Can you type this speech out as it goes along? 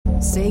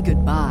Say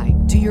goodbye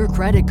to your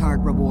credit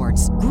card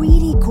rewards.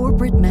 Greedy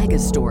corporate mega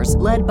stores,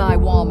 led by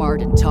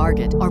Walmart and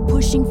Target, are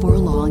pushing for a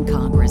law in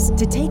Congress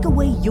to take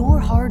away your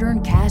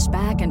hard-earned cash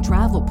back and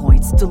travel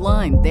points to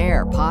line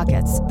their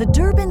pockets. The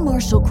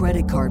Durbin-Marshall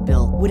credit card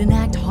bill would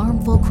enact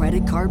harmful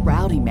credit card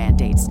routing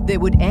mandates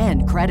that would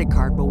end credit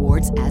card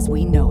rewards as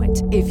we know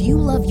it. If you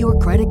love your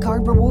credit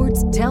card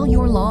rewards, tell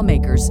your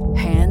lawmakers,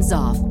 hands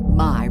off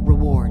my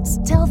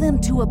rewards. Tell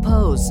them to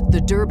oppose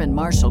the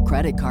Durbin-Marshall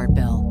credit card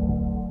bill.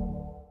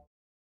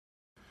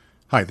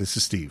 Hi, this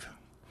is Steve.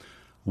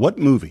 What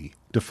movie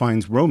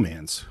defines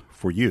romance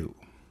for you?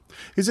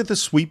 Is it the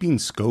sweeping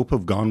scope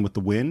of Gone with the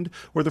Wind,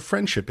 or the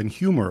friendship and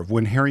humor of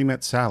When Harry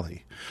Met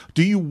Sally?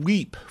 Do you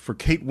weep for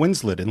Kate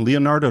Winslet and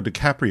Leonardo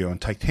DiCaprio in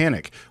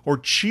Titanic, or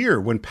cheer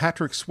when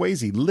Patrick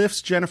Swayze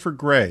lifts Jennifer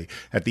Grey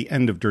at the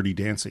end of Dirty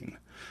Dancing?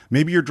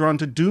 Maybe you're drawn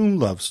to doom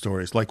love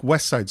stories like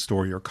West Side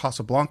Story or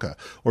Casablanca,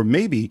 or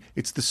maybe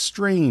it's the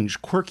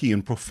strange, quirky,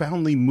 and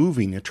profoundly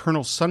moving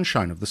Eternal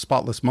Sunshine of the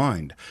Spotless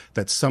Mind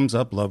that sums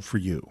up love for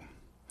you.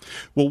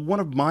 Well, one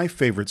of my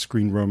favorite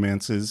screen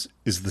romances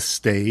is the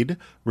staid,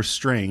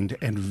 restrained,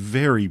 and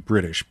very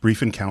British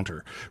Brief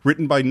Encounter,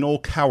 written by Noel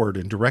Coward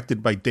and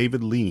directed by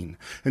David Lean,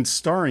 and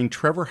starring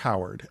Trevor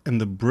Howard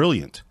and the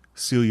brilliant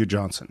Celia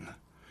Johnson.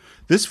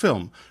 This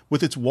film,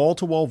 with its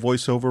wall-to-wall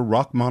voiceover,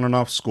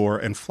 Rachmaninoff score,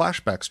 and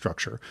flashback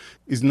structure,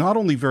 is not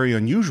only very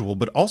unusual,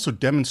 but also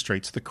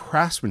demonstrates the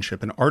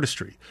craftsmanship and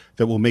artistry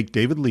that will make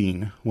David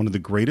Lean one of the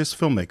greatest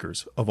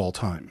filmmakers of all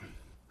time.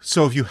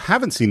 So if you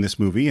haven't seen this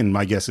movie, and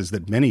my guess is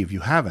that many of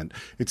you haven't,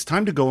 it's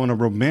time to go on a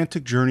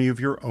romantic journey of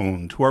your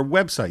own to our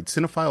website,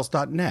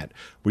 cinephiles.net,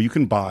 where you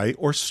can buy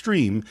or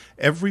stream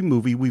every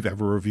movie we've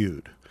ever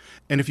reviewed.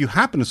 And if you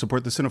happen to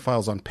support the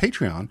Cinephiles on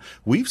Patreon,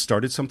 we've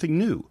started something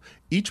new.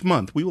 Each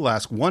month, we will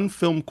ask one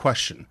film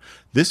question.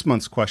 This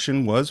month's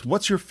question was,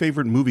 what's your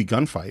favorite movie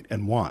gunfight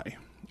and why?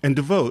 And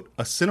devote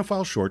a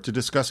Cinephile short to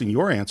discussing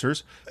your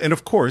answers and,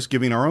 of course,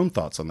 giving our own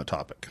thoughts on the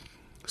topic.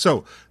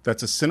 So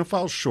that's a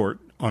Cinephile short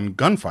on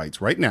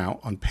gunfights right now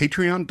on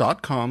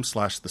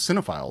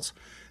patreon.com/thecinephiles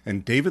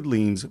and David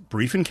Lean's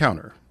Brief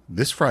Encounter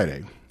this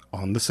Friday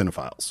on the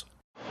Cinephiles.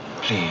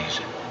 Please.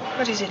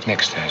 What is it?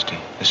 Next Thursday,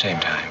 the same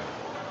time.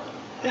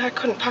 No, I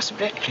couldn't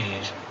possibly.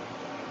 Please.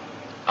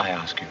 I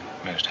ask you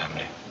most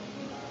humbly.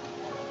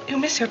 You'll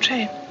miss your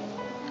train.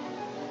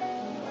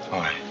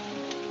 All right.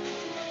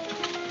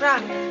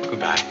 Run.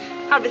 Goodbye.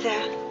 I'll be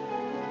there.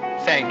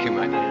 Thank you,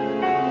 my dear.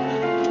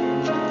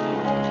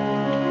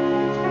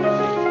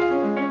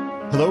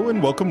 Hello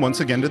and welcome once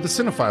again to the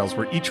Cinephiles,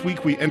 where each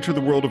week we enter the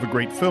world of a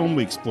great film,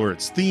 we explore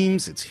its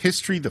themes, its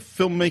history, the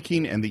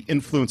filmmaking, and the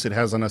influence it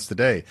has on us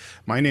today.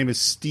 My name is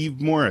Steve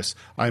Morris.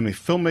 I am a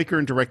filmmaker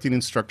and directing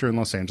instructor in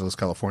Los Angeles,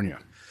 California.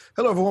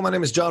 Hello, everyone. My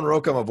name is John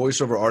Roca. I'm a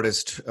voiceover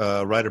artist,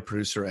 writer,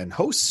 producer, and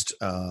host,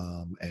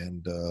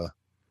 and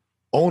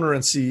owner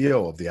and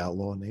CEO of the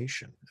Outlaw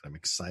Nation. And I'm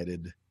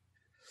excited,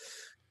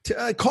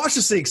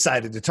 cautiously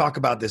excited to talk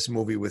about this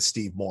movie with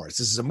Steve Morris.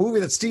 This is a movie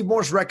that Steve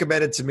Morris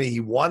recommended to me. He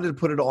wanted to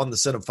put it on the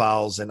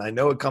Cinephiles, and I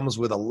know it comes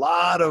with a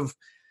lot of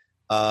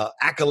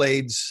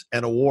accolades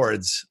and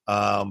awards.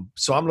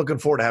 So I'm looking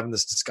forward to having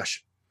this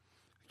discussion.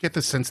 I get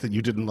the sense that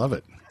you didn't love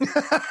it.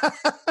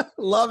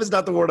 Love is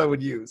not the word I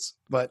would use,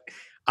 but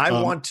I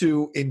want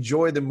to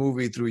enjoy the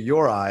movie through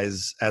your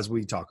eyes as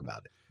we talk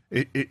about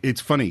it.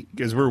 It's funny,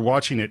 as we're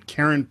watching it,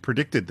 Karen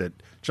predicted that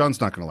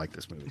John's not going to like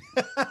this movie.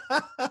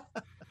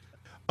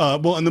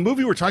 Well, in the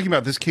movie we're talking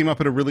about, this came up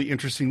in a really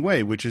interesting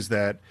way, which is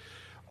that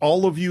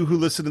all of you who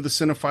listen to the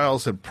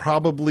Cinephiles have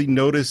probably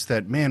noticed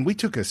that, man, we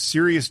took a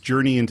serious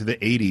journey into the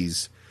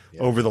 80s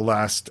over the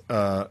last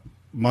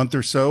month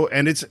or so,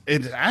 and it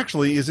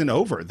actually isn't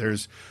over.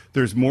 There's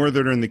more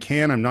that are in the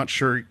can. I'm not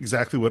sure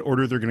exactly what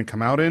order they're going to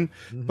come out in,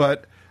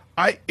 but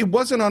it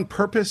wasn't on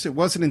purpose. It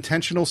wasn't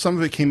intentional. Some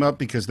of it came up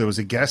because there was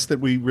a guest that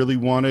we really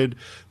wanted.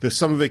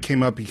 Some of it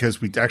came up because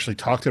we actually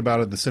talked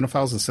about it in the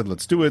Cinephiles and said,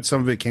 let's do it.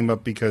 Some of it came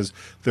up because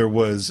there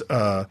was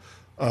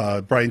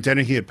Brian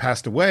Dennehy had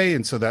passed away,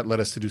 and so that led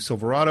us to do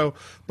Silverado.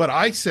 But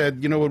I said,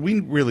 you know what, we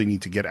really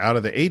need to get out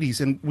of the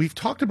 80s. And we've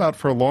talked about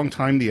for a long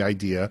time the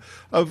idea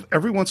of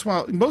every once in a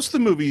while, most of the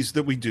movies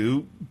that we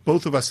do,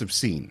 both of us have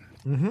seen.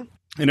 Mm-hmm.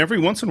 And every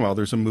once in a while,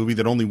 there's a movie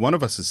that only one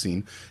of us has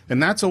seen,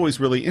 and that's always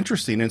really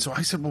interesting. And so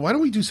I said, well, why don't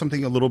we do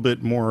something a little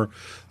bit more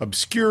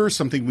obscure,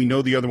 something we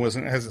know the other one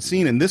hasn't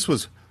seen? And this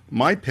was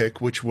my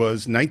pick, which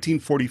was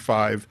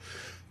 1945,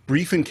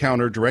 Brief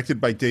Encounter,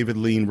 directed by David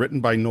Lean, written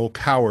by Noel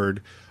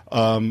Coward.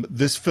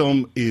 This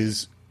film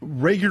is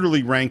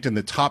regularly ranked in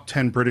the top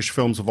 10 British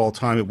films of all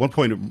time. At one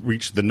point, it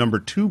reached the number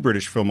 2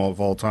 British film of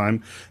all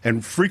time,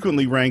 and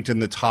frequently ranked in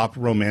the top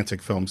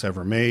romantic films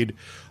ever made.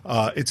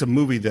 It's a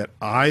movie that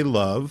I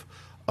love.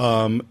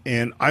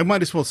 And I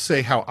might as well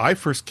say how I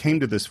first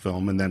came to this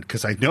film, and then,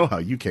 because I know how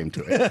you came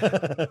to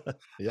it.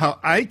 How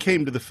I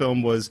came to the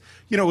film was,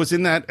 it was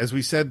in that, as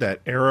we said,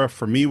 that era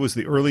for me was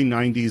the early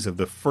 90s of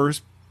the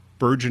first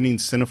burgeoning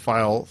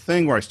cinephile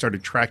thing where I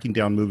started tracking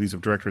down movies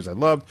of directors I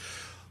loved.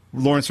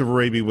 Lawrence of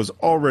Arabia was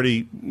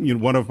already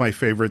one of my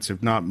favorites,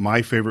 if not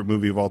my favorite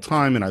movie of all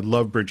time. And I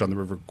love Bridge on the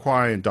River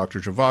Kwai and Dr.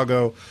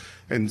 Zhivago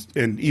and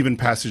even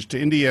Passage to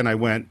India. And I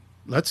went,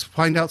 let's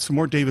find out some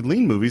more David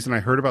Lean movies. And I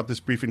heard about this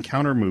Brief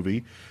Encounter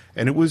movie.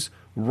 And it was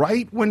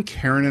right when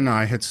Karen and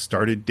I had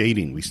started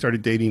dating. We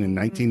started dating in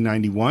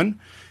 1991.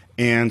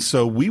 And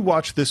so we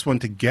watched this one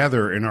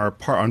together on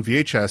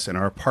VHS in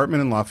our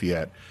apartment in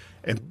Lafayette.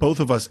 And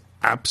both of us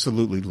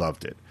absolutely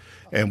loved it.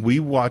 And we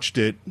watched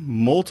it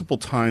multiple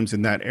times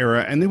in that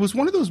era. And it was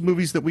one of those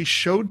movies that we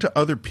showed to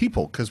other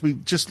people because we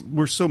just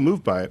were so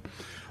moved by it.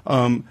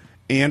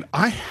 And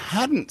I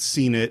hadn't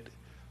seen it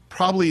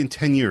probably in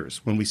 10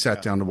 years when we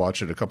sat down to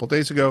watch it a couple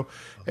days ago.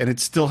 And it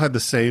still had the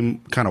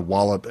same kind of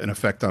wallop and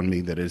effect on me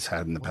that it has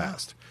had in the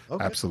past.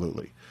 Okay.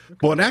 Absolutely. Okay.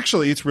 Well, and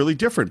actually, it's really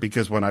different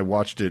because when I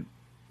watched it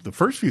the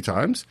first few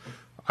times,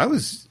 I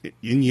was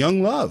in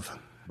young love.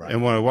 Right.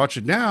 And when I watch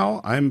it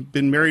now, I've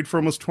been married for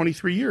almost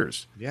 23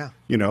 years. Yeah.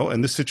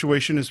 And the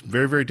situation is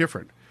very, very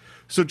different.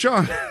 So,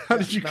 John, how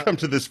did you come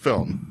to this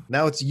film?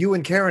 Now it's you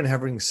and Karen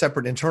having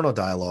separate internal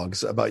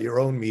dialogues about your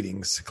own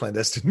meetings,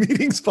 clandestine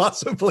meetings,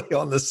 possibly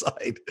on the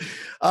side.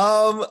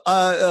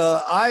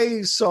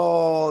 I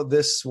saw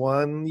this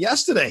one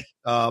yesterday.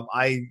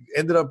 I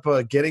ended up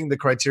getting the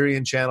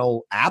Criterion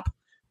Channel app,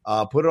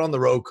 put it on the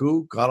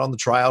Roku, got on the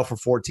trial for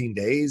 14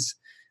 days.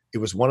 It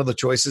was one of the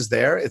choices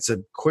there. It's a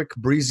quick,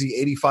 breezy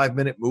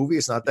 85-minute movie.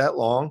 It's not that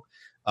long,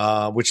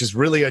 which is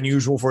really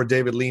unusual for a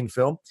David Lean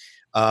film.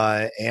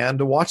 And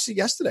I watched it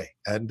yesterday.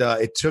 And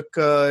it took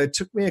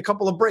me a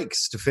couple of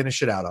breaks to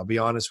finish it out. I'll be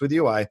honest with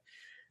you. I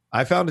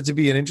found it to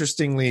be an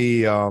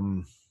interestingly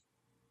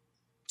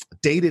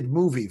dated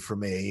movie for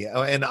me.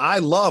 And I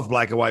love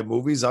black and white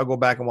movies. I'll go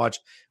back and watch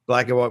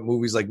black and white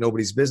movies like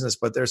nobody's business.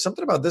 But there's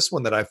something about this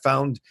one that I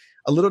found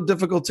a little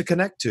difficult to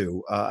connect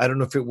to. I don't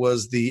know if it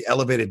was the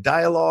elevated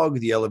dialogue,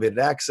 the elevated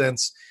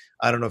accents.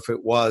 I don't know if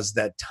it was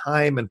that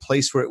time and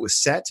place where it was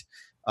set.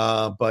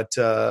 But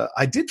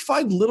I did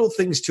find little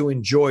things to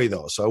enjoy,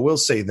 though. So I will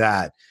say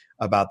that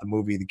about the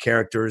movie, the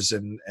characters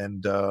and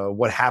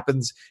what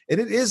happens. And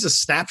it is a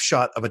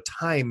snapshot of a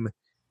time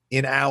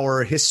in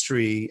our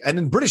history and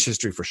in British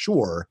history for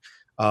sure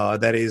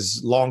that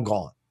is long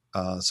gone.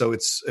 So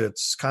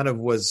it's kind of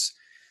was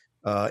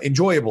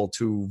enjoyable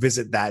to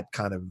visit that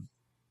kind of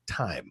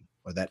time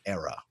or that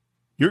era.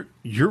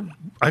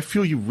 I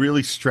feel you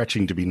really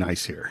stretching to be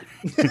nice here.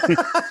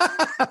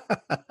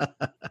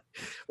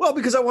 Well,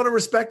 because I want to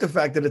respect the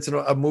fact that it's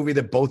a movie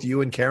that both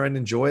you and Karen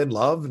enjoy and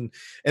love, and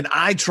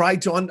I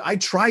tried to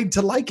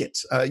like it.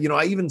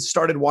 I even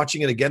started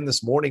watching it again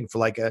this morning for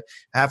like a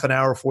half an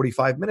hour,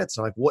 45 minutes.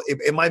 I'm like, what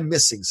am I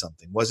missing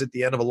something? Was it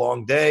the end of a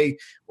long day?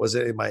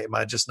 Am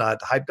I just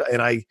not hyped?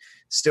 And I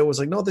still was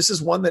like, no, this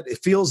is one that it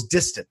feels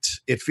distant.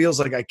 It feels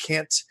like I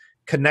can't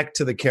connect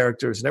to the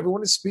characters, and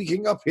everyone is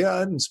speaking up here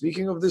and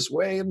speaking of this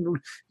way, and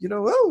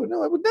oh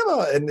no, I would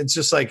never. And it's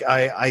just like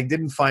I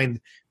didn't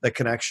find the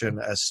connection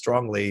as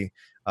strongly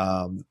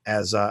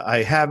as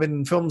I have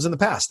in films in the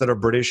past that are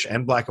British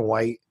and black and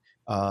white,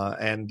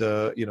 and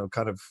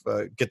kind of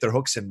get their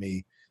hooks in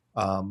me.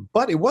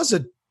 But it was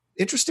a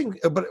interesting.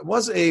 But it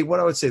was a what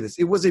I would say this.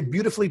 It was a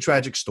beautifully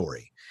tragic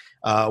story,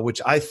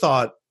 which I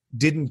thought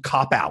didn't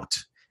cop out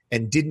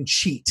and didn't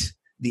cheat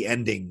the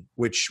ending,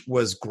 which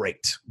was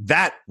great.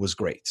 That was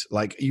great.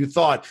 Like you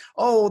thought,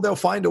 oh, they'll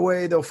find a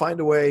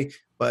way.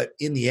 But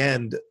in the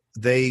end,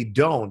 they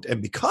don't.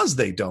 And because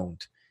they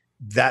don't,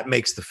 that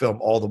makes the film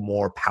all the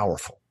more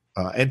powerful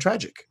and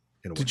tragic.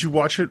 Did you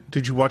watch it?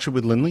 Did you watch it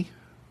with Lindley?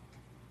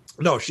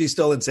 No, she's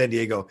still in San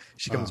Diego.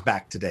 She comes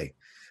back today.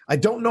 I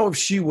don't know if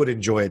she would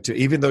enjoy it too,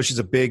 even though she's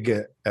a big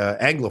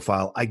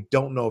Anglophile. I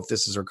don't know if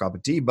this is her cup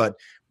of tea, but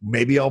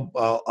maybe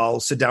I'll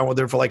sit down with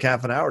her for like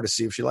half an hour to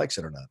see if she likes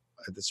it or not.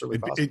 It's certainly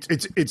possible.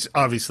 It's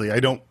obviously I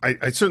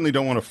certainly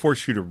don't want to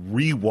force you to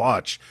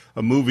rewatch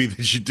a movie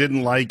that you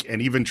didn't like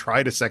and even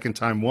tried a second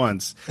time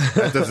once.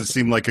 That doesn't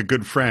seem like a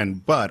good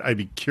friend, but I'd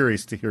be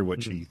curious to hear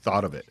what she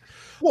thought of it.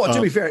 Well, to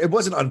be fair, it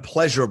wasn't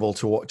unpleasurable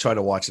to try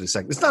to watch it a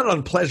second. It's not an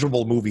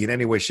unpleasurable movie in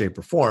any way, shape,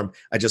 or form.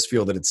 I just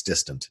feel that it's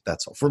distant.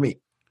 That's all for me.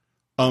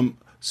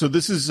 So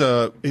this is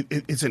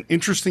it's an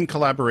interesting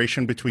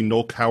collaboration between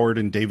Noel Coward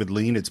and David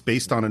Lean. It's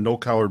based on a Noel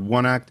Coward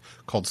one-act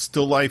called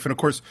Still Life. And, of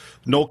course,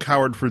 Noel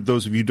Coward, for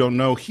those of you who don't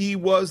know, he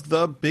was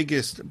the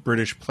biggest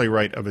British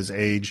playwright of his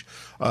age.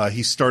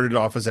 He started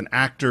off as an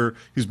actor.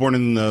 He was born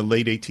in the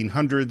late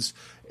 1800s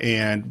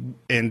and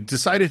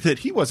decided that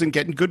he wasn't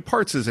getting good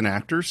parts as an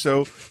actor.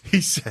 So he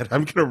said,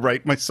 I'm going to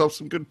write myself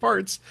some good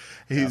parts.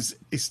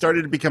 He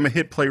started to become a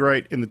hit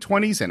playwright in the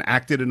 20s and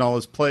acted in all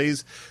his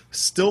plays.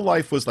 Still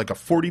Life was like a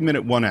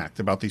 40-minute one-act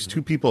about these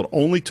two people. It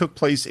only took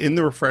place in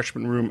the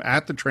refreshment room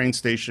at the train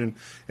station.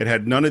 It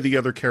had none of the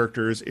other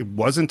characters. It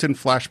wasn't in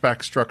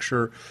flashback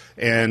structure.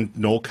 And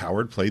Noel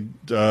Coward played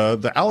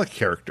the Alec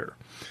character.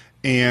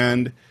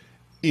 And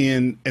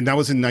that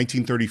was in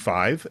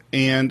 1935.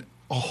 And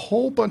a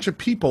whole bunch of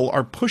people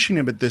are pushing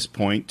him at this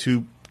point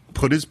to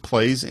put his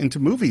plays into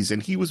movies,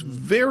 and he was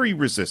very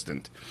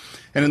resistant.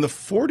 And in the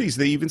 40s,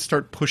 they even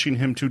start pushing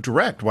him to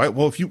direct. Why?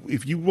 Well,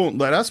 if you won't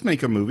let us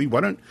make a movie, why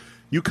don't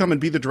you come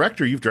and be the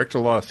director? You've directed a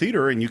lot of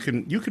theater, and you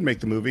can make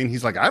the movie. And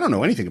he's like, I don't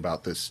know anything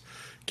about this.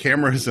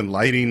 Cameras and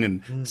lighting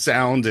and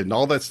sound and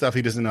all that stuff.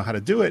 He doesn't know how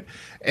to do it.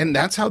 And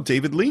that's how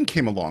David Lean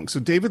came along. So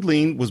David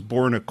Lean was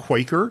born a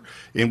Quaker,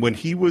 and when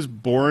he was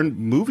born,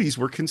 movies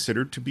were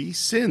considered to be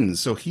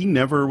sins. So he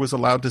never was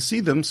allowed to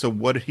see them. So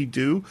what did he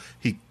do?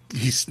 He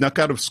snuck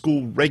out of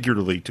school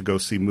regularly to go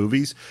see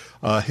movies.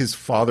 His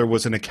father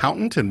was an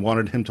accountant and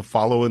wanted him to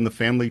follow in the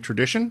family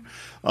tradition.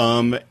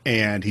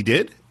 And he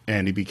did.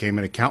 And he became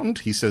an accountant.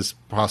 He says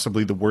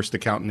possibly the worst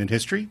accountant in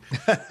history.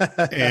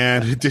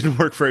 And it didn't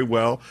work very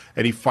well.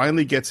 And he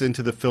finally gets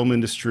into the film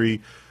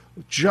industry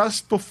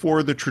just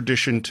before the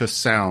tradition to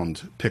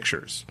sound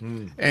pictures.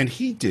 And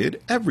he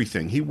did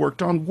everything. He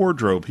worked on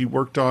wardrobe. He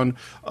worked on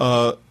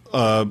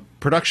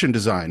production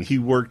design. He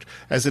worked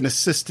as an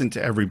assistant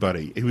to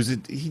everybody.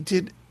 He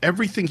did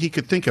everything he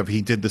could think of.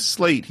 He did the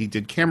slate. He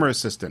did camera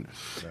assistant.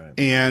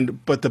 Right.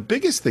 But the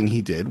biggest thing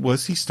he did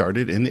was he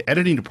started in the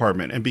editing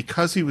department. And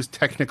because he was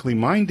technically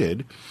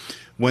minded,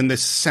 when the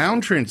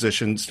sound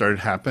transition started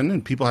happening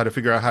and people had to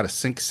figure out how to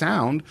sync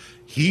sound,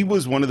 he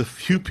was one of the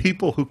few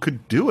people who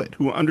could do it,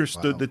 who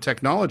understood the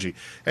technology.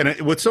 And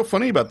what's so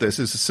funny about this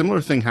is a similar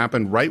thing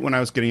happened right when I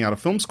was getting out of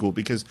film school,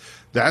 because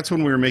that's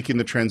when we were making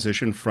the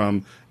transition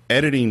from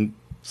editing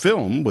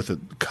film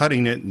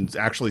cutting it and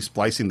actually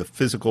splicing the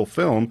physical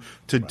film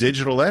to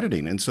digital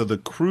editing. And so the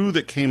crew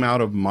that came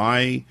out of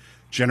my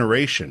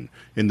generation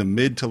in the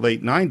mid to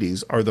late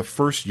 90s are the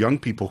first young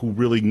people who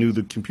really knew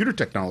the computer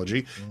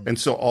technology. And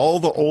so all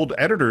the old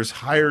editors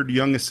hired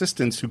young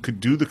assistants who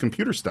could do the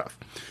computer stuff.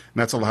 And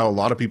that's how a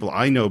lot of people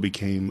I know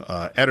became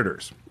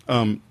editors.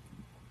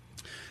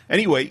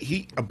 Anyway,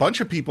 he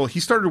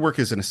started to work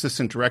as an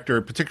assistant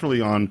director,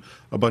 particularly on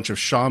a bunch of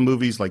Shaw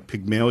movies like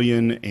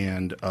Pygmalion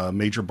and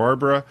Major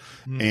Barbara,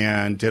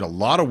 and did a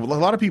lot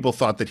of people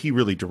thought that he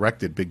really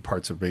directed big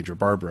parts of Major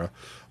Barbara.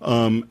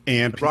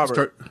 And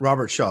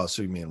Robert Shaw,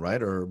 so you mean,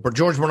 right? Or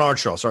George Bernard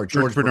Shaw. Sorry,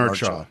 George Bernard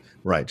Shaw.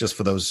 Right, just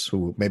for those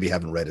who maybe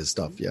haven't read his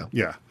stuff. Yeah.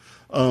 Yeah.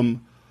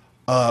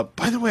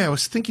 By the way, I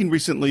was thinking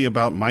recently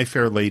about My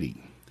Fair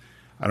Lady.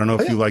 I don't know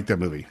if you like that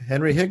movie.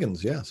 Henry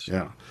Higgins, yes.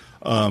 Yeah.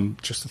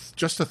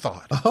 Just a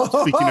thought.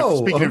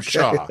 Speaking of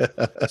Shaw.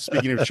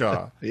 Speaking of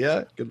Shaw.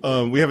 Yeah.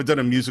 We haven't done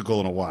a musical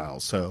in a while,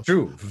 so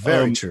true.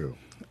 Very true.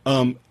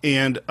 They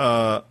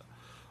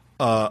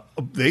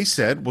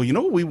said, well, you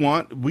know what we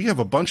want? We have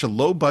a bunch of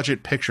low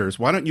budget pictures.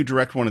 Why don't you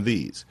direct one of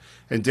these?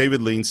 And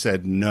David Lean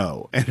said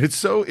no. And it's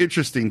so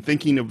interesting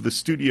thinking of the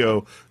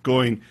studio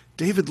going,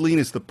 David Lean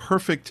is the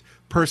perfect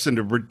person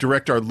to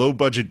direct our low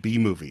budget B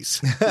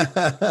movies.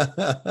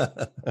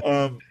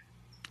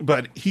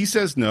 But he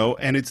says no,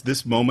 and it's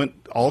this moment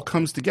all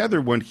comes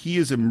together when he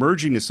is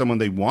emerging as someone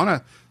they want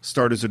to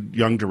start as a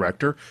young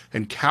director,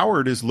 and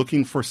Coward is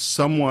looking for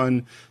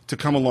someone to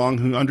come along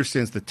who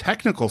understands the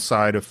technical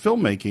side of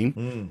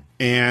filmmaking.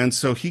 And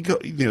so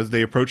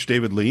they approach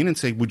David Lean and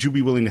say, would you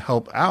be willing to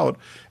help out?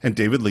 And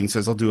David Lean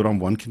says, I'll do it on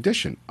one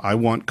condition. I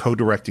want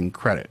co-directing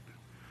credit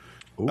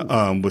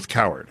with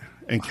Coward.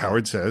 And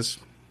Coward says,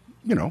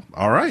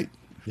 all right.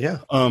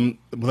 Yeah.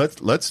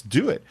 Let's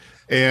do it.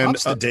 And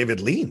props to David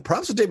Lean.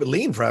 Props to David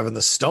Lean for having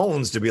the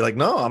stones to be like,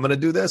 no, I'm going to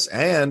do this,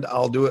 and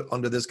I'll do it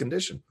under this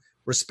condition.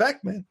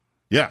 Respect, man.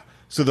 Yeah.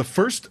 So the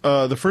first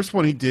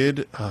one he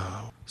did.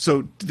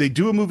 So they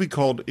do a movie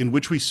called In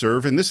Which We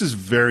Serve, and this is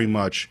very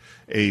much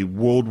a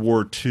World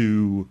War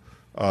II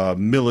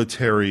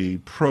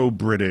military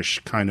pro-British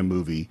kind of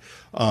movie,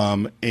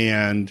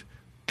 and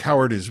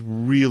Coward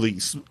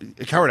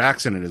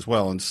acts in it as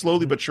well, and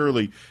slowly but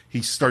surely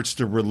he starts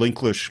to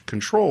relinquish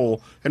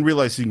control and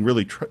realize he can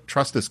really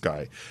trust this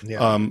guy.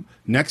 Yeah.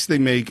 Next, they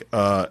make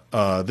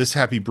This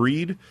Happy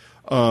Breed.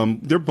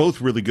 They're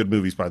both really good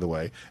movies, by the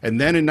way.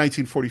 And then in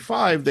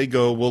 1945, they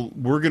go, well,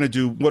 we're going to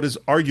do what is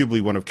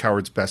arguably one of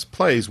Coward's best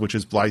plays, which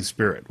is Blithe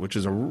Spirit, which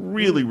is a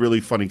really, really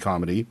funny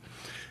comedy.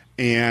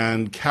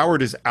 And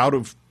Coward is out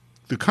of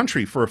the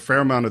country for a fair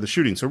amount of the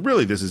shooting. So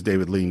really, this is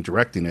David Lean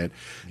directing it.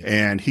 Yeah.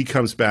 And he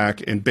comes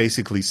back and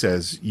basically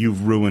says,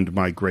 you've ruined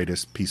my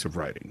greatest piece of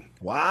writing.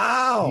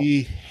 Wow.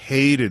 He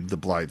hated the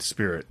Blithe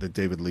Spirit that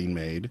David Lean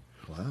made.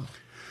 Wow.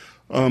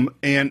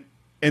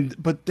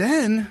 But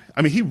then,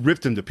 I mean, he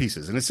ripped him to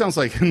pieces. And it sounds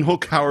like Noel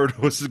Coward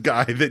was a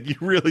guy that you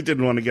really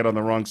didn't want to get on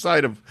the wrong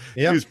side of.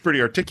 Yep. He was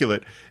pretty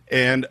articulate.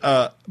 And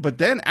but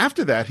then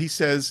after that, he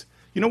says,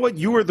 you know what?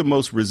 You are the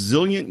most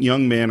resilient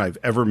young man I've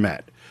ever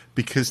met.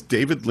 Because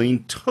David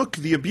Lean took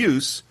the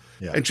abuse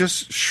and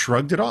just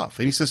shrugged it off.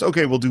 And he says,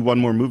 okay, we'll do one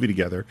more movie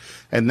together.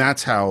 And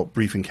that's how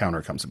Brief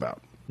Encounter comes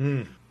about.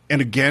 And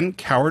again,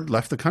 Coward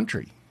left the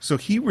country. So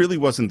he really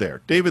wasn't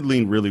there. David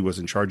Lean really was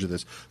in charge of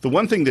this. The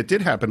one thing that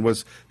did happen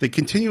was they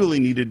continually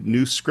needed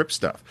new script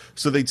stuff.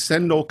 So they'd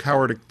send Noel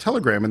Coward a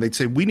telegram and they'd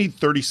say, we need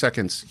 30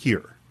 seconds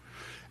here.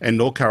 And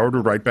Noel Coward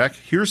would write back,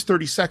 here's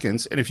 30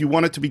 seconds. And if you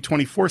want it to be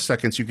 24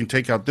 seconds, you can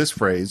take out this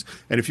phrase.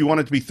 And if you want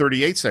it to be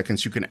 38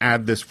 seconds, you can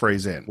add this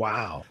phrase in.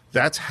 Wow.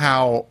 That's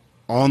how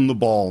on the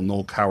ball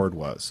Noel Coward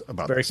was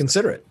about Very this.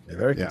 considerate.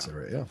 Very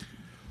considerate, yeah.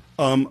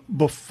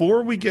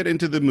 Before we get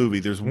into the movie,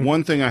 there's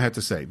one thing I have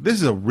to say. This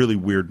is a really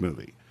weird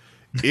movie.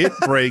 It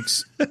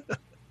breaks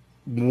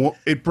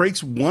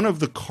one of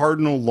the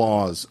cardinal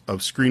laws of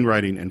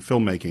screenwriting and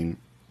filmmaking,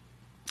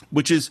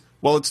 which is,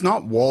 well, it's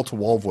not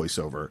wall-to-wall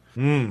voiceover.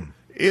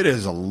 It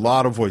is a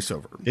lot of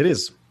voiceover. It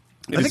is.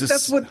 I think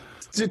that's what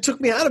it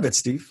took me out of it,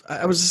 Steve.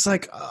 I was just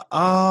like,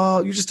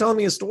 you're just telling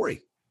me a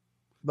story.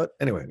 But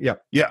anyway, yeah.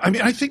 Yeah, I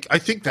mean, I think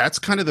that's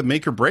kind of the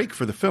make or break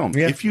for the film.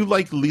 Yeah. If you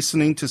like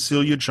listening to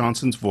Celia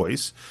Johnson's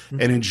voice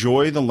and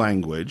enjoy the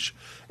language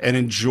and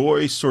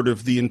enjoy sort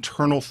of the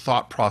internal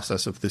thought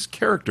process of this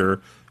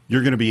character,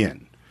 you're going to be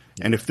in.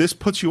 And if this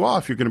puts you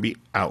off, you're going to be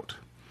out.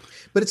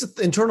 But it's an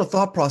internal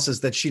thought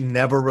process that she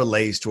never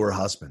relays to her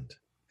husband,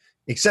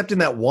 except in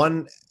that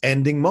one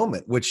ending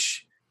moment,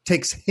 which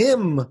takes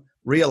him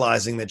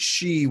realizing that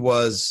she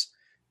was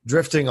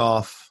drifting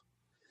off.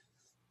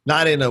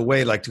 Not in a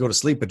way like to go to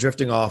sleep, but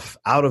drifting off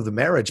out of the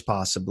marriage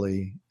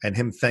possibly, and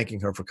him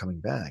thanking her for coming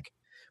back.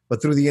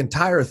 But through the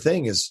entire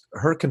thing is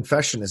her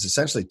confession is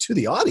essentially to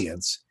the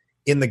audience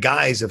in the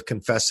guise of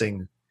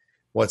confessing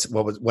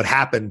what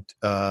happened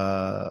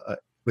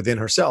within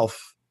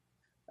herself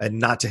and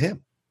not to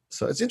him.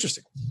 So it's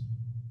interesting.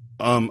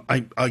 I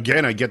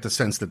get the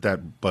sense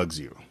that bugs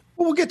you.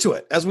 Well, we'll get to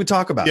it as we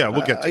talk about it. Yeah,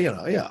 we'll get to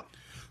it. Yeah.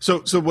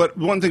 So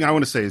one thing I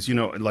want to say is,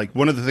 like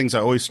one of the things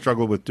I always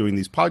struggle with doing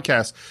these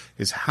podcasts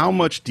is how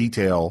much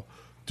detail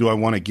do I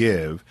want to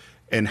give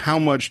and how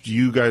much do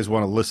you guys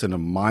want to listen to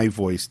my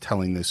voice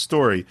telling this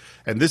story?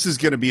 And this is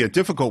going to be a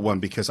difficult one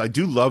because I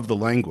do love the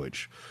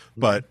language,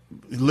 but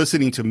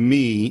listening to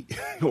me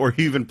or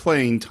even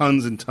playing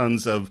tons and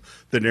tons of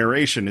the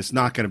narration is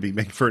not going to be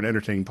made for an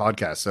entertaining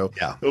podcast. So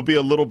it'll be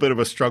a little bit of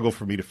a struggle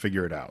for me to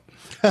figure it out.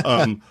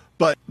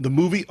 But the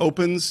movie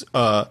opens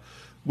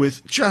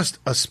with just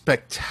a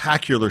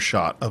spectacular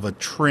shot of a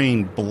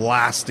train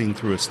blasting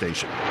through a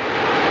station.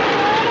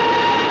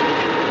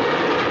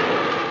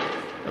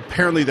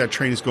 Apparently that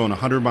train is going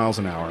 100 miles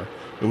an hour.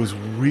 It was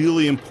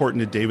really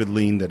important to David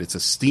Lean that it's a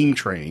steam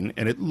train,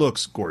 and it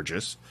looks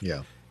gorgeous.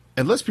 Yeah.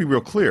 And let's be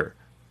real clear.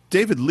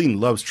 David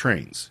Lean loves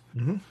trains.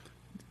 Mm-hmm.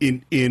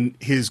 In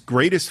his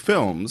greatest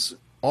films,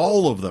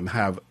 all of them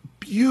have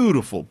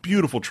beautiful,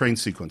 beautiful train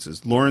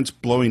sequences. Lawrence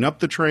blowing up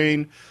the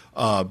train,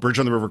 Bridge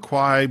on the River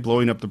Kwai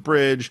blowing up the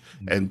bridge,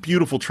 and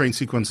beautiful train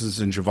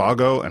sequences in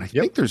Zhivago. And I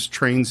think there's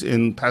trains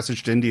in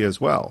Passage to India as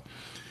well.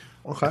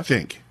 Okay. I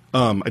think.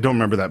 I don't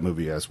remember that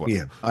movie as well.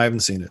 Yeah, I haven't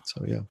seen it,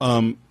 so yeah.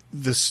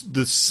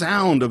 The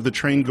sound of the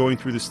train going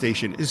through the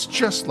station is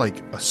just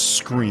like a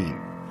scream.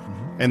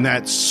 And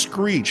that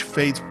screech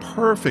fades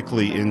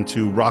perfectly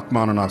into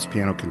Rachmaninoff's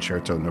Piano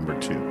Concerto No.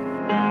 2.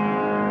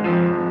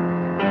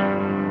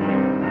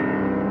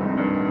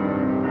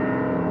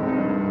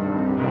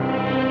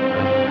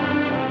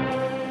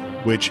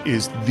 Which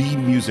is the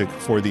music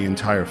for the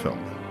entire film.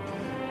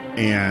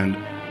 And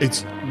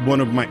it's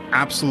one of my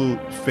absolute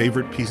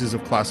favorite pieces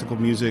of classical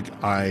music.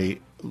 I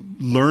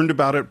learned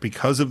about it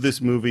because of this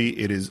movie.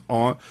 It is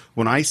on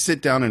when I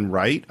sit down and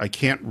write. I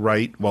can't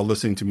write while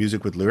listening to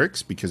music with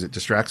lyrics because it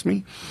distracts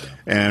me.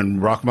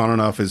 And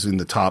Rachmaninoff is in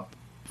the top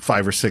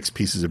 5 or 6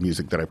 pieces of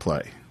music that I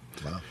play.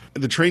 Wow.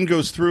 The train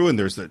goes through, and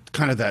there's that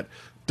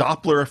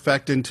Doppler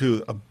effect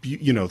into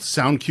a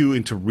sound cue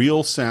into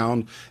real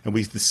sound, and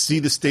we see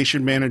the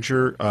station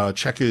manager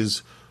check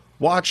his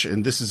watch,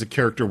 and this is a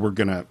character we're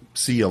going to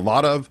see a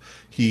lot of.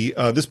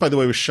 This, by the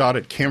way, was shot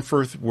at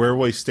Camforth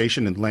Railway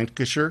Station in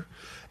Lancashire.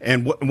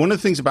 And one of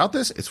the things about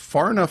this, it's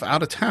far enough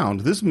out of town.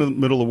 This is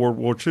middle of World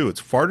War II. It's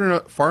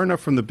far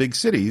enough from the big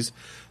cities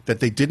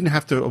that they didn't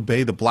have to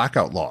obey the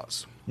blackout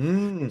laws.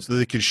 So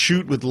they could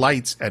shoot with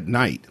lights at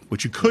night,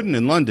 which you couldn't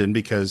in London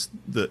because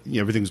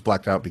everything was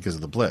blacked out because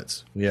of the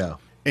Blitz. Yeah.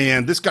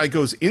 And this guy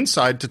goes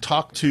inside to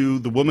talk to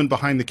the woman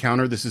behind the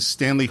counter. This is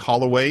Stanley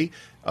Holloway,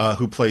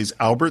 who plays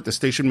Albert, the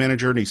station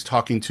manager, and he's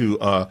talking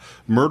to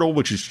Myrtle,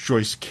 which is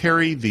Joyce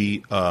Carey,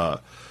 the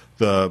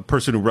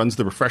person who runs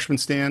the refreshment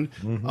stand.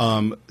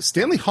 Mm-hmm.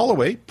 Stanley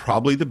Holloway,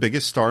 probably the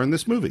biggest star in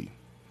this movie.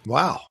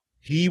 Wow.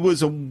 He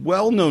was a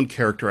well-known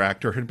character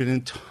actor, had been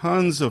in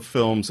tons of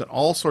films and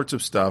all sorts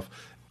of stuff,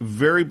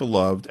 very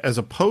beloved, as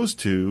opposed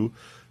to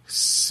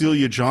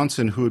Celia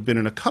Johnson, who had been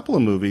in a couple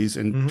of movies,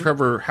 and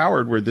Trevor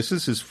Howard, where this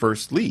is his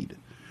first lead.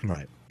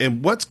 Right.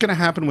 And what's going to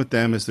happen with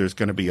them is there's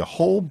going to be a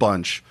whole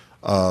bunch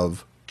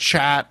of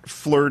chat,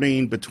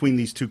 flirting between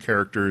these two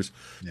characters.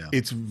 Yeah.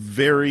 It's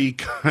very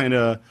kind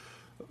of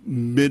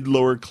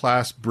mid-lower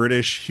class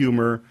British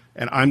humor,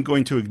 and I'm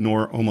going to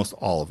ignore almost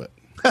all of it.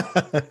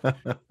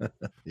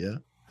 Yeah.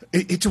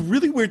 It's a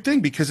really weird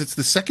thing because it's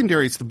the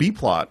secondary, it's the B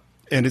plot,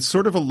 and it's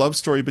sort of a love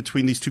story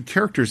between these two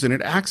characters, and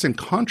it acts in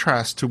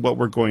contrast to what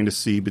we're going to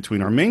see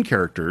between our main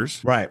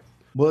characters. Right.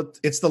 Well,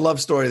 it's the love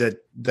story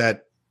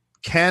that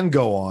can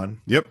go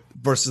on. Yep.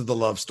 Versus the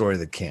love story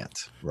that can't.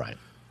 Right.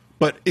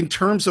 But in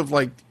terms of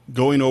like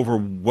going over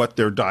what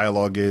their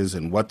dialogue is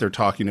and what they're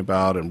talking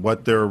about and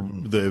what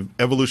the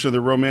evolution of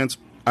their romance,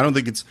 I don't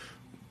think it's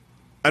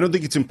I don't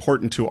think it's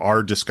important to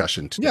our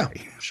discussion today.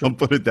 Yeah, sure. I'll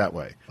put it that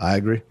way. I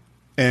agree.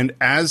 And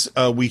as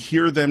we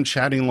hear them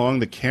chatting along,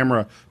 the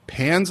camera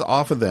pans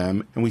off of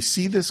them, and we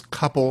see this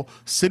couple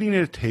sitting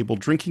at a table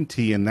drinking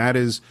tea, and that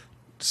is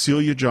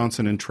Celia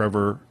Johnson and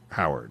Trevor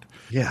Howard.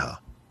 Yeah.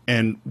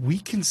 And we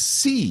can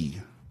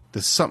see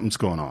that something's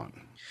going on.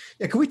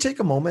 Yeah, can we take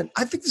a moment?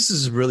 I think this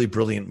is a really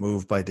brilliant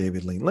move by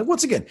David Lean. Like,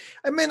 once again,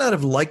 I may not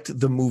have liked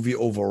the movie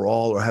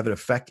overall or have it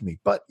affect me,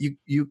 but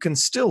you can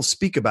still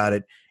speak about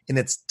it in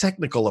its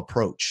technical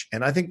approach.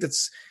 And I think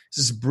this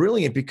is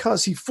brilliant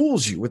because he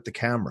fools you with the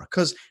camera,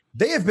 because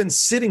they have been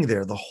sitting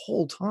there the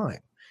whole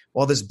time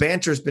while this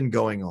banter has been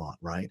going on,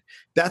 right?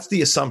 That's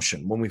the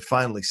assumption when we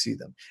finally see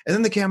them. And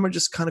then the camera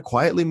just kind of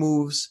quietly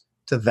moves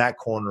to that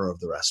corner of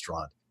the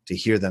restaurant to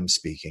hear them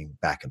speaking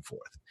back and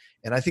forth.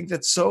 And I think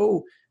that's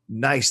so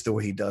nice the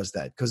way he does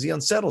that, because he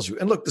unsettles you.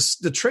 And look,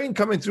 the train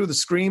coming through the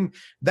scream,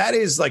 that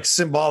is like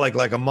symbolic,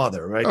 like a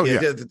mother, right? Oh,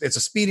 yeah. It's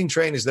a speeding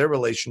train, is their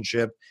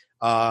relationship.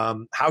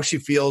 How she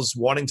feels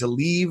wanting to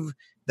leave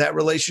that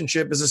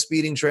relationship is a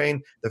speeding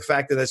train. The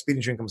fact that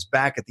speeding train comes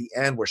back at the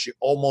end where she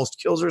almost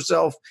kills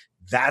herself,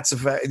 that's a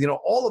fact.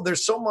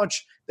 There's so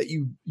much that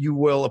you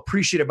will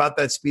appreciate about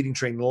that speeding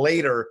train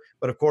later.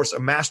 But of course, a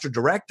master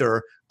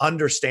director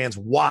understands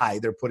why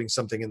they're putting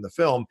something in the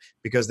film,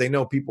 because they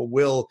know people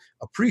will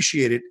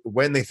appreciate it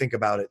when they think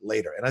about it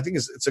later. And I think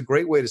it's a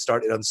great way to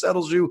start. It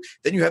unsettles you.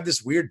 Then you have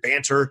this weird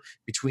banter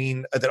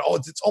between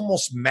it's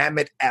almost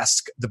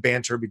Mamet-esque, the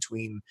banter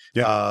between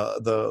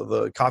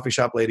the coffee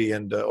shop lady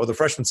and or the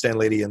freshman stand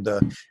lady and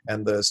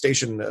the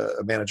station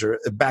manager,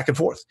 back and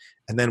forth.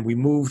 And then we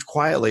moved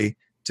quietly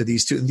to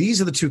these two.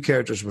 These are the two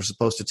characters we're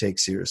supposed to take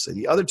seriously.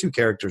 The other two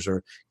characters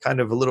are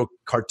kind of a little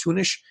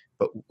cartoonish,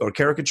 or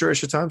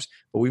caricaturish at times,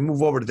 but we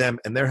move over to them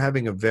and they're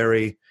having a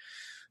very,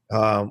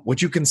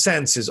 what you can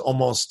sense is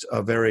almost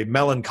a very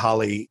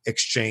melancholy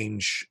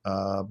exchange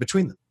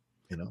between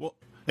them, Well,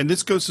 and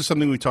this goes to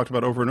something we talked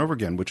about over and over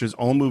again, which is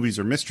all movies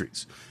are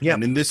mysteries. Yeah.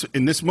 And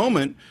in this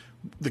moment,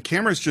 the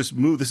camera's just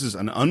moved. This is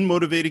an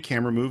unmotivated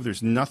camera move.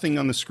 There's nothing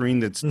on the screen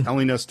that's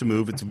telling us to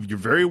move. You're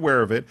very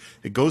aware of it.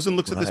 It goes and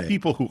looks at these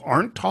people who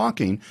aren't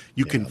talking.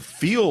 You can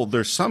feel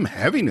there's some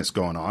heaviness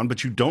going on,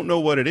 but you don't know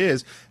what it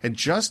is. And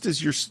just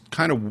as you're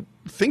kind of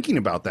thinking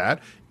about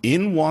that,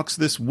 in walks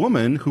this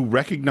woman who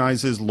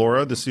recognizes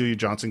Laura, the Celia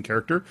Johnson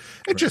character,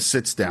 and just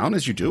sits down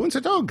as you do and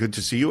says, "Oh, good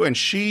to see you." And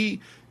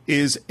she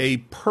is a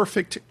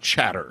perfect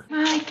chatter.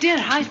 My dear,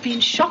 I've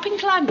been shopping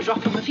till I'm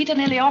dropping. My feet are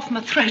nearly off,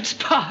 my throat's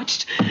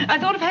parched. I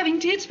thought of having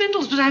tea at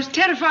Spindles, but I was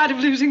terrified of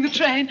losing the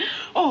train.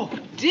 Oh,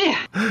 dear.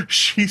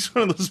 She's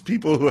one of those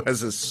people who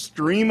has a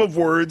stream of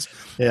words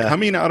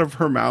coming out of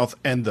her mouth,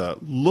 and the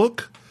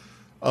look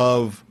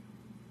of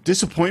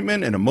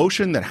disappointment and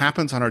emotion that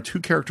happens on our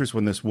two characters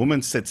when this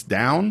woman sits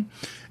down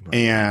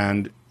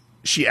and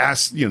she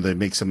asks, they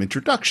make some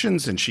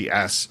introductions, and she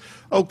asks,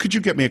 "Oh, could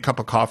you get me a cup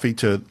of coffee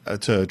to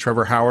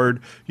Trevor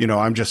Howard?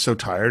 I'm just so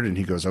tired." And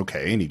he goes,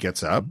 "Okay." And he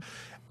gets up,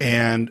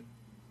 and,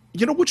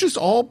 which is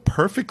all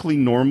perfectly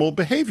normal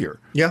behavior.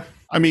 Yeah.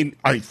 I mean,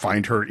 I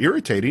find her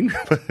irritating,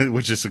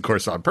 which is, of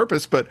course, on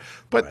purpose, but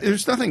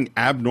there's nothing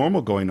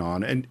abnormal going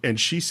on. And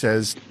she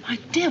says, My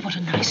dear, what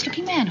a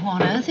nice-looking man. Who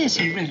on earth is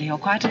he, really? You're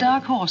quite a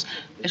dark horse.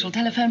 I shall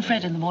telephone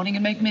Fred in the morning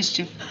and make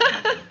mischief.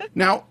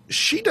 Now,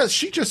 she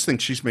just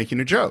thinks she's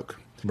making a joke.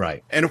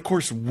 Right. And, of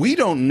course, we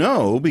don't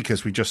know,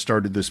 because we just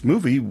started this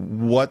movie,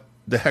 what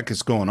the heck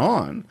is going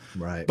on.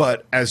 Right.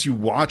 But as you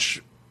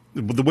watch,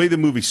 the way the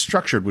movie's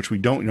structured, which we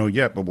don't know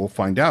yet, but we'll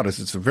find out, is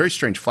it's a very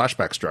strange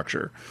flashback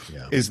structure,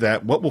 is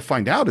that what we'll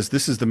find out is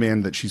this is the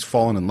man that she's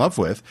fallen in love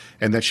with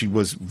and that she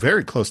was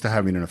very close to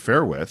having an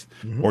affair with,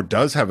 or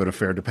does have an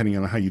affair, depending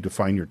on how you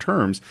define your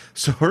terms.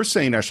 So her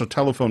saying, "I shall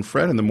telephone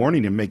Fred in the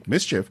morning and make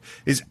mischief,"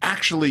 is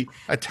actually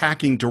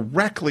attacking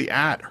directly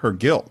at her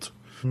guilt.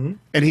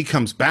 And he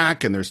comes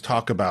back, and there's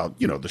talk about,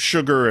 the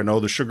sugar, and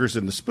the sugar's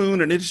in the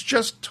spoon, and it's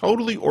just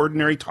totally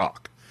ordinary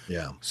talk.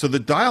 Yeah. So the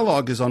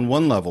dialogue is on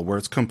one level where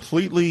it's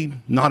completely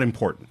not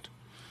important.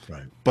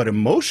 Right. But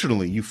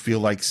emotionally, you feel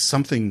like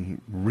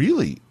something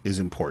really is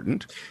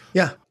important.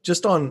 Yeah.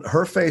 Just on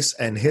her face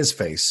and his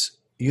face,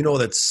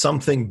 that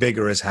something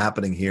bigger is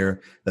happening here,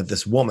 that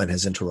this woman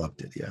has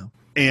interrupted. Yeah.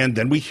 And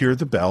then we hear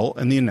the bell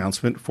and the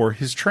announcement for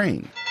his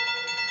train.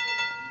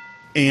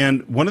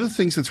 And one of the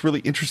things that's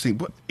really interesting,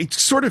 but it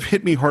sort of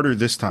hit me harder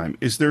this time,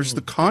 is there's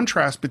the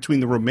contrast between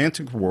the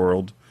romantic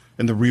world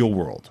and the real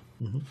world.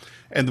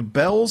 And the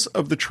bells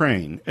of the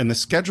train and the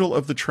schedule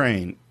of the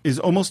train is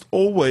almost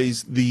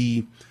always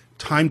the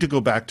time to go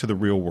back to the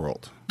real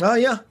world. Oh,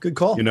 yeah. Good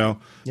call.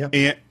 Yeah.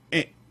 And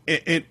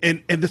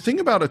the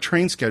thing about a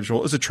train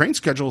schedule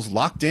is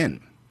locked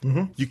in.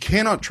 You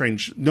cannot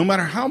change, no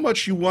matter how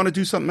much you want to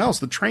do something else.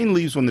 The train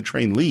leaves when the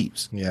train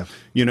leaves. Yeah.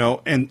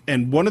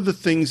 And one of the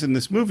things in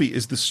this movie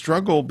is the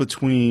struggle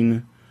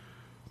between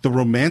the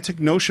romantic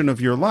notion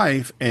of your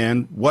life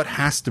and what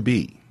has to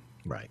be.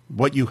 Right.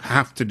 What you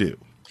have to do.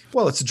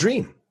 Well, it's a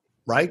dream,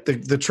 right?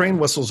 The train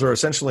whistles are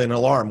essentially an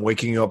alarm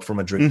waking you up from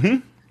a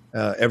dream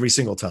every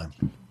single time.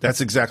 That's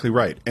exactly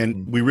right.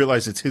 And we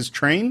realize it's his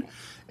train.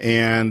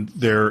 and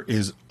there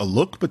is a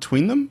look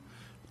between them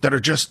that are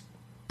just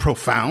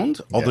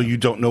profound, although you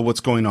don't know what's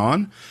going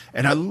on.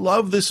 And I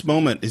love this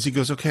moment as he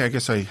goes, okay, I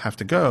guess I have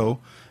to go.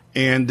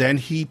 And then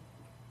he,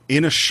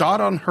 in a shot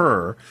on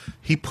her,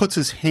 he puts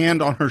his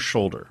hand on her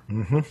shoulder.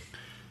 Mm-hmm.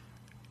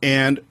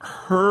 And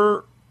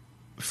her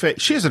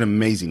face, she has an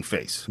amazing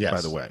face, by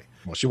the way.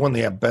 Well, she won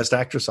the Best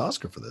Actress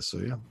Oscar for this, so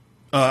yeah.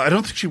 I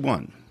don't think she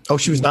won. Oh,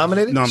 she was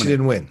nominated? Nominated. She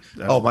didn't win.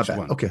 My bad.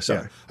 Won. Okay,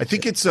 sorry. Yeah. I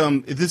think it's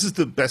this is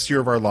the Best Year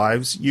of Our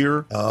Lives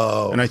year.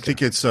 Oh, and I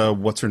think it's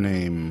what's her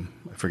name?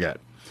 I forget.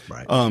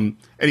 Right.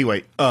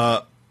 Anyway,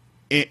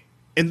 and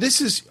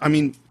this is, I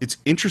mean, it's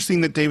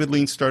interesting that David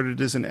Lean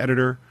started as an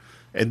editor,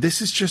 and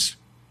this is just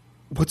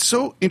what's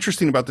so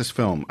interesting about this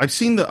film. I've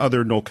seen the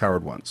other Noel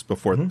Coward ones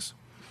before this.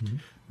 Mm-hmm.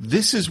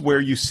 This is where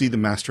you see the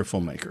master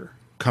filmmaker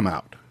come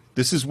out.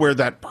 This is where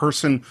that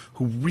person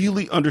who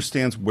really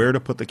understands where to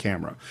put the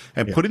camera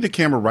and putting the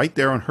camera right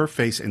there on her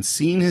face and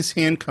seeing his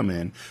hand come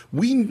in.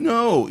 We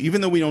know,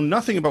 even though we know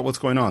nothing about what's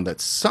going on, that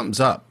something's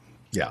up.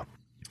 Yeah.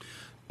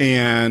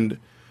 And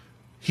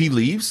he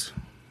leaves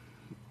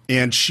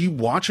and she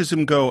watches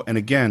him go. And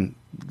again,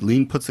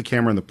 Lean puts the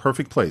camera in the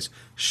perfect place.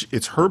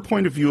 It's her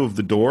point of view of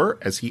the door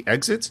as he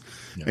exits.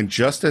 Yeah. And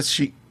just as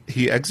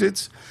he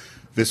exits,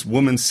 this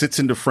woman sits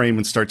into frame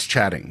and starts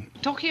chatting.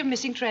 Talking of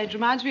missing trains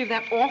reminds me of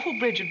that awful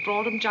bridge at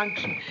Broadham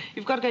Junction.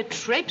 You've got to go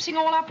traipsing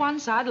all up one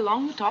side,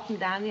 along the top and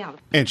down the other.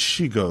 And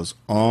she goes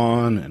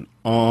on and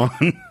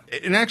on.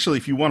 And actually,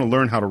 if you want to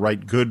learn how to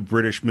write good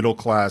British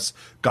middle-class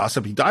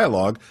gossipy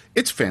dialogue,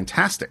 it's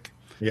fantastic.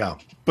 Yeah.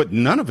 But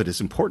none of it is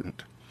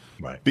important.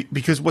 Right.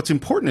 Because what's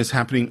important is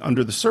happening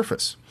under the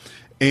surface.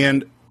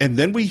 And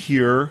then we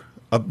hear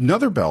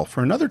another bell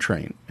for another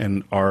train.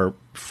 And our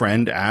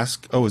friend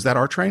asks, oh, is that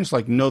our train? It's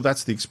like, no,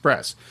 that's the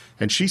express.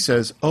 And she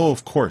says, oh,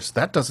 of course,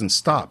 that doesn't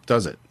stop,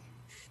 does it?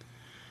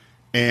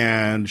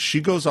 And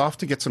she goes off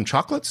to get some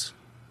chocolates.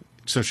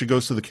 So she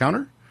goes to the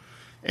counter.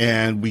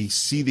 And we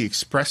see the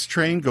express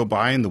train go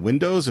by in the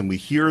windows. And we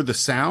hear the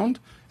sound.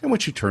 And when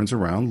she turns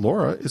around,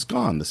 Laura is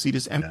gone. The seat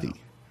is empty.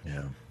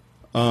 Yeah.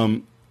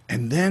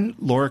 And then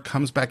Laura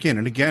comes back in.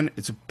 And again,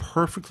 it's a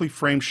perfectly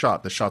framed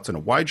shot. The shot's in a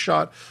wide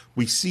shot.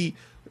 We see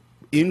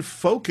in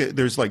focus,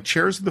 there's like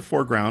chairs in the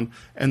foreground,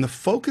 and the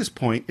focus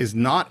point is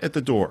not at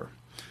the door.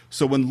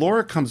 So when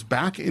Laura comes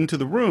back into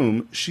the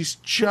room, she's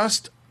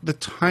just the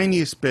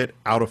tiniest bit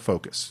out of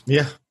focus.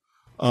 Yeah.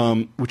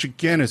 Which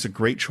again is a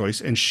great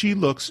choice. And she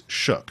looks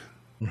shook.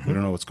 Mm-hmm. We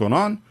don't know what's going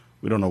on.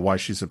 We don't know why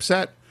she's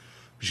upset.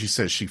 She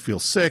says she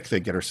feels sick. They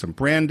get her some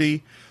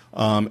brandy.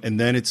 And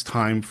then it's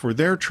time for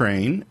their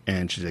train,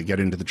 and they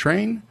get into the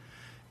train,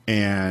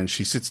 and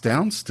she sits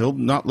down, still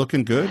not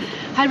looking good.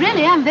 I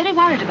really am very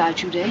worried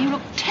about you, dear. You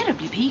look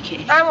terribly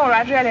peaky. I'm all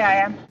right, really I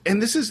am.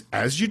 And this is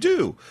as you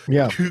do.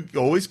 Yeah. You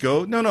always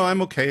go, no,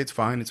 I'm okay. It's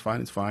fine. It's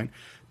fine. It's fine.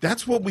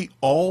 That's what we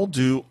all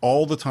do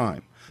all the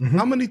time. Mm-hmm.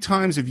 How many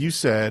times have you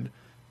said,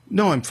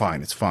 no, I'm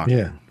fine. It's fine.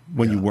 Yeah.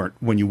 When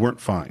you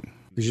weren't fine.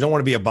 Because you don't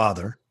want to be a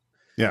bother.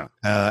 Yeah.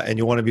 And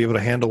you want to be able to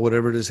handle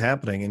whatever it is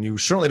happening. And you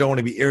certainly don't want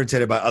to be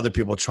irritated by other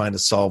people trying to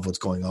solve what's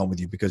going on with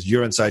you, because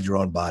you're inside your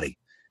own body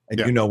and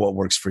you know what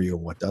works for you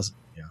and what doesn't.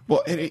 Yeah.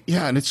 Well,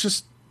 and it's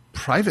just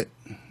private,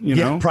 you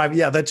know? Private.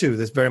 Yeah, that too.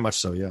 That's very much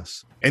so.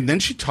 Yes. And then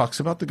she talks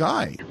about the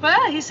guy.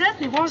 Well, he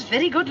certainly was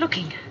very good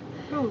looking.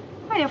 Who?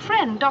 Well, your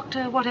friend,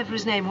 Dr. whatever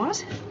his name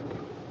was.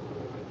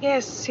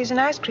 Yes, he's a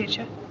nice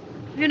creature.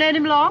 Have you known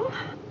him long?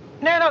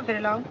 No, not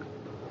very long.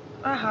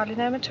 I hardly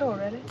know him at all,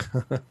 really.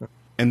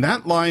 And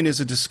that line is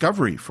a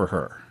discovery for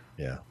her.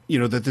 Yeah. You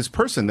know, that this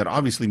person that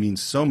obviously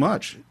means so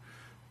much,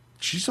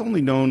 she's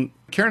only known,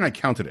 Karen and I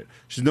counted it.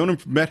 She's known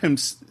him,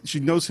 she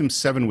knows him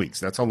 7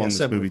 weeks. That's how long this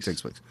movie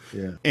takes place.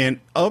 Yeah.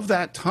 And of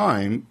that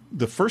time,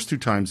 the first 2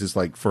 times is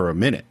like for a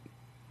minute.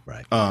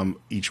 Right.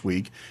 Each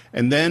week.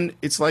 And then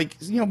it's like,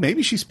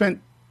 maybe she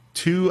spent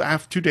 2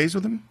 days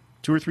with him,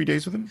 2 or 3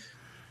 days with him.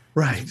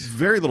 Right.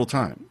 Very little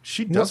time.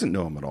 She doesn't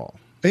know him at all.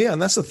 Yeah,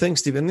 and that's the thing,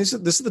 Stephen. This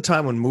is the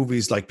time when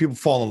movies, like, people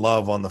fall in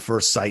love on the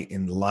first sight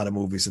in a lot of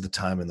movies at the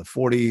time in the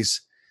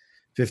 40s,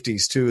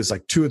 50s too. It's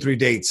like 2 or 3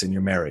 dates and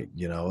you're married.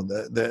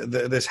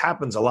 This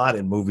happens a lot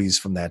in movies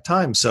from that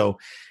time. So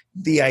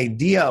the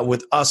idea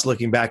with us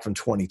looking back from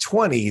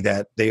 2020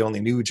 that they only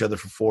knew each other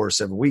for 4 or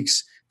 7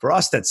 weeks, for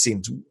us that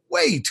seems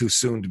way too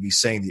soon to be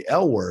saying the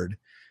L word.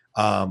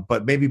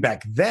 But maybe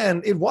back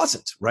then it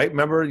wasn't, right?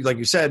 Remember, like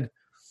you said,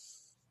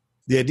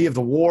 the idea of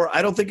the war,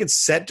 I don't think it's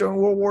set during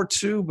World War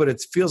II, but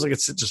it feels like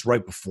it's set just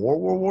right before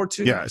World War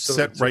II. Yeah, it's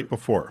set right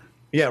before.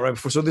 Yeah, right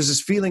before. So there's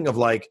this feeling of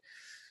like,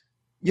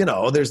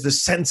 there's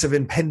this sense of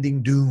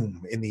impending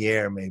doom in the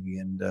air maybe.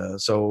 And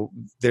so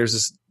there's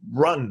this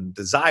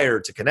desire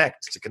to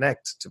connect,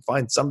 to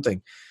find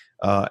something.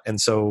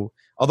 And so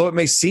although it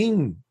may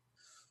seem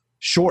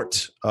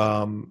short,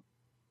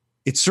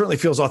 it certainly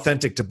feels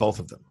authentic to both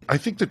of them. I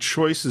think the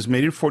choice is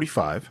made in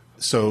 45.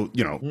 So,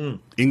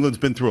 England's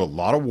been through a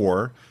lot of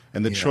war.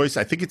 And the choice,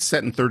 I think it's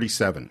set in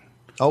 37.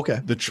 Okay.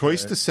 The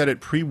choice to set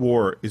it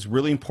pre-war is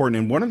really important.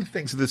 And one of the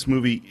things of this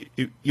movie,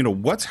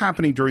 what's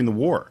happening during the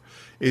war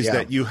is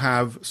that you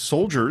have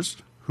soldiers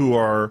who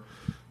are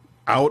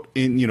out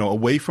in,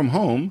 away from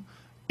home,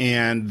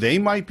 and they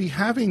might be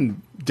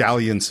having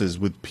dalliances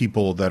with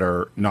people that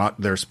are not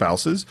their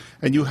spouses.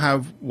 And you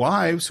have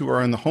wives who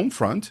are on the home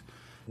front,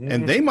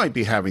 and they might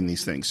be having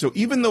these things. So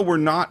even though we're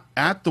not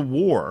at the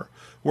war,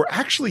 we're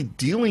actually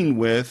dealing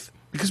with,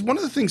 because one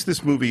of the things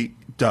this movie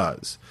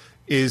does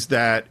is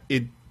that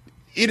it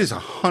is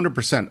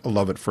 100% a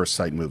love at first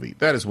sight movie.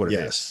 That is what it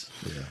is.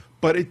 Yeah.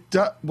 But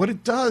what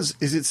it does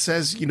is it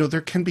says,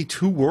 there can be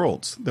two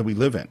worlds that we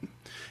live in,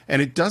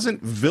 and it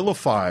doesn't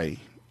vilify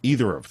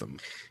either of them.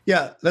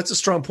 Yeah, that's a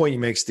strong point you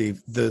make,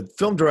 Steve. The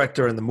film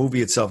director and the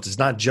movie itself does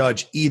not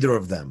judge either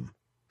of them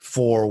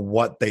for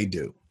what they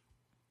do.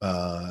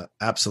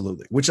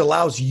 Absolutely. Which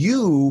allows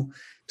you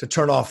to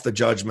turn off the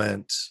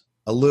judgment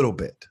a little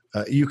bit.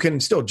 You can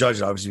still judge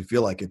it, obviously, if you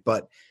feel like it,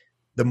 but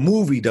the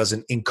movie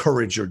doesn't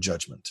encourage your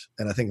judgment.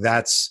 And I think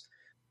that's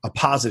a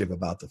positive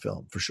about the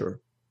film, for sure.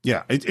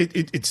 Yeah,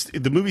 it's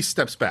the movie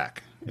steps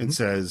back and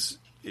says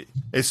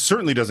it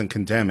certainly doesn't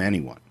condemn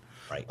anyone.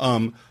 Right.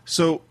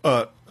 So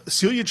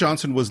Celia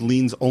Johnson was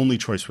Lean's only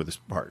choice for this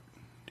part.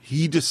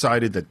 He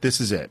decided that this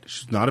is it.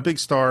 She's not a big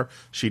star.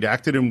 She'd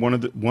acted in one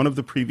of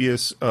the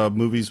previous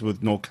movies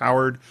with Noel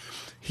Coward.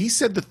 He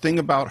said the thing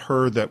about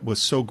her that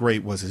was so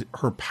great was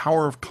her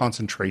power of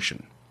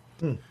concentration.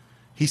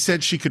 He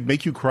said she could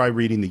make you cry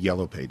reading the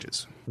Yellow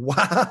Pages.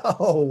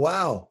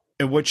 Wow.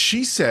 And what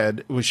she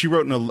said was she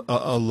wrote in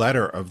a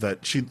letter of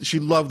that she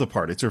loved the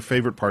part. It's her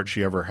favorite part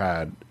she ever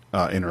had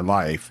in her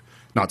life,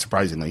 not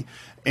surprisingly.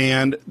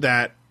 And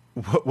that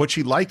what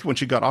she liked when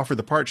she got offered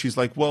the part, she's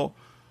like, well,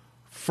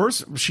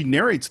 first she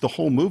narrates the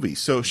whole movie.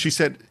 So she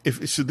said,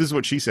 this is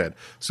what she said.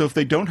 So if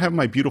they don't have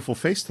my beautiful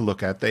face to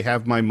look at, they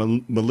have my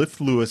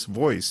mellifluous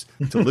voice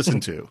to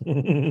listen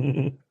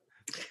to.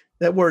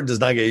 That word does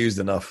not get used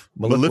enough.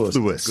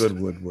 Mellifluous.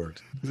 Good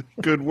word.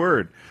 Good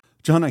word.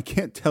 John, I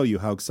can't tell you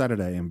how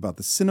excited I am about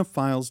the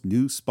Cinephiles'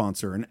 new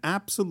sponsor, an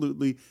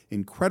absolutely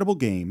incredible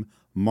game,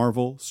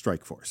 Marvel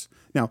Strike Force.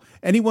 Now,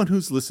 anyone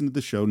who's listened to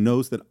the show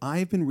knows that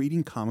I've been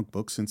reading comic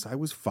books since I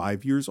was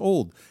 5 years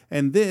old,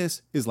 and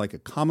this is like a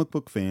comic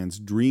book fan's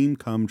dream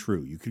come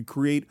true. You could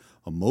create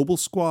a mobile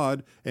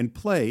squad and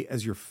play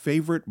as your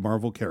favorite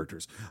Marvel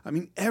characters. I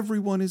mean,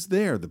 everyone is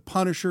there. The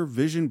Punisher,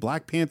 Vision,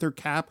 Black Panther,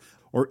 Cap,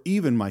 or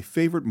even my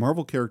favorite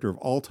Marvel character of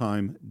all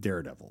time,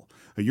 Daredevil.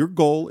 Your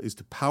goal is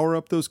to power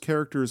up those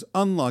characters,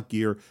 unlock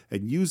gear,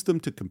 and use them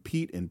to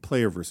compete in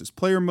player versus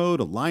player mode,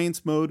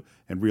 alliance mode,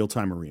 and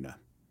real-time arena.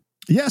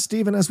 Yes,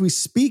 Stephen, as we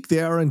speak,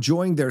 they are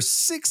enjoying their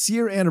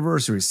 6-year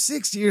anniversary.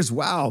 6 years,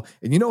 wow.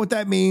 And you know what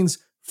that means?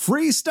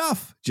 Free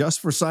stuff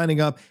just for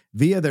signing up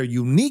via their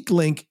unique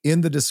link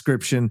in the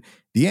description.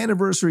 The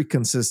anniversary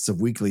consists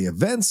of weekly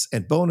events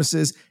and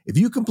bonuses. If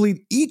you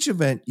complete each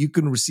event, you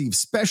can receive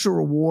special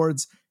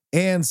rewards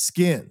and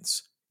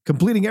skins.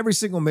 Completing every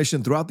single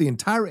mission throughout the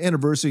entire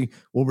anniversary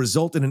will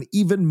result in an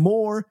even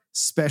more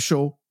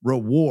special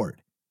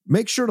reward.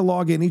 Make sure to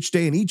log in each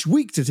day and each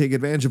week to take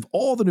advantage of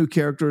all the new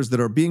characters that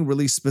are being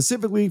released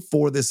specifically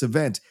for this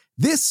event.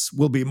 This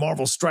will be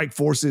Marvel Strike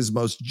Force's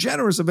most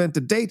generous event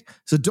to date,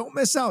 so don't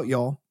miss out,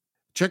 y'all.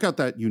 Check out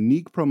that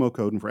unique promo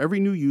code, and for every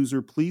new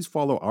user, please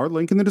follow our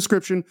link in the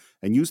description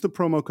and use the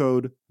promo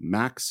code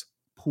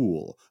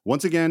MAXPOOL.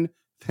 Once again,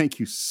 thank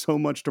you so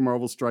much to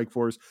Marvel Strike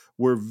Force.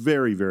 We're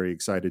very, very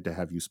excited to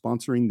have you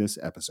sponsoring this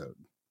episode.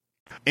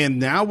 And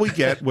now we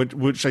get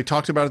which I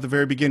talked about at the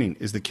very beginning,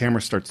 is the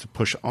camera starts to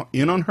push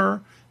in on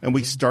her, and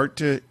we start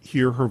to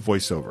hear her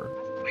voiceover.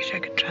 I wish I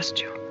could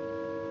trust you.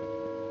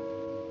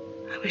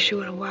 I wish you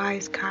were a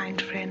wise, kind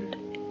friend,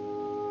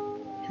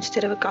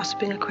 instead of a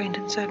gossiping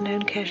acquaintance I've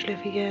known casually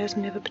for years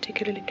and never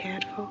particularly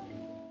cared for.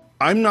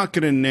 I'm not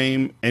going to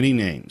name any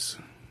names,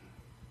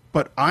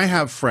 but I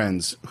have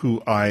friends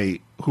who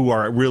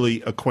are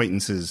really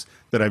acquaintances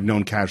that I've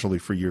known casually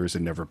for years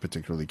and never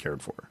particularly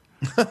cared for.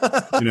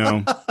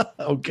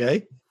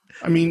 Okay.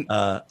 I mean,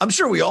 I'm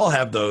sure we all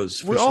have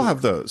those. We all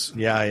have those.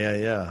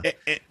 Yeah.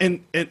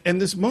 And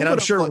this moment, And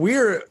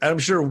I'm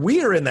sure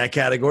we're in that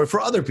category for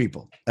other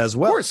people as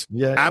well. Of course.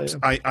 Yeah.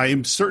 I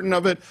am certain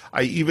of it.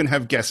 I even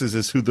have guesses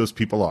as who those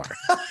people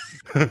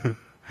are.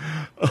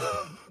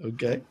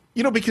 Okay.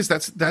 Because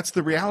that's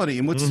the reality.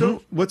 And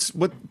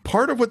what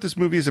part of what this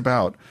movie is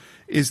about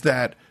is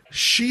that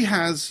she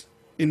has,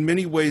 in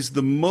many ways,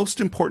 the most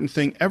important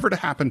thing ever to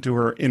happen to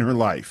her in her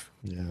life.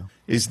 Yeah.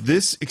 Is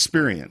this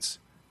experience,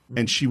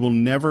 and she will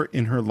never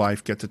in her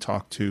life get to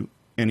talk to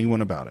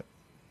anyone about it.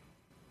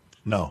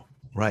 No,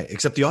 right,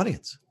 except the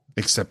audience.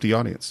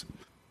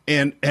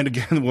 And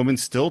again, the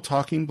woman's still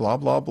talking, blah,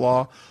 blah,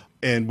 blah.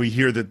 And we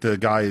hear that the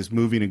guy is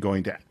moving and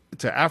going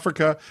to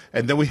Africa.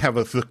 And then we have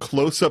the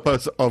close-up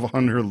of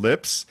on her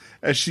lips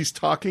as she's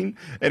talking.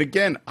 And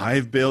again,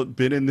 I've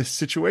been in this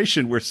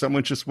situation where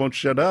someone just won't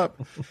shut up.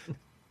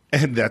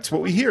 And that's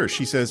what we hear.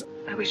 She says,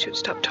 I wish you'd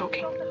stop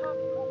talking.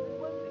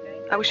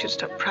 I wish you'd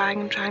stop prying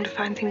and trying to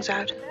find things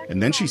out.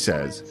 And then she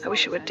says, I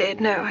wish you were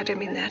dead. No, I don't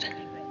mean that.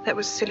 That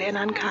was silly and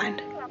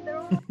unkind.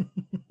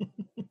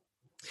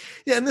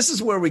 Yeah, and this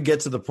is where we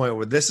get to the point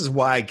where this is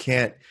why I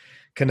can't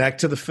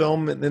connect to the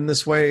film in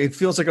this way. It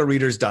feels like a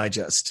Reader's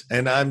Digest,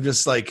 and I'm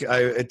just like,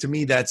 to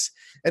me, that's.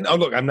 And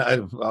look, I'm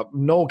not.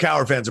 Noel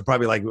Coward fans are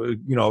probably like,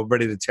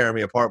 ready to tear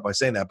me apart by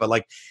saying that, but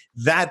like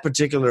that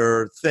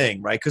particular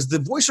thing, right? Because the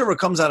voiceover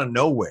comes out of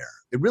nowhere.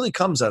 It really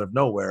comes out of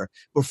nowhere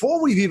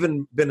before we've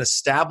even been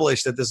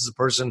established that this is a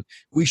person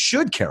we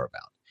should care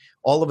about.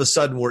 All of a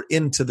sudden, we're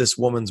into this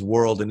woman's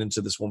world and into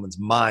this woman's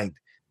mind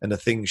and the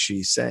things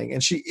she's saying,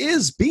 and she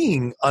is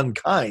being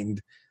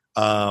unkind.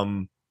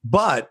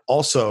 But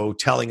also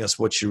telling us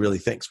what she really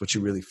thinks, what she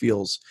really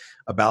feels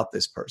about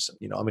this person.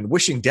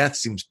 Wishing death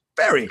seems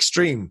very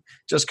extreme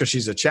just because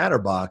she's a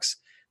chatterbox,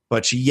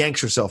 but she yanks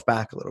herself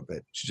back a little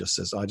bit. She just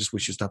says, I just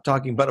wish you stopped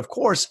talking. But of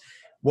course,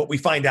 what we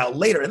find out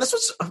later, and that's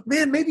what's,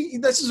 maybe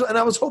this is, and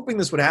I was hoping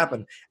this would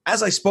happen.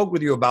 As I spoke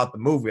with you about the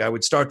movie, I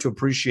would start to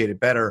appreciate it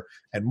better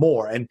and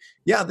more. And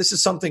yeah, this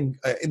is something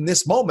in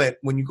this moment,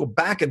 when you go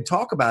back and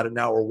talk about it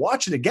now or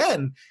watch it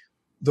again,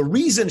 the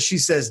reason she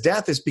says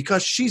death is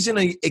because she's in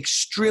an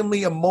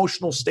extremely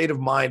emotional state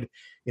of mind,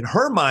 in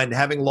her mind,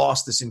 having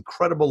lost this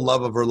incredible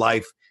love of her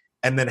life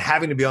and then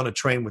having to be on a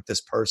train with this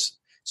person.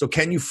 So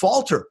can you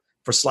fault her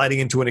for sliding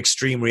into an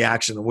extreme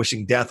reaction and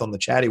wishing death on the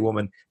chatty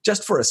woman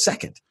just for a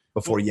second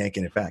before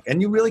yanking it back?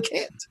 And you really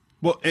can't.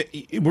 Well,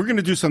 we're going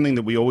to do something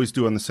that we always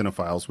do on the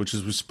Cinephiles, which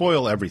is we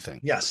spoil everything.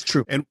 Yes,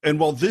 true. And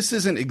while this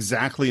isn't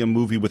exactly a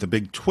movie with a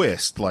big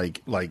twist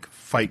like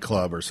Fight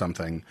Club or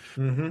something,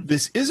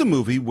 this is a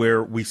movie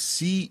where we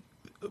see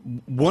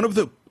one of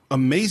the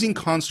amazing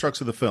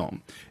constructs of the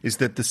film is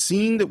that the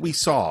scene that we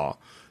saw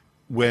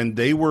when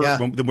they were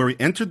when we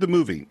entered the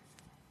movie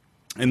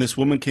and this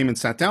woman came and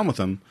sat down with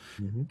them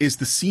is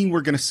the scene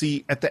we're going to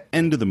see at the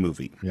end of the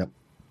movie. Yep.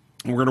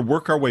 And we're going to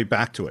work our way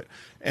back to it.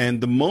 And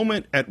the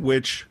moment at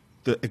which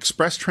the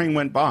express train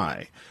went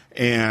by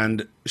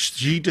and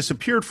she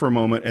disappeared for a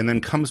moment and then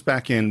comes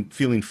back in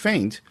feeling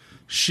faint,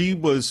 she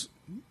was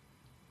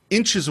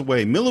inches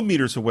away,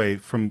 millimeters away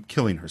from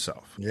killing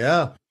herself.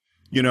 Yeah.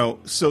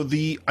 So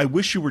the I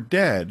wish you were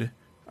dead,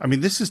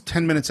 this is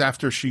 10 minutes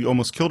after she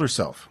almost killed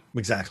herself.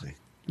 Exactly.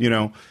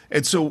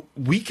 And so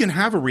we can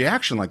have a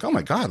reaction like, oh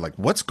my God, like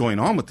what's going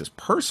on with this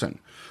person?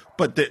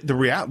 But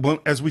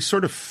as we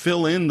sort of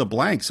fill in the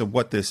blanks of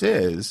what this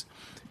is,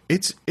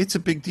 it's a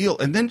big deal.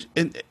 And then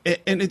and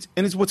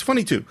it's what's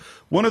funny too.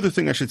 One other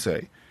thing I should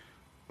say.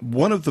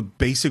 One of the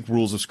basic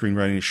rules of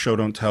screenwriting is show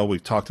don't tell.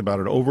 We've talked about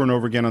it over and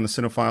over again on the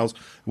Cinephiles.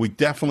 We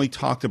definitely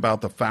talked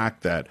about the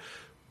fact that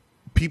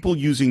people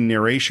using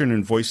narration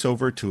and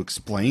voiceover to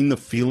explain the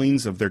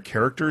feelings of their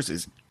characters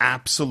is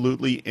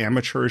absolutely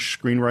amateurish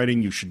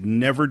screenwriting. You should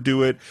never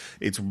do it.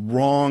 It's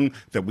wrong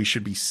that we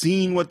should be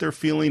seeing what they're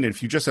feeling. And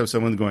if you just have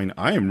someone going,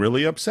 I am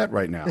really upset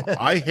right now.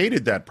 I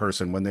hated that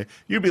person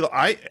you'd be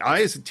like,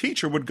 I as a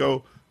teacher would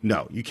go,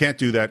 no, you can't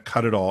do that.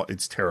 Cut it all.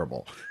 It's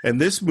terrible.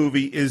 And this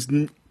movie is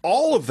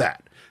all of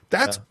that.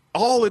 That's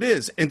all it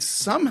is. And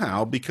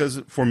somehow, because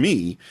of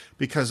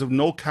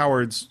Noel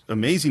Coward's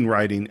amazing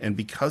writing and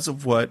because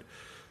of what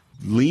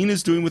Lean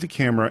is doing with the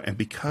camera and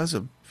because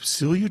of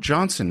Celia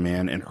Johnson,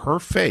 man, and her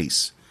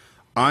face,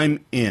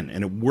 I'm in,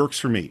 and it works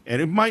for me.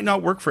 And it might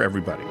not work for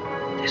everybody.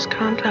 This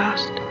can't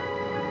last.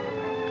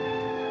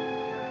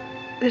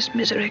 This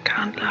misery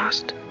can't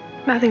last.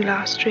 Nothing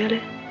lasts,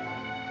 really.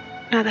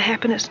 Neither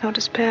happiness nor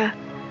despair.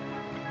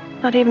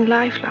 Not even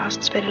life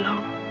lasts very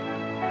long.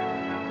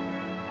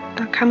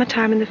 There'll come a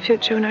time in the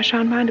future when I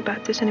shan't mind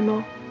about this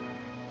anymore.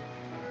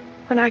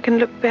 When I can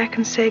look back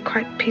and say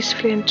quite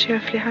peacefully and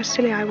cheerfully how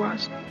silly I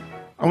was.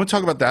 I want to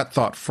talk about that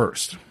thought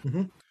first.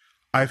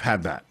 I've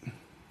had that.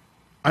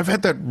 I've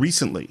had that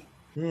recently.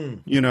 I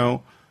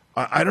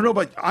don't know,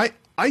 but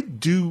I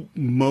do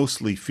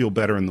mostly feel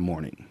better in the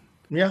morning.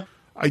 Yeah.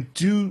 I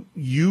do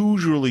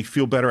usually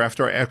feel better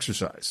after I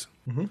exercise.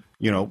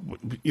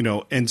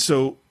 And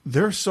so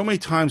there are so many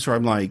times where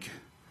I'm like,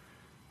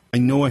 I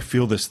know I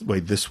feel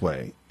this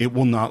way. It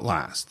will not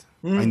last.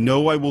 I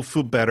know I will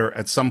feel better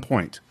at some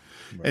point.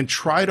 Right. And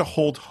try to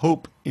hold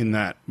hope in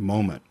that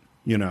moment,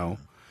 You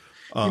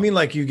mean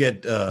like you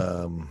get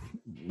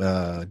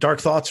dark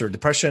thoughts or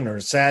depression or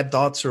sad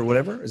thoughts or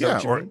whatever? Is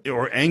that what you mean?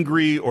 Or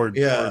angry or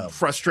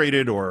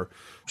frustrated or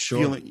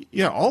feeling,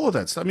 all of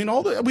that stuff. We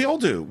all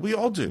do.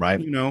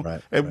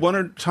 Right. At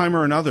one time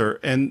or another.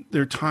 And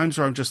there are times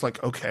where I'm just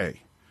like,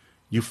 okay,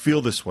 you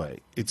feel this way.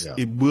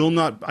 It will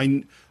not.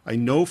 I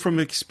know from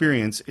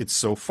experience, it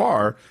so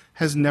far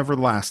has never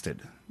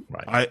lasted.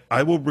 Right.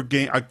 I will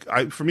regain.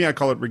 For me, I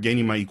call it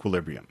regaining my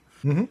equilibrium.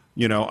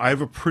 I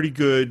have a pretty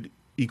good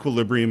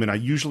equilibrium, and I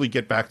usually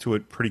get back to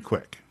it pretty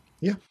quick.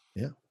 Yeah.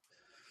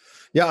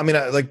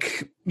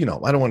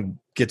 I don't want to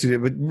get to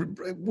it, but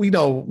we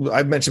know,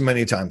 I've mentioned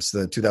many times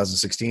the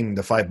 2016,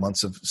 the 5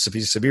 months of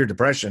severe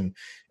depression.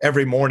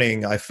 Every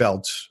morning I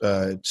felt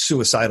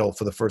suicidal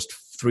for the first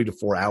 3 to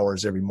 4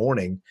 hours every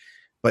morning.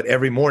 But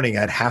every morning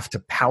I'd have to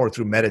power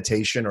through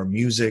meditation or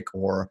music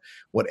or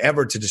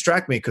whatever to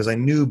distract me because I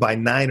knew by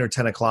 9 or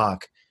 10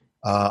 o'clock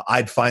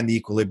I'd find the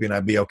equilibrium and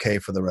I'd be okay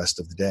for the rest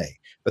of the day.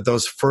 But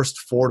those first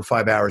 4 to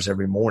 5 hours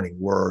every morning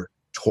were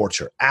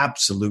torture,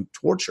 absolute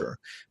torture.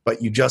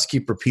 But you just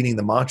keep repeating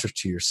the mantra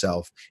to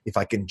yourself. If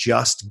I can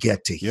just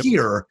get to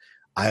here,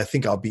 I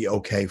think I'll be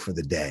okay for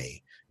the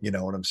day. You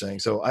know what I'm saying?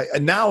 So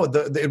now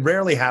it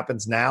rarely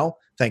happens now,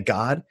 thank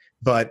God.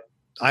 But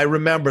I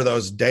remember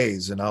those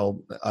days, and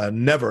I'll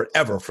never,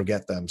 ever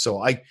forget them.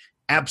 So I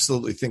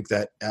absolutely think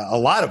that a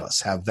lot of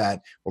us have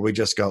that, where we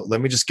just go,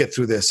 let me just get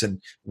through this.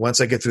 And once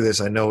I get through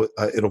this, I know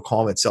it'll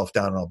calm itself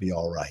down and I'll be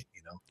all right.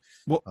 You know?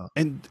 Well,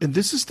 and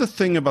this is the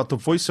thing about the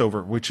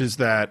voiceover, which is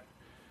that,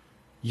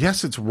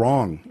 yes, it's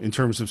wrong in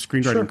terms of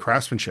screenwriting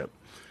craftsmanship,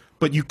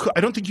 but I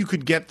don't think you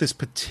could get this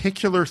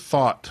particular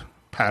thought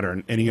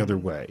pattern any other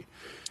way.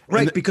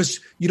 Right, because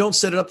you don't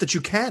set it up that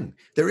you can.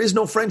 There is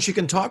no friend she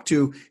can talk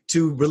to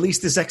release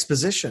this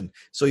exposition.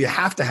 So you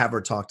have to have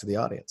her talk to the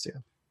audience. Yeah.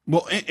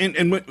 Well,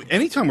 and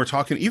anytime we're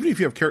talking, even if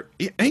you have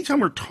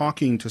anytime we're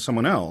talking to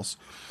someone else,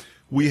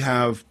 we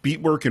have beat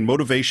work and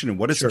motivation and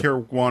what does the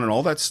character want and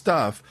all that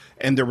stuff,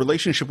 and their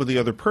relationship with the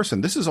other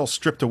person. This is all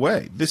stripped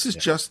away. This is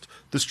just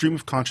the stream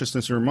of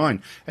consciousness in her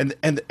mind. And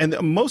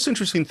the most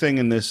interesting thing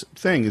in this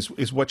thing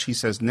is what she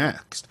says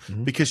next,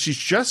 because she's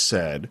just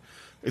said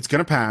it's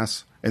going to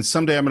pass. And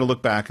someday I'm going to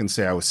look back and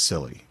say I was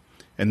silly.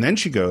 And then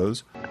she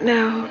goes,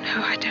 No,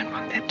 I don't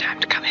want that time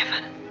to come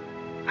ever.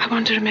 I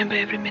want to remember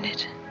every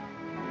minute.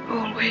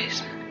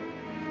 Always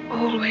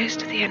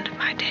to the end of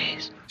my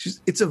days.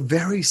 It's a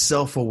very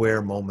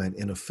self-aware moment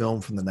in a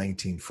film from the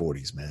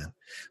 1940s, man.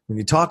 When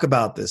you talk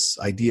about this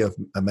idea of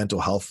mental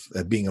health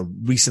being a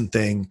recent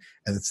thing,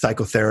 and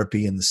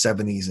psychotherapy in the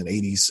 70s and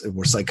 80s,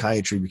 where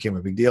psychiatry became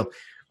a big deal,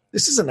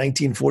 this is a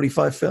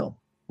 1945 film,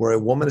 where a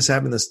woman is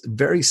having this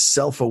very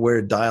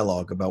self-aware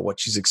dialogue about what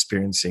she's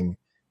experiencing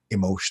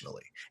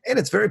emotionally. And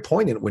it's very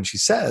poignant when she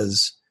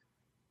says,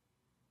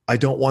 I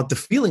don't want the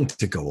feeling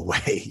to go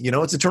away. You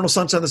know, it's Eternal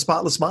Sunshine of the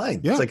Spotless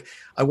Mind. Yeah. It's like,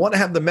 I want to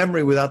have the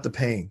memory without the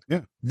pain.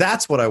 Yeah.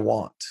 That's what I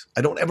want.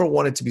 I don't ever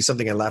want it to be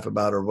something I laugh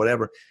about or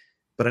whatever,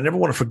 but I never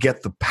want to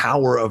forget the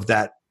power of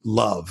that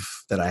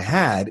love that I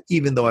had,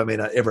 even though I may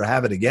not ever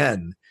have it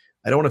again.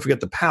 I don't want to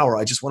forget the power.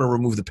 I just want to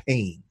remove the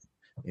pain,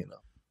 you know?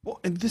 Well,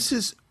 and this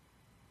is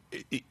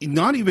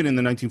not even in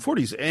the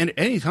 1940s and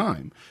any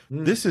time.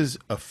 This is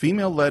a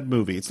female-led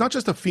movie. It's not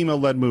just a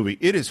female-led movie.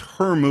 It is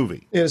her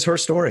movie. It is her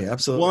story.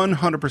 Absolutely.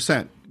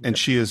 100%. And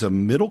she is a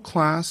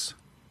middle-class,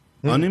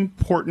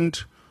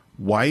 unimportant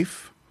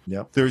wife.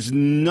 Yep. There's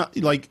not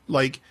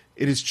like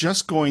it is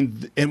just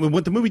going. And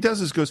what the movie does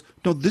is goes,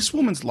 no, this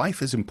woman's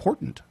life is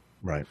important.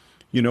 Right.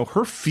 You know,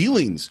 her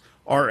feelings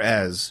are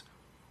as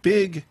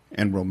big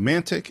and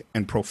romantic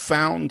and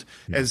profound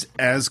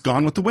as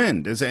Gone with the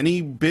Wind, as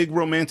any big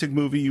romantic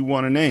movie you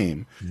want to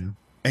name. Yeah.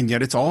 And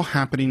yet it's all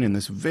happening in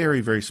this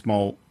very, very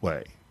small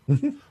way.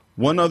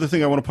 One other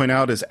thing I want to point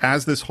out is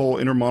as this whole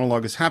inner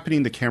monologue is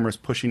happening, the camera is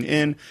pushing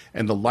in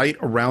and the light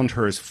around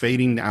her is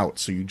fading out,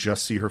 so you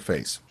just see her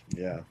face.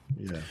 Yeah,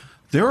 yeah.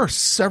 There are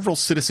several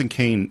Citizen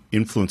Kane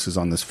influences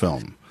on this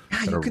film. Yeah,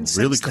 that you are can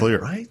really sense that, clear,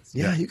 right?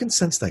 Yeah, you can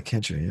sense that,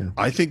 can't you? Yeah.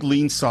 I think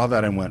Lean saw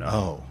that and went,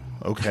 "Oh,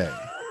 okay."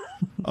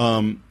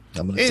 I'm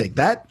going to take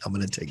that. I'm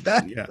going to take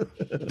that. Yeah.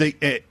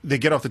 They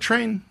get off the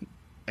train,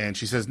 and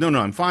she says, "No,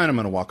 I'm fine. I'm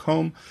going to walk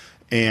home."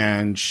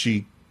 And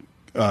she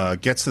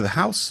gets to the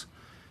house,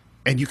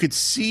 and you could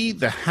see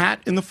the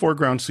hat in the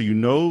foreground, so you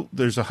know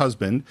there's a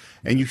husband,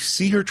 and you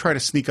see her try to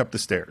sneak up the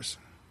stairs.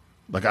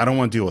 Like, I don't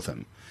want to deal with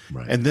him.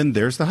 Right. And then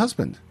there's the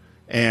husband.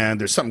 And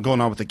there's something going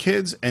on with the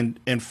kids. And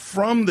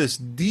from this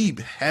deep,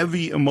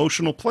 heavy,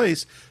 emotional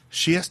place,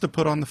 she has to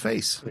put on the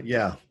face.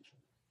 Yeah.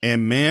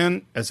 And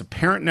man, as a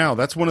parent now,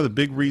 that's one of the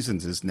big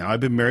reasons is now I've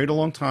been married a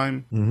long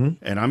time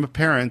and I'm a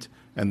parent.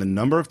 And the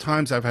number of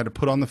times I've had to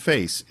put on the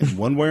face in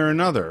one way or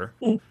another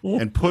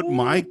and put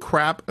my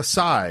crap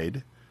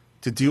aside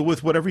to deal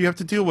with whatever you have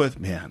to deal with,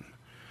 man.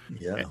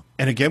 Yeah.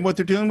 And again, what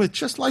they're dealing with,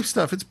 just life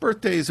stuff. It's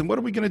birthdays and what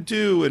are we going to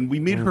do? And we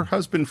meet her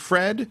husband,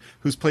 Fred,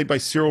 who's played by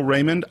Cyril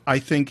Raymond. I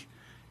think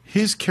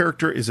his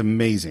character is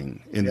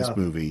amazing in this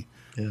movie.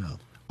 Yeah.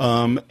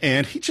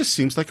 And he just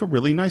seems like a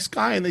really nice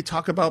guy. And they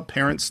talk about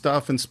parent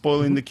stuff and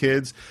spoiling the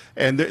kids.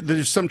 And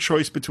there's some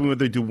choice between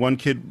whether they do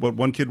what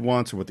one kid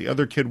wants or what the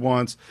other kid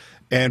wants.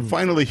 And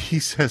finally, he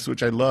says,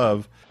 which I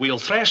love, "We'll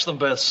thrash them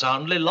both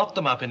soundly, lock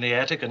them up in the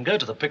attic, and go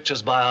to the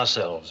pictures by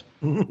ourselves."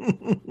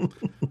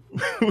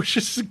 which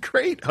is a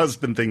great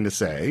husband thing to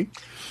say.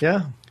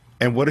 Yeah.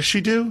 And what does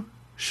she do?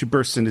 She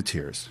bursts into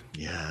tears.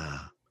 Yeah.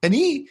 And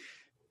he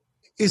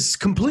is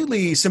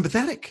completely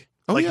sympathetic.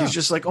 Oh, like yeah. he's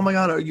just like, "Oh my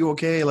God, are you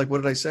okay? Like,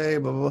 what did I say?"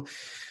 Blah, blah, blah.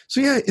 So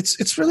yeah,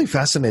 it's really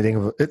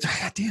fascinating.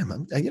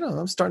 Damn,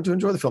 I'm starting to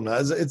enjoy the film now.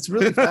 It's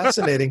really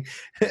fascinating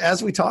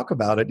as we talk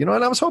about it. And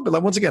I was hoping,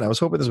 like, once again, this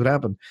would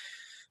happen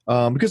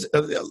because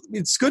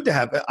it's good to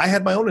have. I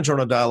had my own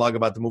internal dialogue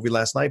about the movie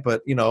last night,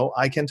 but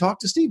I can talk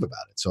to Steve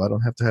about it, so I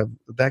don't have to have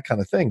that kind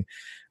of thing.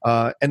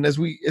 And as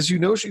you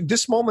know,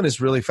 this moment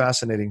is really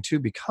fascinating too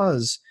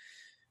because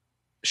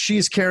she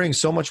is carrying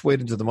so much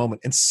weight into the moment.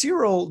 And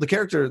Cyril, the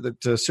character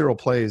that Cyril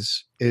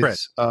plays,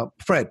 is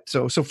Fred.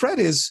 So Fred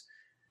is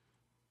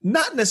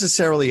not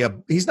necessarily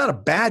he's not a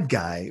bad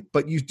guy,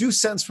 but you do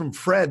sense from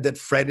Fred that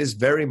Fred is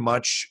very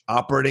much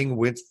operating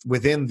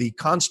within the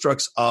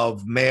constructs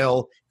of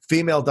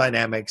male-female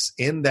dynamics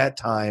in that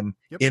time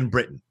in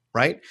Britain,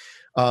 right?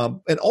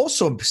 And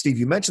also, Steve,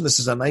 you mentioned this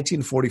is a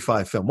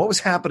 1945 film. What was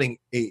happening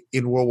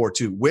in World War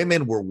II?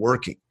 Women were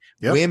working.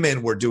 Yep.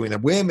 Women were doing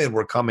that. Women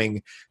were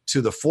coming to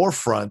the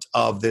forefront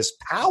of this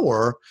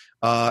power.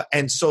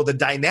 And so the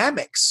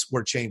dynamics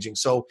were changing.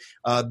 So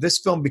this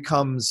film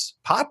becomes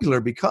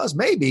popular because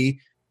maybe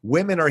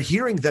women are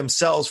hearing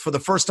themselves for the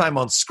first time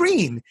on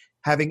screen,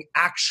 having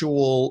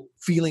actual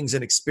feelings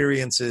and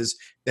experiences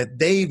that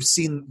they've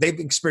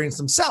experienced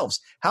themselves.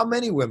 How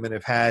many women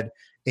have had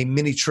a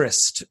mini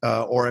tryst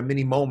or a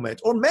mini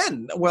moment, or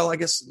men? Well, I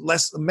guess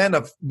less men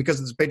because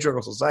of this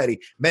patriarchal society,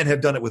 men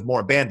have done it with more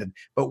abandon.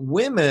 But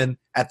women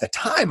at the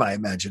time, I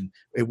imagine,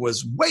 it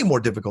was way more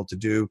difficult to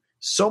do.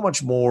 So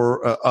much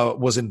more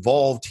was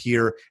involved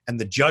here, and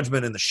the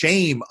judgment and the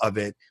shame of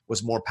it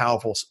was more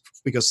powerful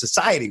because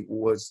society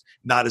was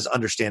not as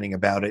understanding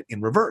about it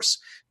in reverse.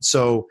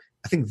 So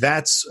I think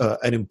that's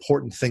an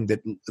important thing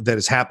that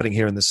is happening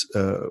here in this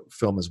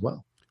film as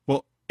well.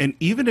 And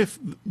even if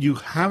you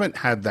haven't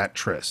had that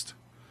tryst,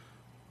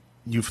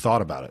 you've thought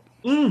about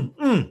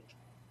it.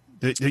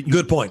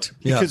 Good point.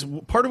 Because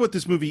part of what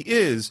this movie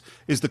is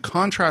the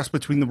contrast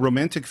between the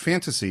romantic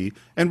fantasy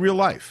and real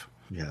life.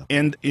 Yeah.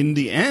 And in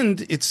the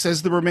end, it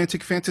says the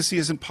romantic fantasy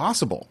isn't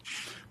possible.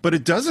 But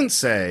it doesn't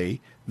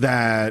say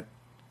that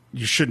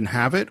you shouldn't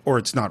have it, or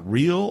it's not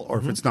real, or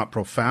if it's not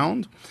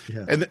profound.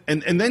 Yeah.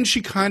 And then she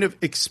kind of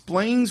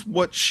explains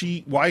why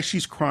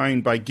she's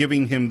crying by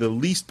giving him the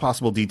least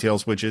possible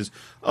details, which is,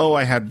 oh,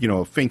 I had,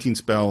 a fainting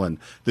spell, and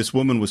this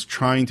woman was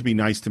trying to be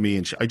nice to me,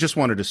 and I just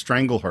wanted to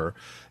strangle her.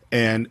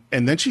 And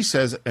then she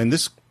says, and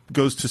this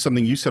goes to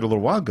something you said a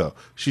little while ago,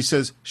 she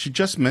says, she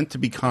just meant to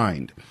be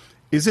kind.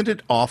 Isn't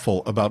it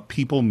awful about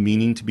people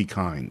meaning to be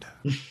kind?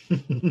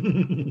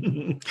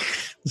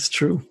 It's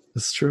true.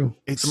 It's true.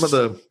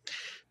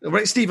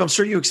 Right, Steve, I'm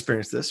sure you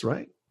experienced this,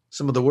 right?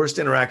 Some of the worst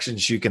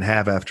interactions you can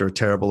have after a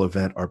terrible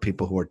event are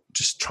people who are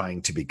just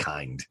trying to be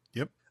kind.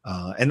 Yep.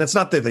 And that's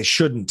not that they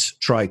shouldn't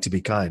try to be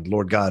kind.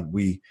 Lord God,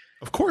 we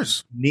of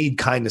course need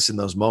kindness in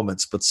those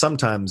moments, but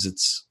sometimes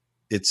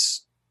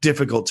it's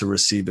difficult to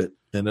receive it,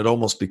 and it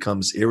almost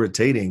becomes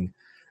irritating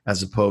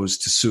as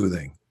opposed to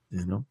soothing,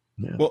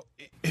 Yeah. Well,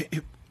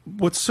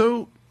 what's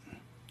so...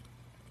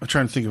 I'm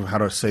trying to think of how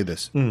to say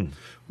this.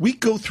 We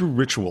go through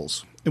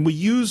rituals, and we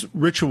use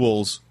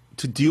rituals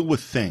to deal with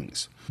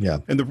things. Yeah.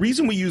 And the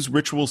reason we use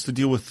rituals to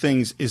deal with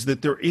things is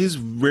that there is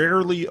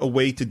rarely a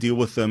way to deal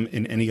with them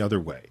in any other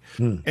way.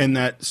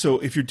 And so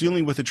if you're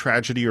dealing with a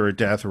tragedy or a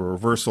death or a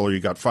reversal, or you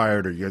got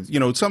fired,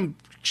 or some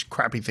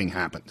crappy thing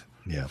happened.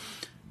 Yeah.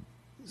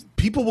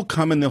 People will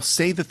come and they'll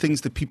say the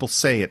things that people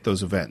say at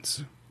those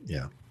events.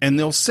 Yeah. And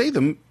they'll say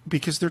them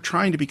because they're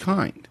trying to be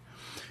kind.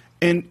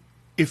 And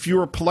if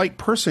you're a polite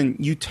person,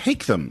 you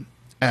take them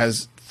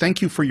as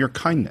thank you for your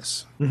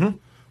kindness. Mm-hmm.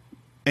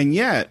 And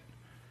yet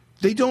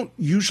they don't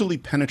usually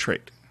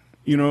penetrate.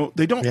 They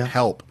don't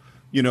help.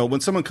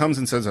 When someone comes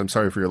and says, I'm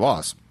sorry for your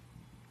loss,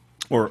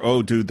 or,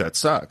 oh, dude, that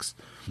sucks.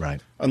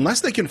 Right.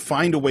 Unless they can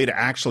find a way to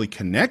actually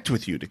connect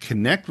with you, to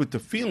connect with the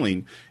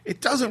feeling,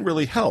 it doesn't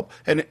really help.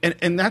 And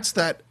that's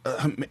that,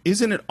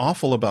 isn't it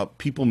awful about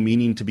people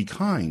meaning to be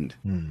kind?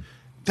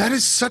 That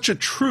is such a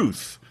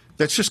truth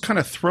that's just kind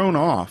of thrown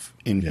off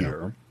in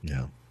here.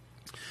 Yeah.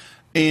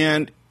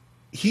 And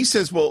he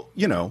says, well,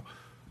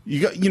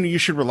 you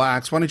should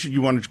relax. Why don't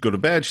you want to go to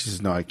bed? She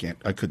says, no, I can't.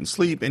 I couldn't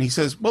sleep. And he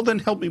says, well, then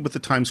help me with the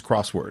Times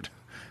crossword.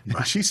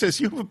 She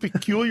says, you have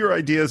peculiar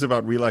ideas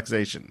about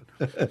relaxation.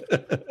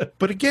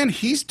 But again,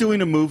 he's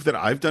doing a move that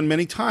I've done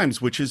many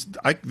times, which is,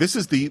 this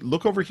is the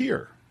look over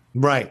here.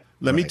 Right.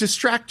 Let me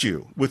distract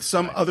you with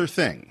some other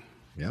thing.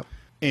 Yep.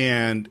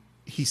 And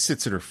he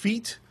sits at her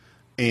feet,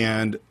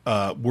 and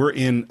we're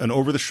in an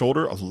over the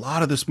shoulder. A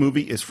lot of this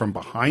movie is from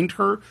behind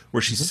her,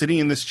 where she's sitting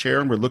in this chair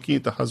and we're looking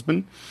at the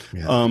husband.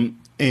 Yeah.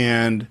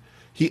 And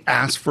he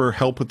asks for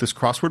help with this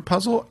crossword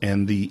puzzle,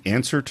 and the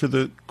answer to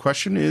the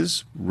question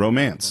is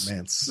romance.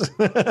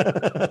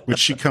 Which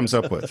she comes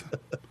up with.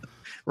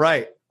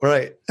 Right.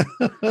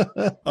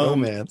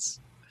 Romance.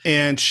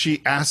 And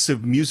she asks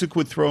if music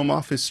would throw him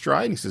off his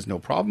stride. And he says, no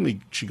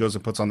problem. She goes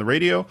and puts on the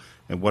radio.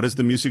 And what is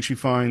the music she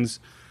finds?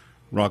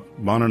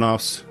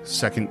 Rachmaninoff's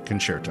Second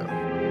Concerto.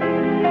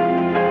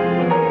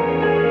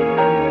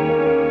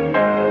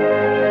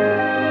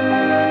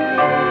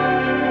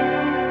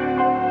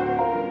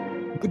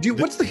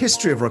 What's the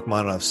history of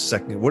Rachmaninoff's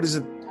Second? What is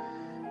it?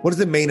 What is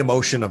the main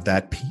emotion of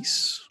that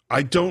piece?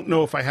 I don't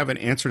know if I have an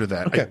answer to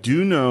that. Okay. I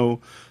do know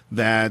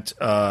that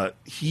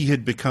he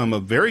had become a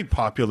very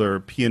popular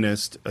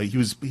pianist.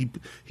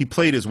 He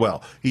played as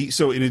well.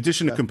 So in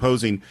addition to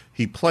composing,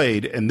 he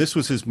played, and this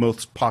was his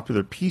most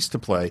popular piece to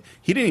play.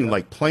 He didn't even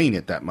like playing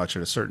it that much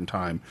at a certain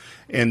time,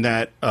 and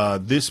that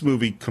this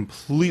movie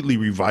completely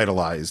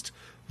revitalized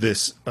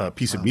this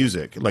piece of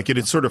music. Like it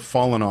had sort of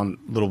fallen on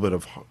a little bit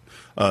of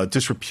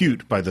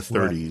disrepute by the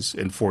 30s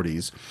and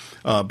 40s.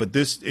 But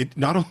it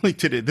not only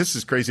did it, this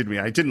is crazy to me,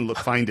 I didn't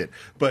find it,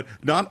 but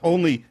not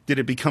only did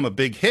it become a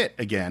big hit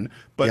again,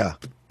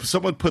 but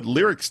someone put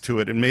lyrics to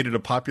it and made it a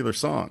popular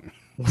song.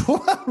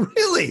 What?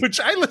 Really? Which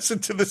I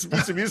listened to this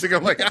piece of music,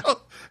 I'm like, how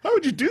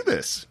would you do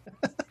this?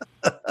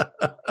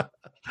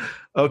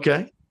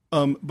 Okay.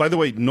 By the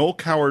way, Noel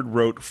Coward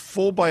wrote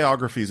full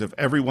biographies of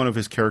every one of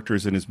his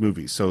characters in his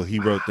movies. So he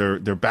wrote their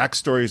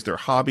backstories, their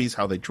hobbies,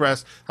 how they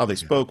dressed, how they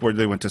spoke, where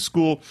they went to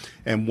school.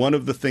 And one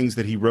of the things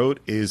that he wrote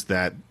is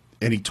that,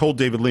 and he told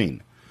David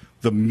Lean,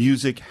 the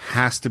music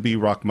has to be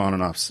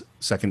Rachmaninoff's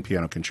Second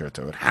Piano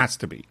Concerto. It has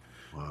to be.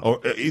 Wow. Or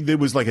it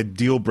was like a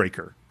deal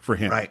breaker for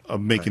him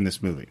of making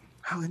this movie.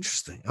 How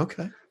interesting.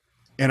 Okay.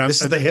 And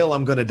this is the hill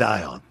I'm going to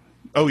die on.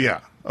 Oh,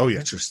 yeah. Oh, yeah.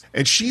 Interesting.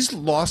 And she's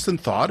lost in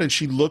thought, and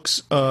she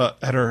looks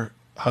at her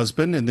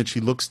husband, and then she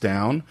looks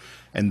down,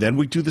 and then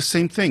we do the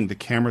same thing. The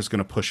camera's going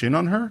to push in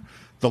on her.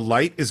 The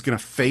light is going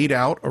to fade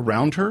out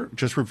around her,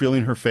 just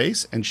revealing her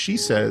face, and she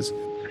says,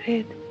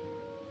 Fred,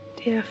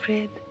 dear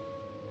Fred,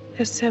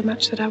 there's so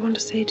much that I want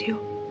to say to you.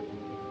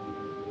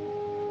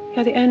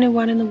 You're the only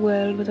one in the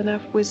world with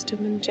enough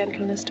wisdom and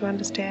gentleness to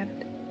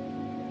understand.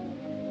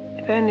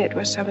 If only it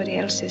were somebody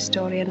else's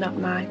story and not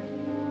mine.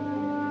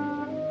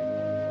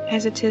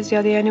 As it is,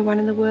 you're the only one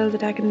in the world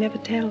that I can never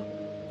tell.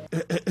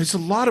 There's a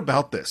lot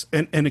about this.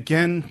 And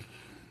again,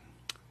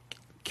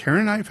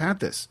 Karen and I have had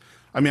this.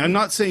 I mean, I'm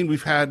not saying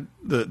we've had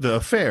the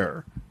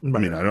affair. I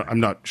mean, I'm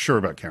not sure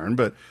about Karen,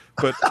 but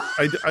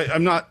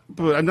I'm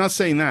not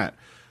saying that.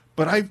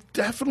 But I've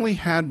definitely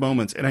had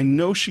moments, and I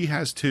know she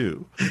has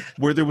too,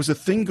 where there was a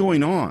thing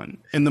going on,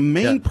 and the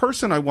main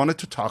person I wanted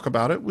to talk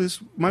about it was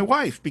my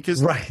wife,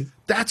 because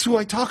that's who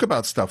I talk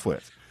about stuff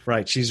with.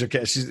 Right. She's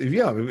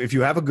if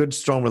you have a good,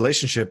 strong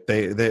relationship,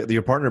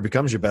 your partner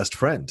becomes your best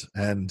friend.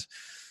 And,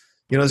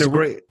 you know, it's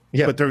great.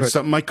 Yeah. But there was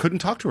something I couldn't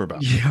talk to her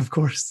about. Yeah, of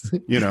course.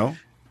 You know,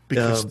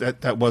 because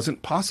that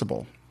wasn't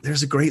possible.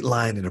 There's a great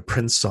line in a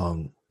Prince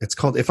song. It's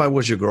called If I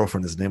Was Your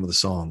Girlfriend is the name of the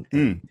song.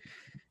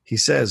 He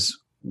says,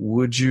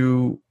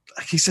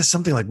 he says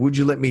something like, would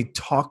you let me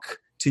talk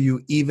to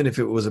you even if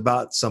it was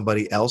about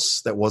somebody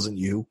else that wasn't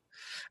you?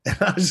 And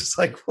I was just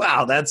like,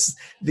 wow, that's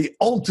the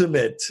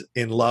ultimate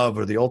in love,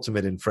 or the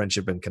ultimate in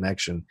friendship and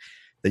connection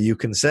that you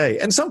can say.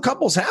 And some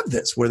couples have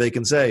this where they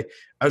can say,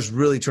 I was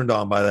really turned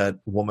on by that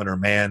woman or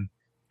man.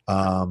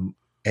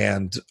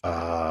 And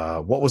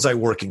what was I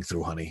working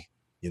through, honey?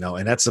 You know,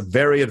 and that's a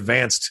very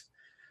advanced,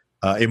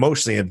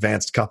 emotionally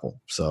advanced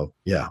couple. So,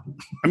 yeah.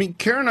 I mean,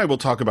 Karen and I will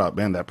talk about,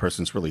 man, that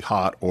person's really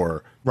hot,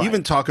 or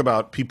even talk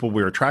about people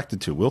we're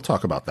attracted to. We'll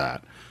talk about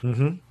that.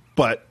 Mm-hmm.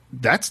 But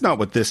that's not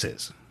what this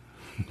is.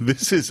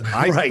 This is,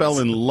 I fell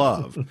in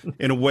love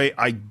in a way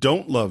I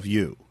don't love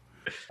you.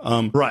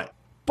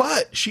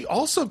 But she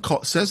also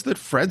says that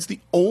Fred's the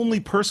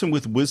only person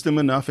with wisdom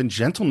enough and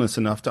gentleness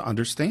enough to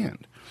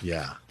understand.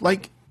 Yeah.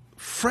 Like,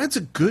 Fred's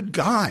a good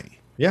guy.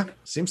 Yeah,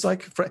 seems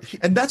like Fred.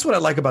 And that's what I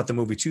like about the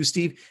movie too,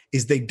 Steve,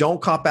 is they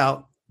don't cop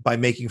out by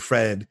making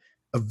Fred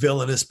a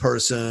villainous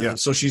person.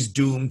 So she's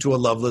doomed to a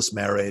loveless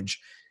marriage.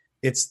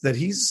 It's that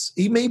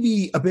he may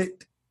be a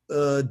bit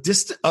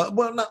distant,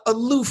 not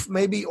aloof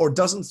maybe, or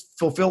doesn't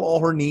fulfill all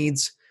her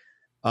needs.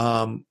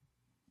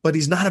 But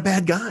he's not a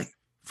bad guy.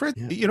 Fred,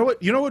 you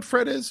know what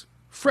Fred is?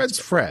 Fred's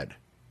Fred.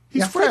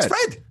 He's Fred's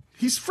Fred.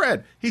 He's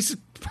Fred.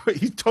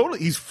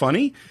 He's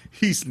funny.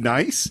 He's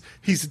nice.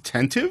 He's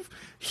attentive.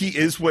 He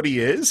is what he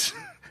is.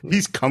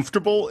 He's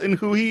comfortable in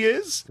who he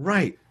is.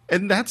 Right.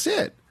 And that's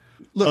it.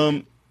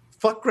 Look,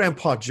 fuck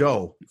Grandpa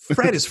Joe.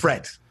 Fred is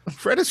Fred.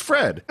 Fred is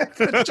Fred.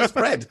 Just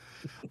Fred.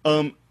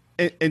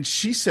 And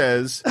she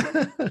says,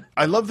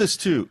 I love this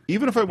too.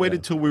 Even if I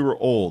waited till we were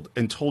old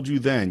and told you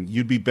then,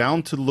 you'd be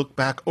bound to look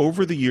back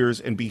over the years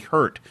and be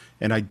hurt.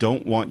 And I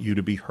don't want you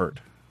to be hurt.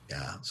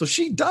 Yeah. So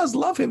she does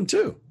love him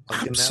too.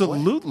 Like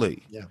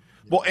absolutely. Yeah.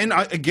 Well, and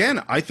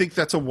I think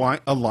that's a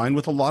line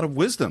with a lot of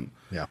wisdom.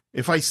 Yeah.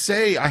 If I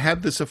say I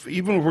had this,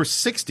 even when we're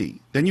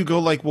 60, then you go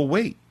like, well,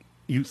 wait,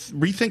 you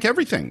rethink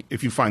everything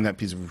if you find that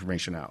piece of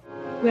information out.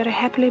 We're a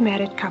happily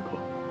married couple,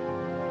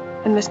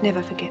 and must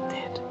never forget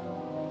that.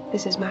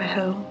 This is my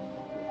home.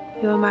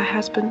 You're my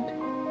husband,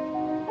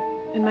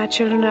 and my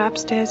children are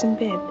upstairs in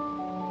bed.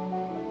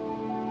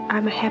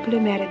 I'm a happily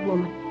married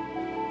woman.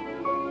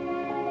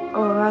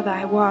 Or rather,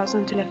 I was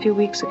until a few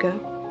weeks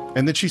ago.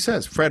 And then she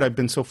says, Fred, I've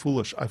been so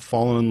foolish. I've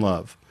fallen in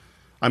love.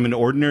 I'm an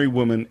ordinary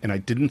woman, and I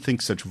didn't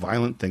think such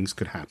violent things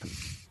could happen.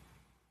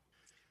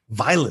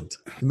 Violent.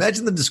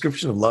 Imagine the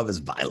description of love as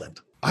violent.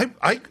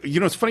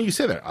 It's funny you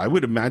say that. I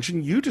would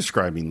imagine you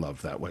describing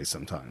love that way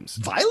sometimes.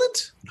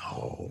 Violent?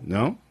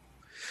 No,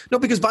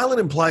 because violent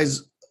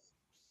implies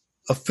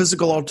a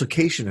physical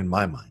altercation in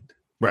my mind.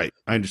 Right.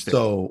 I understand.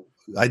 So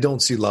I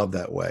don't see love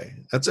that way.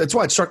 That's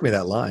why it struck me,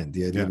 that line,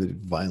 the idea that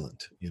it's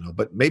violent,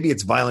 but maybe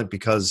it's violent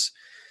because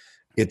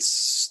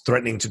it's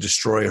threatening to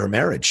destroy her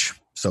marriage.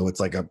 So it's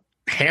like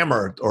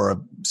hammer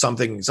or some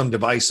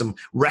device, some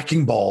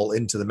wrecking ball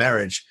into the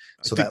marriage,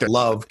 so that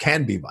love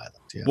can be violent.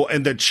 Yeah. Well,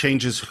 and that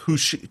changes who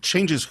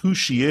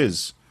she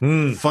is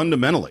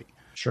fundamentally.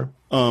 Sure.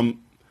 And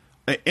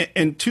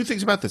two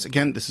things about this.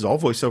 Again, this is all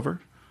voiceover.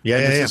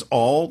 This is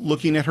all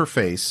looking at her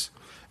face.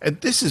 And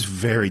this is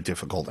very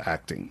difficult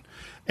acting.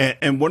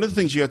 And one of the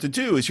things you have to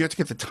do is you have to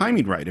get the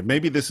timing right. And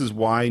maybe this is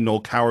why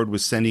Noel Coward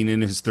was sending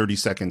in his 30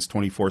 seconds,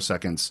 24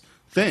 seconds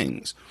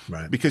things.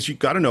 Right. Because you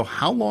got to know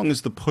how long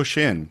is the push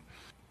in.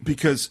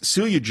 Because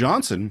Celia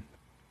Johnson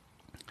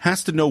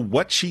has to know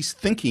what she's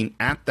thinking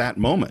at that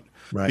moment.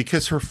 Right.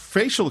 Because her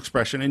facial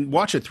expression, and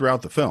watch it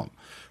throughout the film,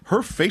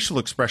 her facial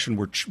expression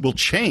will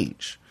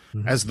change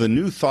as the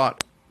new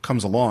thought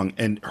comes along.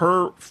 And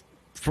her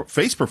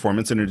face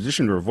performance, in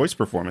addition to her voice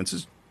performance,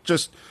 is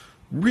just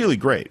really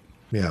great.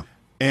 Yeah.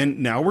 And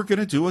now we're going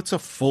to do it's a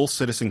full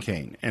Citizen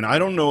Kane. And I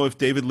don't know if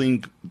David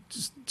Lean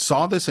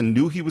saw this and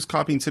knew he was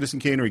copying Citizen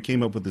Kane or he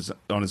came up with this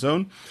on his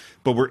own.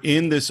 But we're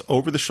in this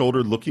over the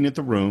shoulder looking at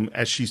the room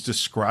as she's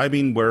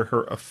describing where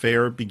her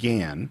affair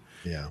began.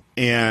 Yeah.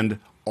 And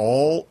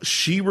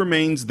she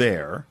remains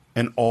there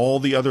and all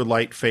the other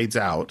light fades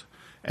out.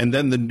 And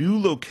then the new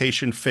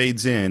location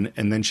fades in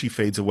and then she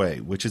fades away,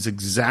 which is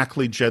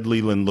exactly Jed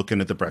Leland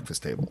looking at the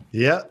breakfast table.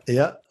 Yeah.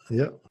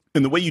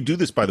 And the way you do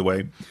this, by the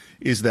way,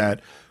 is that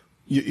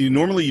you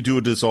normally you do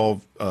a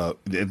dissolve.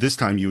 This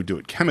time you would do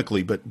it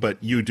chemically, but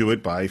you do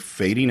it by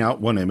fading out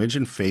one image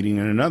and fading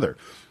in another.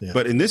 Yeah.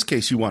 But in this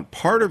case, you want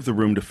part of the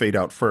room to fade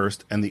out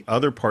first and the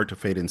other part to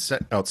fade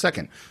out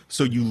second.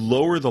 So you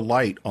lower the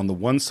light on the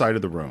one side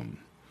of the room,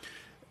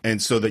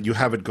 and so that you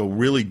have it go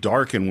really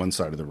dark in one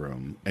side of the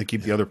room and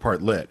keep the other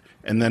part lit.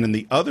 And then in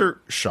the other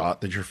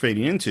shot that you're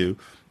fading into,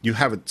 you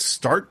have it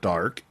start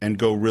dark and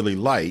go really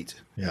light.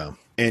 Yeah.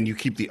 And you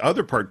keep the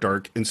other part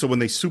dark. And so when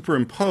they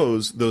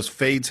superimpose, those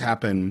fades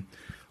happen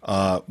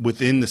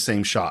within the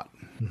same shot.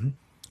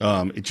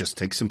 Mm-hmm. It just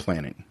takes some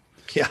planning.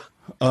 Yeah.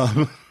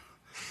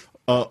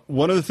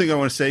 One other thing I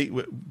want to say,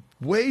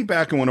 way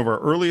back in one of our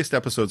earliest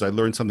episodes, I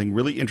learned something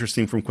really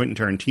interesting from Quentin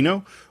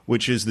Tarantino,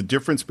 which is the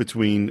difference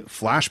between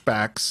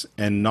flashbacks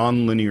and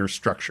nonlinear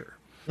structure.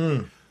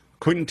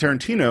 Quentin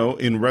Tarantino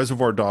in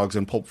Reservoir Dogs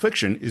and Pulp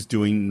Fiction is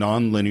doing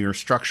nonlinear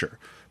structure.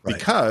 Right.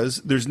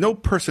 Because there's no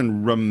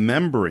person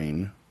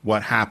remembering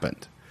what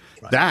happened.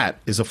 Right. That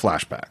is a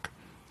flashback.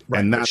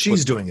 Right. And that's what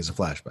she's doing is a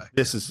flashback.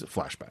 This is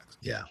flashbacks.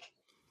 Yeah.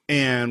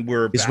 And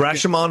is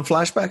Rashomon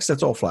flashbacks?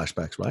 That's all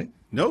flashbacks, right?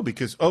 No,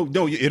 because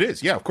it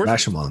is. Yeah, of course.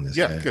 Rashomon is.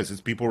 Yeah, because it's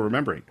people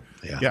remembering.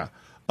 Yeah.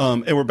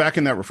 And we're back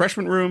in that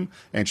refreshment room,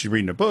 and she's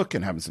reading a book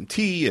and having some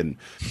tea, and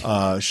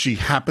she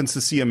happens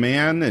to see a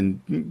man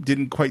and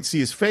didn't quite see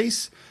his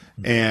face,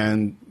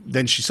 and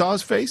then she saw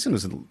his face and it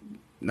was a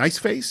nice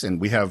face,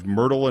 and we have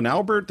Myrtle and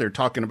Albert. They're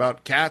talking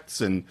about cats,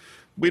 and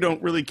we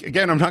don't really.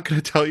 Again, I'm not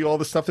going to tell you all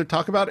the stuff they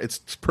talk about. It's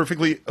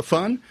perfectly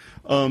fun.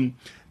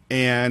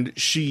 And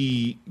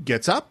she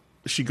gets up,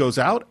 she goes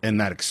out,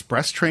 and that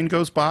express train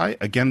goes by.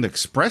 Again, the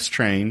express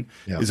train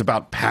is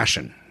about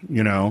passion,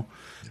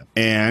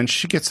 and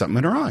she gets something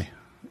in her eye,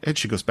 and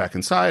she goes back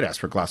inside, asks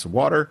for a glass of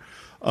water.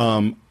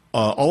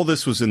 All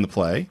this was in the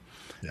play,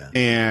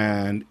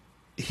 and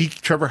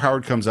Trevor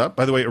Howard comes up.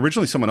 By the way,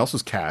 originally someone else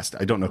was cast.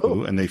 I don't know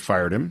who, and they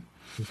fired him.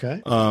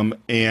 Okay.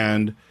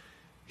 And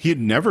he had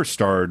never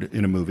starred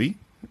in a movie.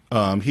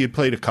 He had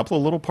played a couple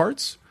of little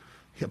parts.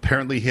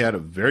 Apparently, he had a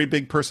very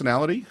big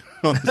personality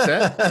on the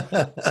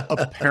set.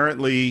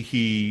 Apparently,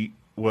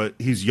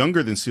 he's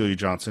younger than Celia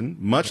Johnson,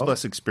 much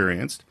less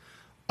experienced,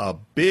 a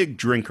big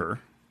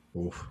drinker.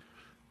 Oof.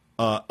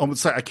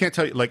 Almost, I can't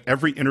tell you, like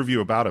every interview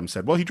about him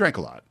said, well, he drank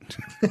a lot.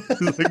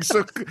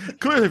 So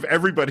clearly, if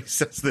everybody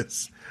says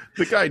this,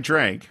 the guy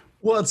drank.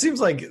 Well, it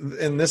seems like,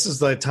 and this is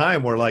the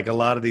time where like a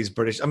lot of these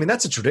British, I mean,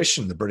 that's a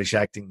tradition, the British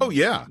acting. Oh,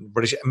 yeah.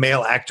 British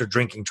male actor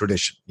drinking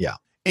tradition. Yeah.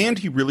 And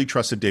he really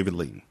trusted David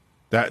Lean.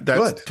 That's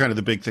Good. Kind of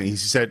the big thing. He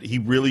said he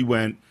really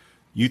went,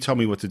 you tell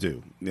me what to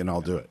do, and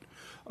I'll do it.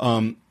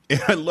 And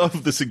I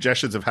love the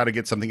suggestions of how to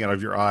get something out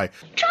of your eye.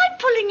 Try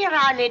pulling your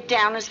eyelid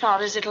down as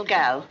far as it'll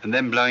go. And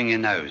then blowing your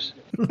nose.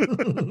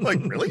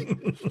 Like, really?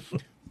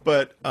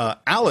 But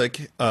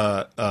Alec,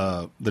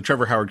 the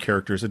Trevor Howard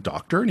character, is a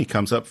doctor, and he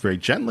comes up very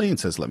gently and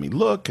says, let me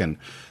look, and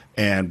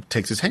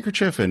takes his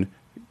handkerchief and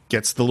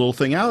gets the little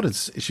thing out. And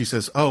she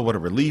says, oh, what a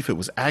relief. It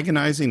was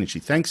agonizing. And she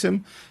thanks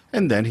him.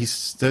 And then he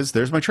says,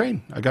 there's my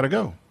train. I got to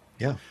go.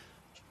 Yeah.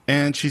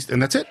 And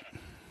that's it.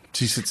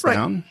 She sits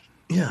down.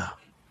 Yeah.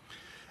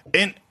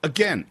 And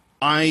again,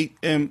 I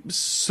am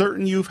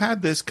certain you've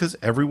had this because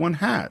everyone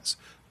has,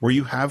 where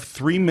you have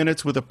 3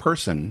 minutes with a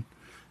person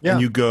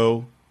and you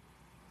go,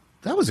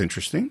 that was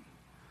interesting.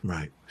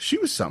 Right. She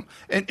was some.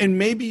 And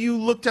maybe you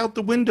looked out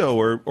the window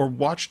or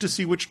watched to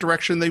see which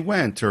direction they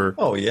went or.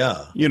 Oh,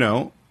 yeah.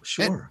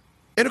 Sure.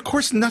 And of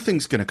course,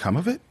 nothing's going to come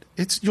of it.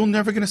 You're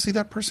never going to see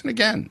that person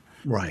again.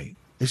 Right.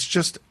 It's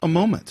just a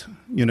moment,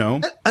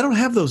 I don't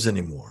have those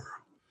anymore.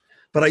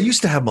 But I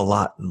used to have them a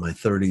lot in my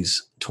 30s,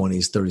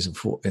 20s,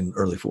 30s, and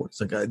early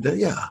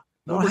 40s.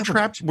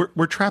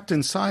 We're trapped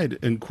inside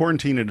and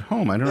quarantined at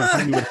home. I don't know how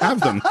you would have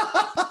them.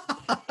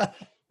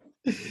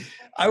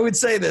 I would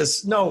say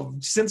this. No,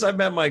 since I've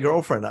met my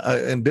girlfriend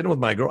and been with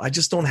my girl, I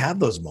just don't have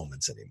those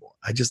moments anymore.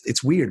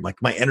 It's weird.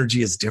 Like my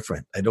energy is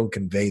different. I don't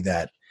convey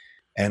that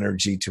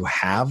energy to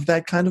have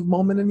that kind of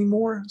moment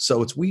anymore.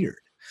 So it's weird.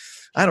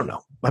 I don't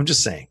know. I'm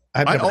just saying.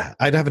 I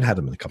haven't had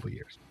them in a couple of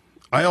years.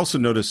 I also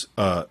notice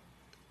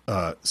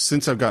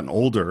since I've gotten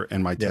older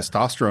and my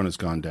testosterone has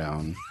gone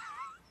down,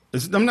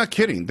 I'm not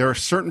kidding. There are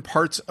certain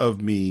parts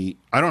of me,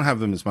 I don't have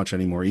them as much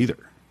anymore either.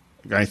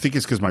 I think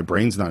it's because my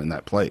brain's not in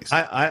that place.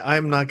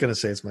 I'm not going to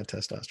say it's my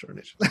testosterone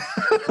issue.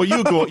 Well,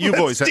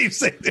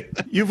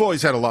 you've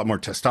always had a lot more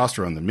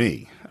testosterone than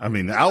me. I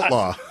mean, the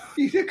Outlaw.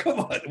 Come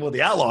on. Well,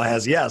 the Outlaw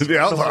has, yes. The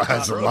Outlaw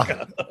has a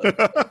lot.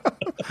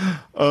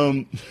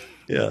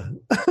 Yeah.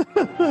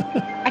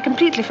 I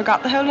completely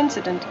forgot the whole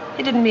incident.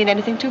 It didn't mean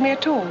anything to me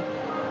at all.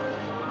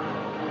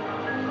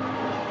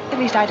 At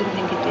least I didn't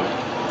think it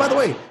did. By the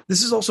way,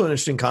 this is also an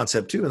interesting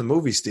concept too in the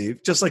movie,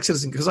 Steve. Just like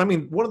Citizen, because I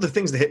mean, one of the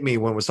things that hit me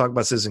when I was talking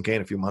about Citizen Kane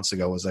a few months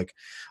ago was like,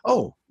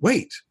 oh,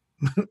 wait,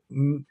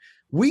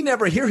 we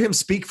never hear him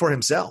speak for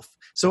himself.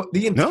 So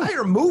the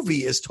entire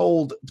movie is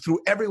told through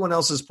everyone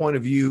else's point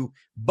of view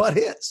but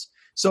his.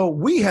 So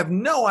we have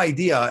no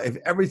idea if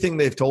everything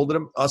they've told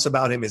us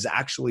about him is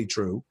actually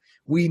true.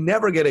 We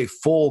never get a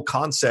full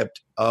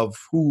concept of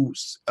who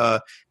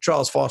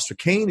Charles Foster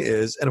Kane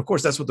is. And of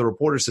course, that's what the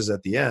reporter says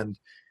at the end,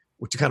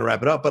 to kind of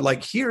wrap it up. But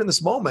like here in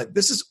this moment,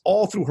 this is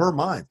all through her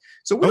mind.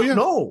 So we don't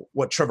know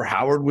what Trevor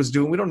Howard was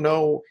doing. We don't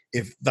know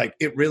if like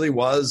it really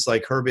was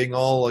like her being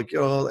all like,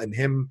 and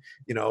him,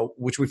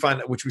 which we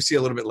see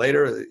a little bit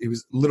later. He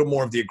was a little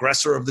more of the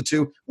aggressor of the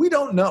two. We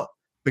don't know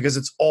because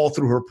it's all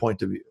through her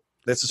point of view.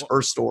 This is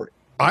her story.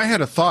 I had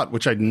a thought,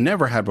 which I'd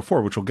never had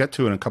before, which we'll get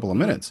to in a couple of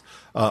minutes,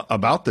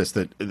 about this,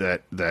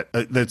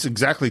 that's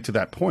exactly to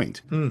that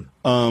point.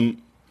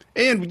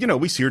 And,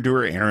 we see her do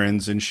her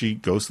errands and she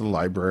goes to the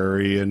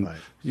library and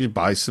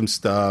buys some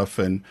stuff.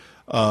 And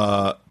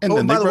by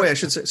the way, I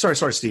should say,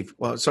 sorry, Steve.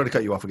 Well, sorry to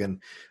cut you off again.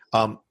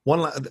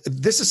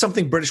 This is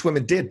something British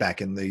women did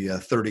back in the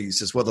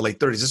 30s as well, the late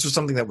 30s. This was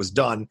something that was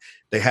done.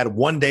 They had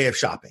one day of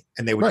shopping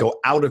and they would go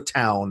out of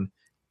town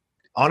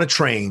on a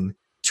train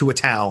to a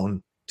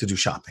town to do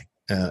shopping.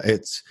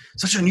 It's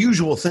such an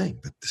unusual thing,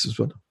 but this is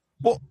what.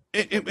 Well,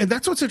 and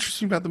that's what's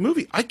interesting about the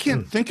movie. I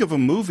can't think of a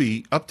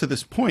movie up to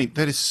this point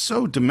that is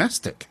so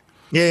domestic.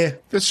 Yeah.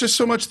 There's just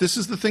so much. This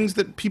is the things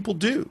that people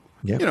do.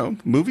 Yeah.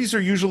 Movies are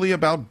usually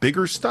about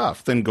bigger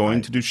stuff than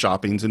going to do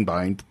shoppings and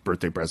buying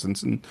birthday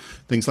presents and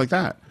things like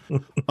that.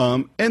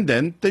 And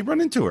then they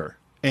run into her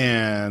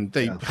and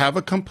they have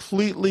a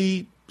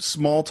completely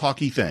small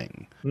talky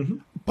thing. Mm-hmm.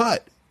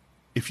 But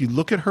if you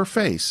look at her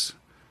face,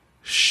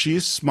 she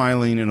is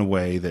smiling in a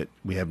way that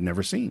we have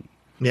never seen.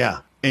 Yeah.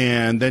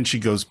 And then she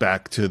goes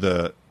back to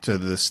the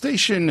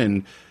station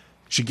and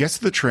she gets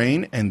to the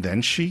train and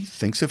then she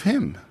thinks of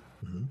him.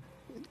 Mm-hmm.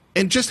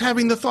 And just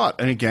having the thought,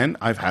 and again,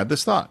 I've had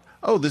this thought,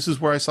 oh, this is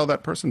where I saw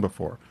that person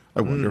before.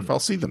 I wonder if I'll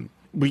see them.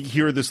 We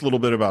hear this little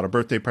bit about a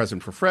birthday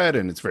present for Fred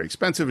and it's very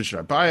expensive and should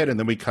I buy it? And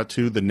then we cut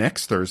to the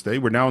next Thursday.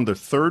 We're now in the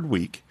third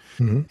week.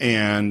 Mm-hmm.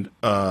 And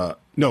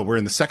we're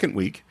in the second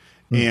week.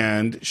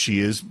 And she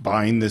is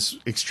buying this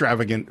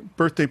extravagant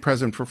birthday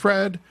present for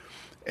Fred.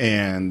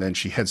 And then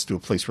she heads to a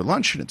place for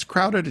lunch and it's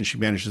crowded and she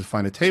manages to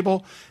find a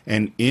table.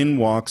 And in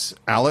walks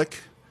Alec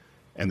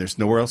and there's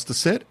nowhere else to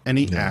sit. And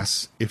he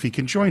asks if he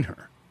can join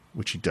her,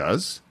 which he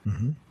does.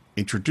 Mm-hmm.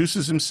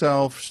 Introduces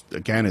himself.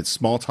 Again, it's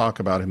small talk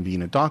about him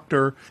being a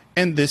doctor.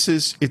 And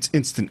it's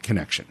instant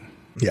connection.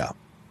 Yeah.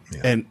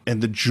 And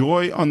the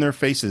joy on their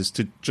faces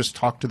to just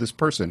talk to this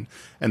person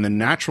and the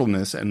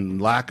naturalness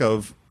and lack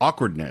of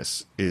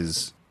awkwardness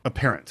is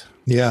apparent.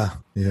 Yeah.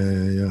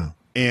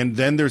 And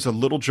then there's a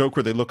little joke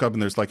where they look up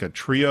and there's like a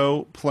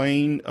trio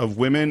playing of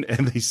women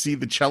and they see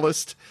the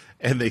cellist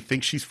and they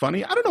think she's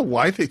funny. I don't know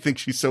why they think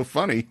she's so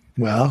funny.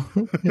 Well,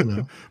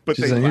 but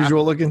she's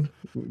unusual looking.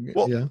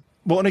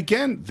 Well, and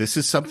again, this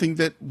is something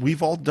that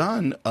we've all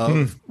done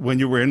when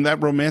you were in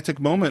that romantic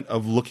moment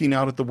of looking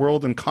out at the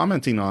world and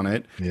commenting on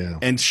it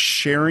and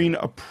sharing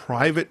a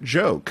private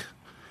joke.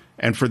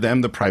 And for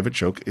them, the private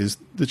joke is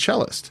the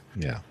cellist.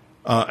 Yeah.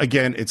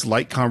 Again, it's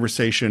light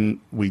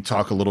conversation. We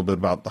talk a little bit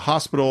about the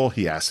hospital.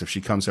 He asks if she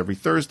comes every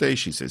Thursday.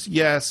 She says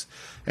yes.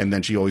 And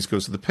then she always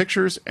goes to the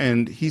pictures.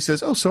 And he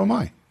says, oh, so am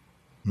I.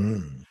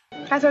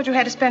 I thought you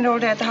had to spend all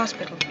day at the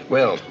hospital.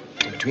 Well,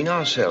 between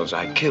ourselves,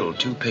 I killed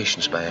 2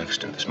 patients by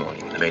accident this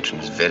morning. The matron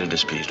is very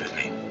displeased with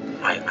me.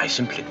 I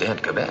simply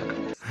daren't go back.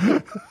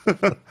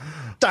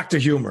 Dr.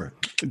 Humor.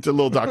 It's a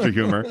little Dr.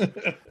 Humor.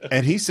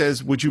 And he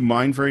says, would you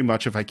mind very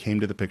much if I came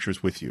to the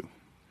pictures with you?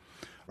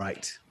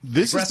 Right.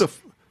 This is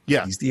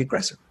He's the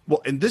aggressor.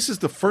 Well, and this is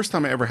the first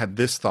time I ever had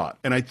this thought.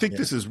 And I think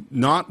this is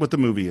not what the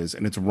movie is,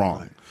 and it's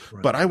wrong.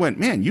 Right. But I went,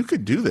 man, you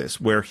could do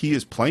this where he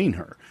is playing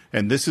her.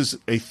 And this is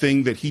a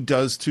thing that he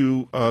does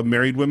to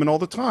married women all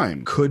the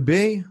time. Could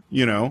be.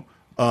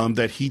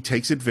 That he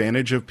takes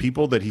advantage of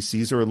people that he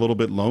sees are a little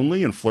bit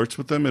lonely and flirts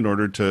with them in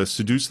order to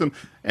seduce them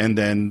and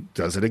then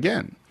does it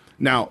again.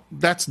 Now,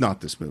 that's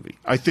not this movie.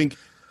 I think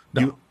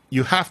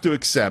you have to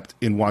accept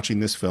in watching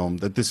this film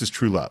that this is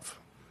true love.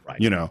 Right.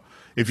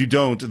 If you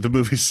don't, the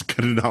movie's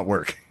going to not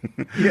work.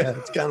 Yeah,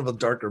 it's kind of a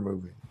darker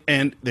movie.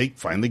 And they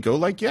finally go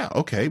like, yeah,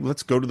 okay,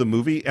 let's go to the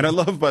movie. And I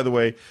love, by the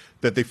way,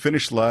 that they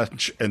finished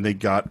lunch and they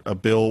got a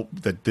bill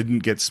that didn't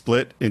get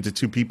split into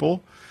two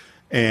people.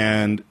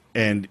 And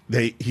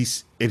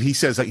he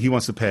says that he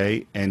wants to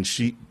pay, and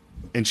she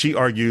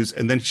argues,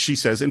 and then she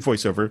says in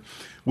voiceover,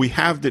 we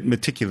halved it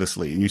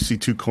meticulously, and you see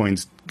 2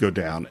 coins go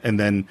down, and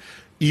then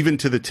even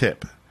to the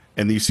tip,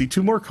 and you see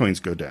 2 more coins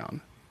go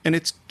down, and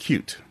it's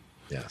cute.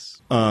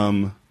 Yes.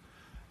 And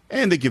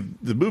they give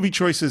the movie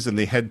choices, and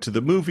they head to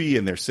the movie,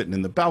 and they're sitting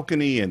in the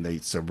balcony, and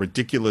it's a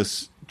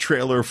ridiculous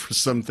trailer for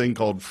something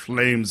called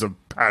Flames of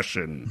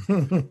Passion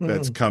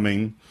that's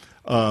coming.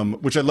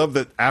 Which I love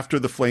that after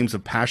the Flames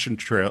of Passion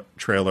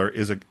trailer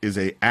is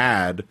a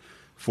ad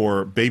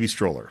for Baby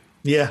Stroller.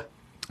 Yeah.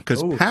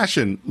 Because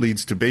passion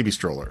leads to Baby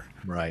Stroller.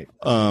 Right.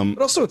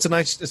 But also it's a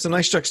nice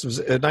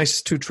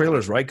nice 2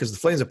 trailers, right? Because the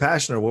Flames of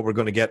Passion are what we're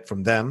going to get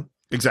from them.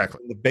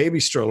 Exactly. The Baby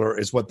Stroller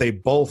is what they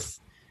both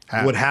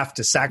would have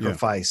to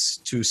sacrifice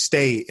to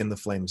stay in the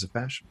Flames of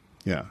Passion.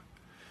 Yeah.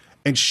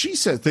 And she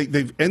says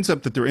they ends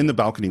up that they're in the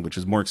balcony, which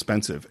is more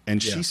expensive.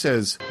 And she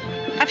says,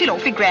 I feel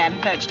awfully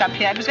grand perched up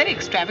here. It was very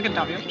extravagant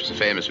of you. It's a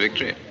famous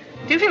victory.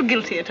 Do you feel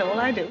guilty at all?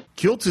 I do.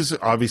 guilt is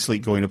obviously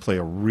going to play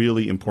a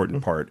really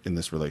important part in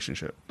this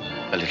relationship.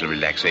 A little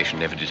relaxation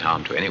never did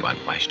harm to anyone.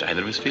 Why should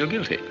either of us feel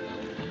guilty?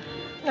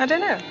 I don't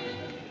know.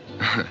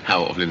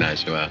 How awfully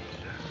nice you are.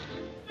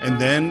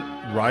 And then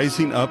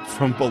rising up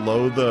from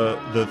below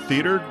the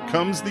theater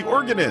comes the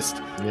organist.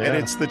 Yeah. And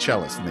it's the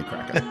cellist, and they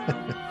crack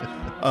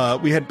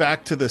up. We head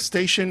back to the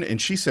station,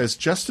 and she says,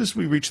 just as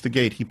we reached the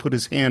gate, he put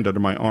his hand under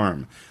my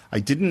arm. I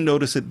didn't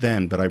notice it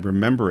then, but I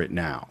remember it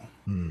now.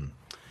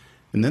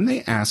 And then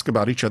they ask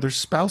about each other's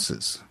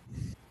spouses.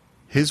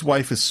 His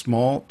wife is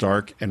small,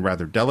 dark, and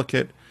rather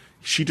delicate.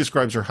 She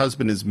describes her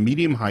husband as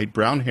medium height,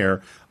 brown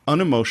hair,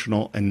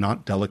 unemotional, and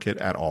not delicate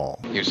at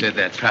all. You said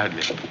that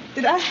proudly.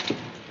 Did I?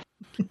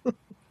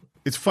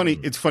 It's funny.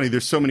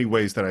 There's so many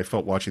ways that I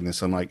felt watching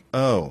this. I'm like,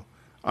 oh,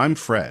 I'm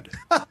Fred.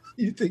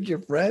 You think you're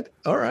Fred?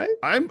 All right.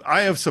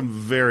 I have some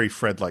very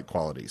Fred-like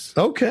qualities.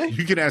 Okay.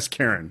 You can ask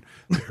Karen.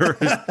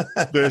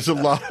 There's a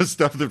lot of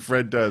stuff that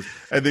Fred does.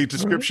 And the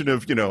description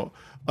of,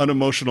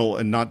 unemotional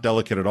and not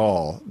delicate at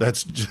all,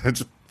 that's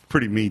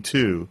pretty me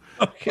too.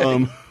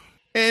 Okay.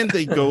 And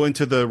they go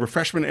into the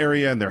refreshment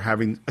area, and they're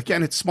having,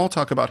 again, it's small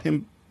talk about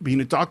him being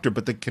a doctor,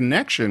 but the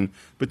connection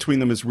between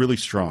them is really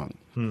strong.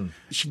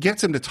 She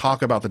gets him to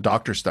talk about the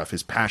doctor stuff,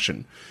 his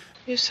passion.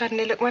 You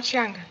suddenly look much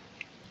younger.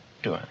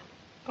 Do I?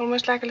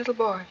 Almost like a little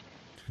boy.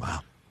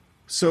 Wow.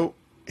 So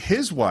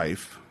his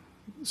wife,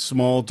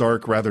 small,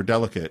 dark, rather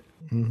delicate,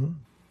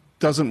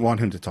 doesn't want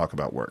him to talk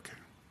about work.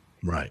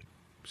 Right.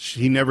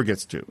 He never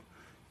gets to.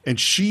 And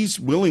she's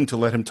willing to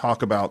let him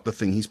talk about the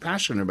thing he's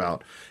passionate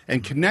about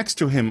and connects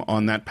to him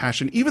on that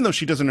passion, even though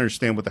she doesn't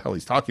understand what the hell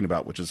he's talking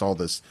about, which is all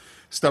this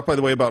stuff, by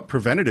the way, about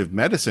preventative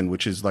medicine,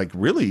 which is like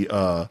really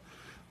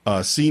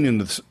seen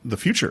in the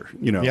future,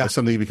 as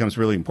something that becomes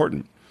really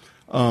important.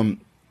 And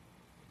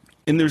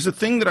there's a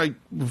thing that I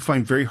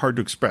find very hard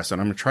to express, and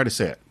I'm going to try to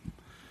say it.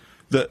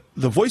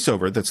 The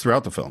voiceover that's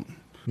throughout the film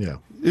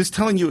is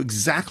telling you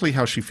exactly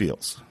how she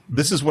feels.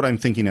 This is what I'm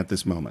thinking at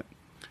this moment.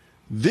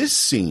 This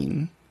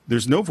scene,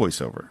 there's no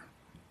voiceover.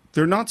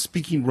 They're not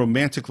speaking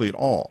romantically at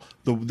all.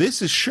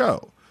 This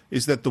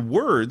is that the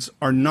words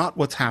are not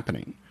what's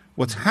happening.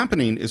 What's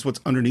happening is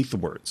what's underneath the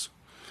words.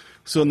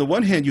 So on the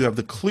one hand, you have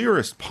the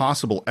clearest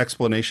possible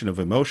explanation of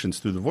emotions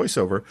through the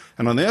voiceover.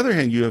 And on the other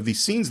hand, you have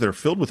these scenes that are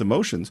filled with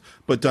emotions,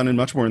 but done in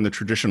much more in the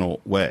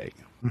traditional way.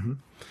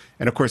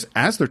 And of course,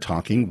 as they're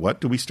talking, what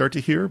do we start to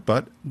hear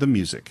but the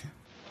music?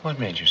 What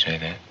made you say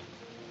that?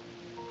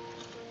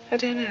 I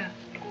don't know.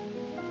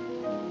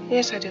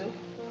 Yes, I do.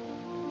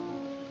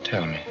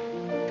 Tell me.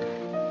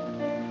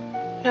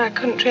 No, I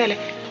couldn't really.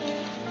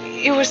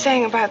 You were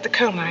saying about the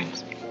coal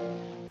mines.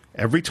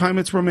 Every time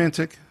it's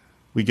romantic,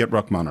 we get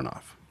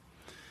Rachmaninoff.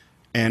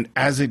 And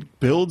as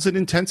it builds in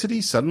intensity,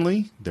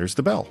 suddenly there's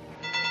the bell.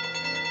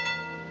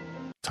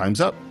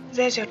 Time's up.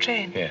 There's your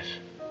train. Yes.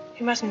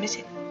 You mustn't miss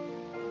it.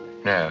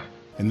 No.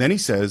 And then he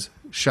says,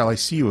 shall I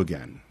see you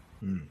again?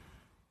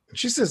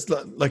 She says,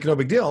 like, no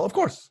big deal. Of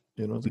course.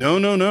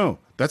 No.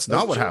 That's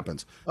not what true.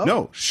 happens. Oh.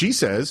 No, she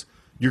says,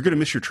 you're going to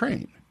miss your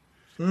train.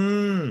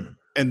 And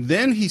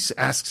then he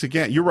asks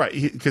again. You're right.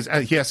 Because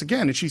he asks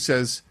again, and he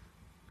says,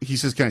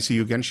 can I see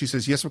you again? She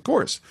says, yes, of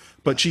course.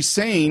 But she's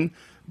saying,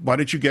 why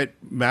don't you get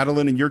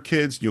Madeline and your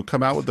kids? You'll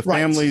come out with the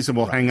families, and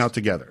we'll hang out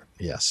together.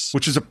 Yes.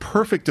 Which is a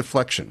perfect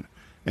deflection.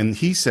 And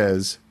he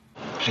says,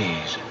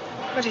 please.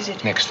 What is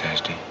it? Next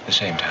Thursday, the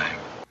same time.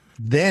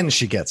 Then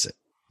she gets it.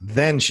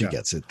 That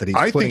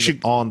he's putting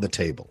it on the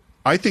table.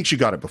 I think she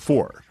got it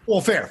before.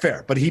 Well,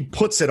 fair. But he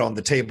puts it on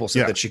the table so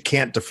that she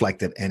can't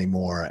deflect it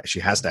anymore.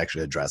 She has to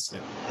actually address it.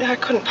 I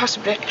couldn't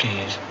possibly.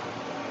 Please.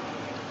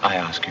 I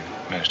ask you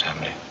most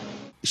humbly.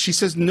 She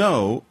says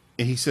no,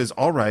 and he says,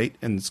 all right,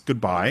 and it's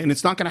goodbye, and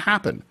it's not going to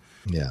happen.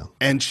 Yeah.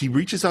 And she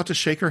reaches out to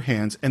shake her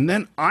hands, and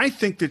then I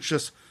think that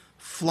just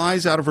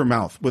flies out of her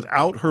mouth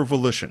without her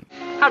volition.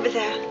 I'll be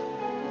there.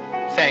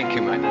 Thank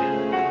you, my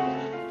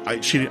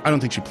dear. I don't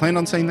think she planned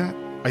on saying that.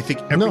 I think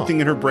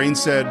everything in her brain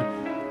said,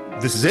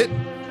 this is it.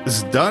 This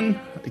is done.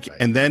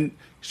 And then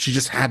she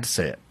just had to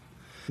say it.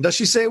 Does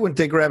she say it when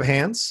they grab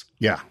hands?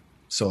 Yeah.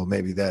 So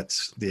maybe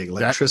that's the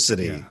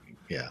electricity.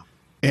 Yeah.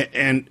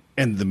 And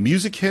the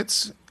music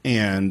hits,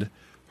 and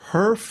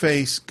her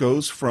face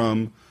goes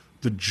from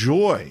the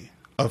joy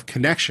of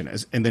connection,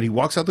 and then he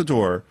walks out the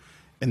door,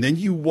 and then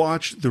you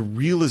watch the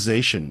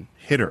realization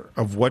hit her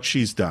of what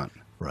she's done.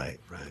 Right.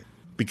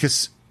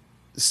 Because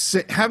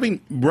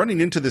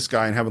running into this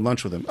guy and having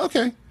lunch with him,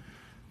 okay,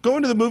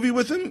 going to the movie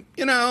with him,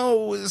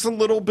 is a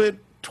little bit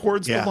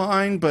towards the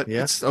line, but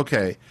it's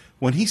okay.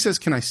 When he says,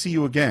 "Can I see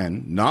you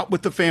again?" Not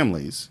with the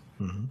families,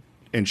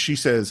 and she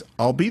says,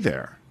 "I'll be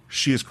there,"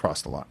 she has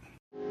crossed the line.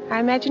 I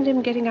imagined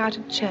him getting out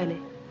of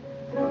Shirley,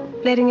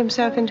 letting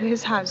himself into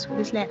his house with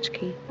his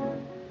latchkey.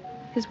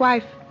 His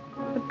wife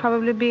would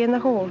probably be in the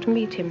hall to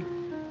meet him,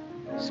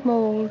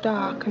 small,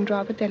 dark, and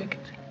rather delicate.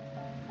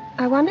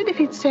 I wondered if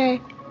he'd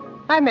say,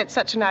 "I met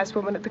such a nice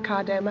woman at the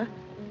Cardoma.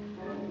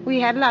 We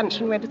had lunch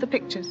and went to the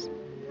pictures."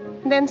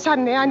 And then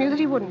suddenly I knew that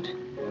he wouldn't.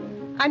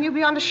 I knew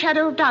beyond a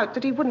shadow of doubt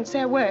that he wouldn't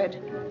say a word.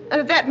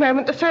 And at that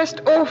moment, the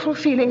first awful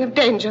feeling of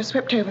danger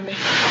swept over me.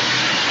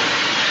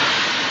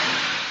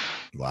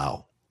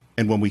 Wow.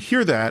 And when we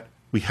hear that,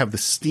 we have the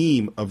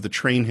steam of the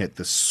train hit,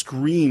 the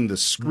scream, the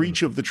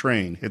screech of the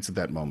train hits at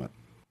that moment.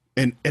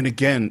 And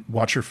again,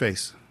 watch her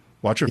face.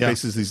 Watch her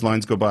face as these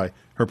lines go by.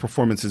 Her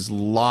performance is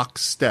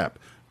lockstep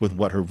with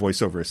what her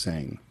voiceover is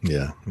saying.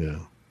 Yeah.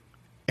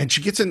 And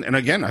she gets in, and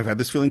again, I've had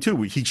this feeling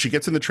too. She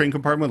gets in the train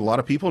compartment with a lot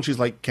of people, and she's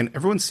like, "Can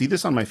everyone see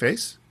this on my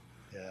face?"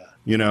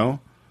 Yeah.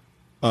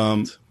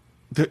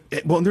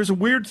 There's a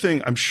weird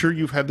thing. I'm sure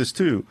you've had this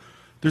too.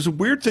 There's a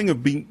weird thing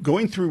of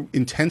going through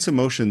intense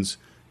emotions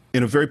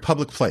in a very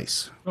public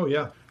place. Oh,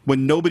 yeah.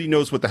 When nobody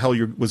knows what the hell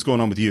was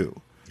going on with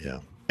you. Yeah.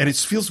 And it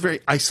feels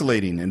very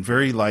isolating and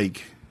very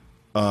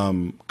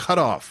cut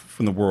off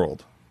from the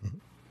world. Mm-hmm.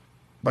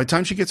 By the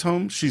time she gets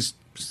home,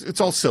 it's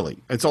all silly.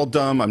 It's all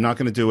dumb. I'm not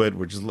going to do it.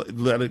 We're just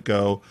let it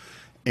go.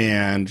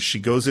 And she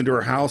goes into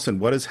her house, and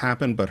what has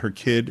happened? But her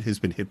kid has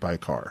been hit by a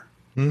car.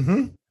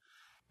 Mm-hmm.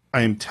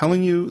 I am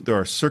telling you, there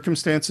are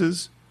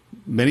circumstances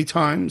many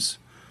times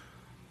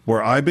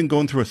where I've been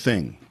going through a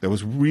thing that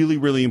was really,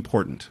 really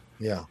important.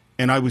 Yeah.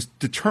 And I was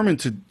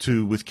determined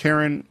to with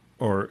Karen,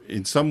 or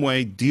in some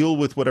way, deal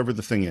with whatever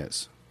the thing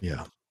is.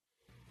 Yeah.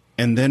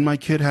 And then my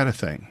kid had a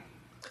thing.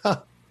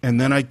 Huh. And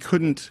then I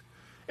couldn't.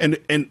 And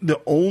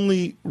the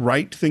only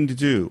right thing to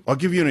do, I'll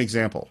give you an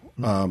example.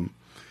 Karen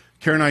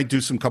and I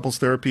do some couples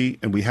therapy,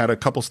 and we had a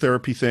couples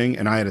therapy thing,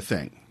 and I had a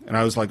thing. And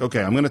I was like,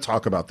 okay, I'm going to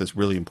talk about this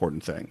really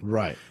important thing.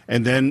 Right.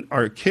 And then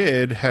our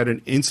kid had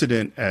an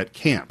incident at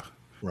camp.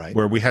 Right.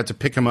 Where we had to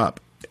pick him up.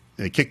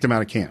 They kicked him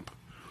out of camp.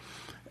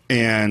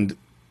 And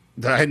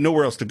I had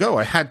nowhere else to go.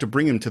 I had to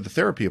bring him to the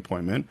therapy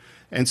appointment.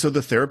 And so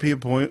the therapy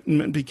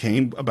appointment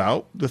became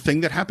about the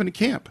thing that happened at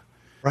camp.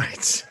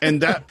 Right.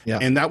 And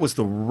that was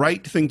the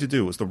right thing to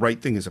do. It was the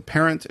right thing as a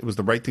parent. It was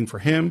the right thing for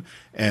him.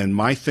 And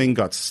my thing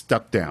got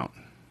stuck down.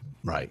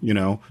 Right.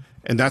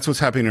 And that's what's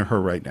happening to her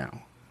right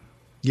now.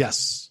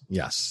 Yes.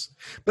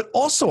 But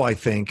also I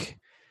think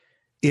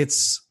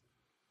once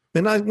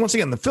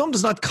again, the film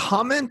does not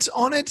comment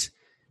on it,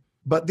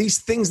 but these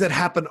things that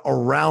happen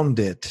around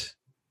it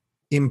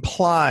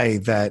imply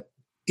that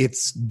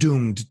it's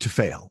doomed to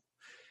fail.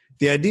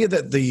 The idea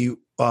that the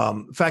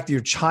fact that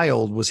your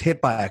child was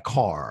hit by a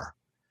car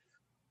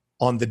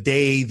on the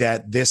day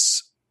that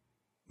this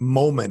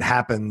moment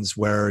happens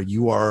where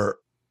you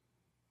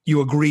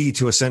agree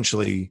to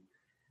essentially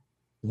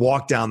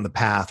walk down the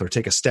path or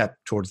take a step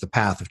towards the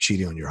path of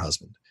cheating on your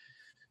husband.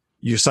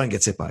 Your son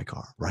gets hit by a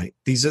car, right?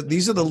 These are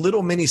the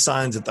little mini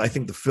signs that I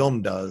think the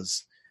film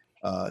does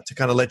to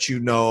kind of let you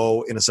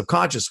know in a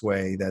subconscious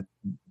way that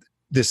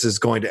this is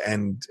going to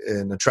end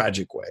in a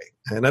tragic way.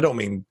 And I don't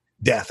mean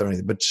death or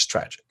anything, but just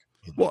tragic.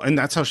 Well, and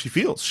that's how she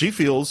feels. She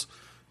feels,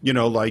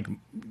 like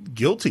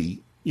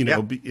guilty,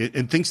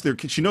 and thinks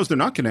she knows they're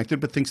not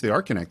connected, but thinks they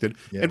are connected.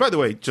 Yeah. And by the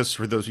way, just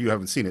for those of you who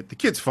haven't seen it, the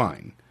kid's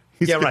fine.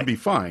 He's going to be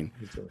fine.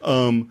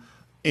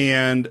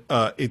 And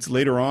it's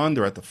later on,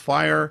 they're at the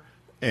fire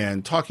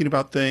and talking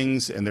about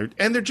things, and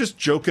they're just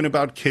joking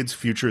about kids'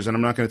 futures. And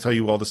I'm not going to tell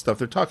you all the stuff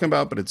they're talking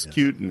about, but it's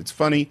cute and it's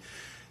funny.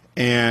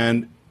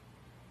 And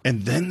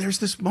then there's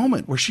this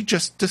moment where she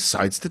just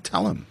decides to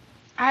tell him.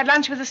 I had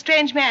lunch with a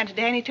strange man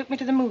today, and he took me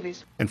to the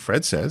movies. And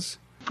Fred says,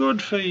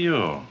 "Good for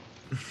you."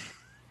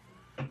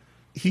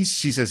 She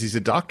says he's a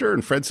doctor,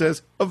 and Fred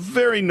says, "A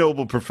very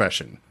noble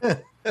profession."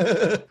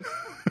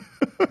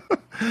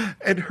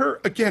 And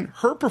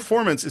her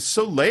performance is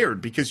so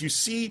layered because you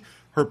see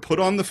her put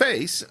on the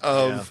face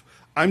of,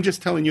 I'm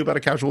just telling you about a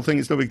casual thing,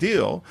 it's no big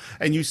deal.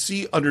 And you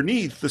see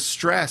underneath the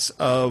stress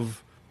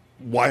of,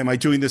 why am I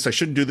doing this? I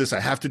shouldn't do this. I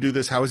have to do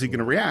this. How is he going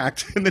to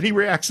react? And then he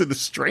reacts in the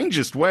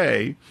strangest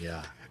way.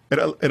 Yeah.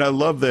 And I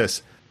love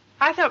this.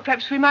 I thought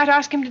perhaps we might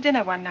ask him to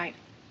dinner one night.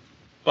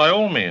 By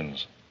all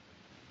means.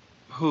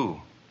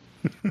 Who?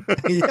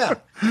 Yeah.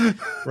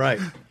 Right.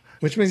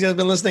 Which means he hasn't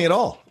been listening at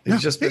all. He's No.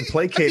 just been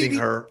placating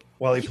her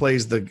while he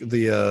plays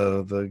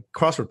the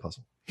crossword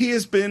puzzle. He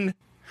has been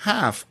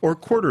half or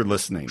quarter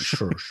listening.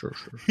 Sure.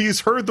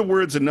 He's heard the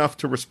words enough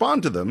to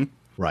respond to them.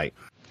 Right.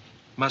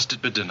 Must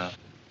it be dinner?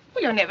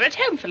 Well, you're never at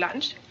home for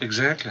lunch.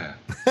 Exactly.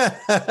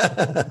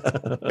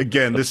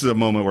 Again, this is a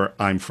moment where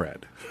I'm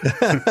Fred.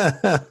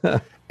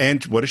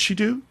 And what does she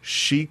do?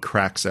 She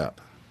cracks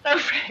up. Oh,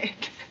 Fred.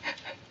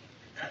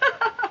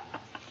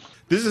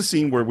 This is a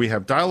scene where we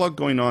have dialogue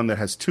going on that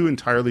has two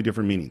entirely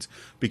different meanings.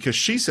 Because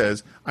she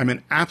says, I'm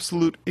an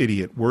absolute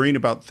idiot worrying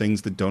about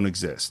things that don't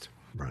exist.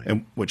 Right.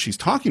 And what she's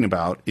talking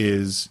about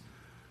is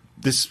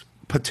this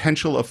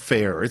potential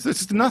affair.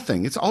 It's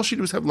nothing. It's all she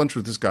did was have lunch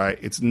with this guy.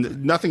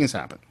 Nothing has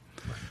happened.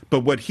 Right. But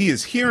what he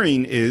is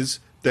hearing is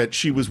that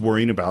she was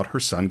worrying about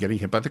her son getting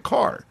hit by the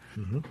car.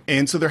 Mm-hmm.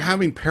 And so they're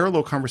having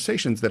parallel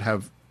conversations that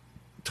have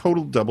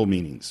total double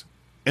meanings.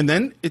 And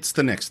then it's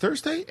the next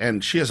Thursday,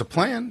 and she has a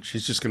plan.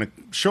 She's just going to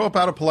show up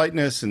out of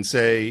politeness and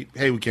say,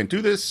 hey, we can't do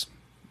this.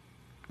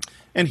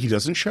 And he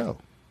doesn't show.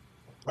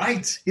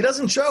 Right. He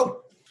doesn't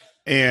show.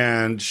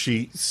 And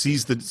she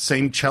sees the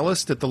same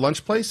cellist at the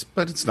lunch place,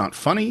 but it's not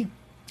funny.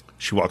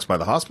 She walks by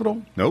the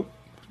hospital. Nope.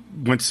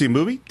 Went to see a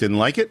movie. Didn't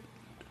like it.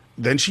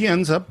 Then she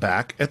ends up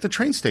back at the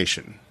train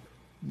station.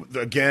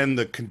 Again,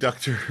 the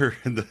conductor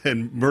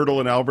and Myrtle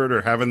and Albert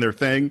are having their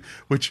thing,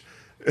 which...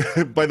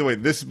 By the way,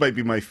 this might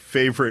be my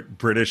favorite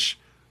British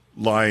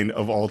line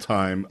of all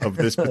time of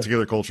this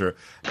particular culture.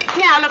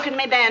 Now look at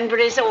me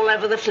Banbury's all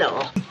over the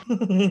floor.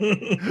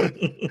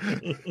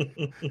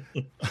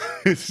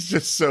 It's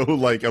just so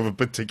like of a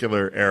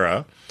particular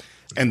era.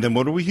 And then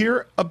what do we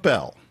hear? A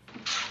bell.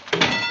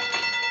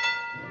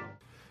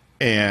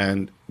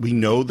 And we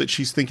know that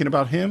she's thinking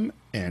about him,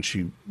 and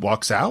she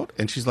walks out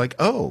and she's like,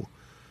 oh,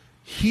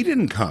 he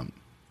didn't come.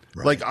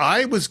 Right. Like,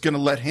 I was going to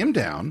let him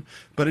down,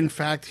 but in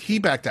fact, he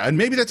backed out. And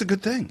maybe that's a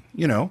good thing,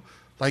 you know?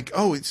 Like,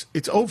 oh, it's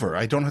over.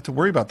 I don't have to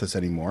worry about this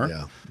anymore.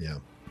 Yeah.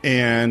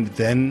 And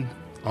then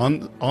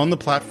on the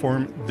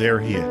platform, there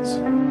he is.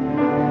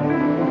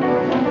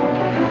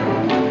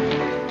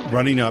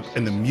 Running up,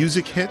 and the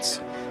music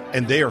hits,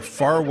 and they are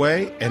far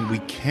away, and we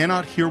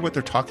cannot hear what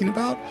they're talking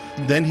about.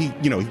 Then he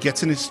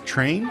gets in his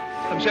train.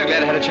 I'm so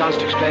glad I had a chance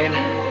to explain.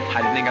 I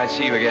didn't think I'd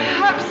see you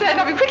again. I'm sad.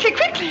 I mean,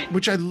 quickly.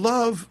 Which I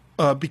love.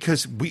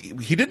 Because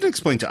he didn't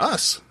explain to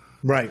us.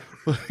 Right.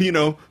 But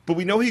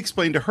we know he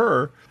explained to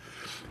her,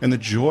 and the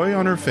joy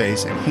on her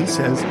face, and he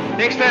says,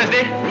 Next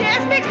Thursday.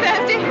 Yes, next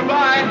Thursday.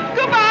 Goodbye.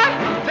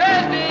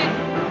 Thursday.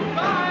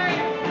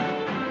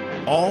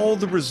 Goodbye. All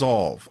the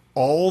resolve,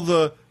 all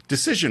the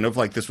decision of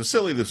like, this was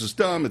silly, this was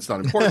dumb, it's not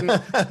important.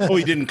 Oh,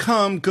 he didn't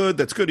come. Good.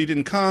 That's good. He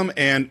didn't come.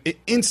 And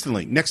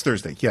instantly, next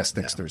Thursday. Yes,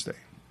 next Thursday.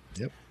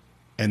 Yep.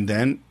 And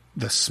then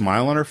the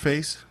smile on her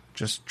face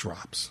just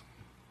drops.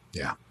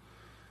 Yeah.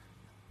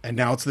 And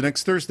now it's the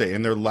next Thursday,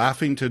 and they're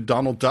laughing to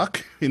Donald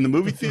Duck in the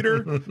movie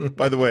theater.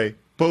 By the way,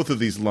 both of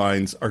these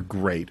lines are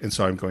great, and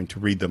so I'm going to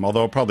read them, although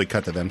I'll probably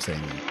cut to them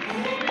saying them.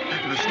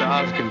 The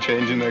stars can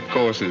change in their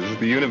courses,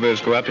 the universe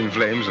go up in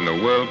flames, and the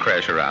world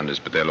crash around us,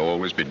 but there'll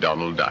always be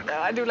Donald Duck. Oh,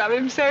 I do love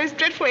him so. His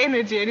dreadful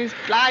energy and his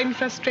blind,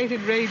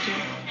 frustrated raging.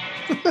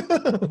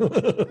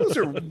 Those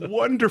are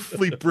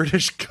wonderfully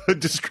British good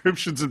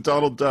descriptions of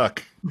Donald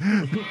Duck.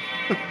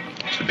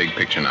 It's the big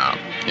picture now.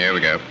 Here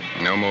we go.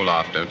 No more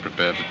laughter.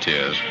 Prepare for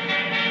tears.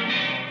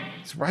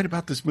 It's right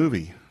about this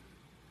movie.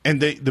 And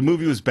the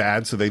movie was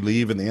bad, so they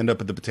leave and they end up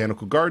at the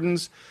Botanical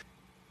Gardens.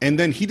 And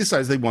then he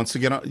decides they wants to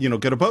get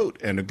a boat.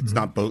 And it's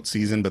not boat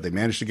season, but they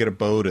manage to get a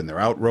boat, and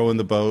they're out rowing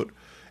the boat.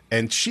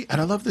 And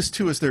I love this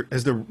too, as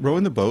they're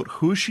rowing the boat,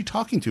 who is she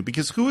talking to?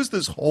 Because who is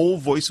this whole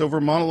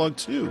voiceover monologue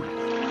to?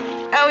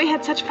 Oh, we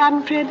had such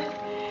fun, Fred.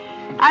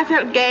 I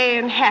felt gay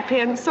and happy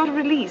and sort of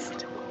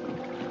released.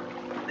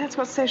 That's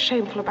what's so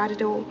shameful about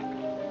it all.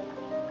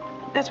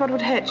 That's what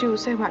would hurt you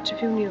so much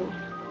if you knew.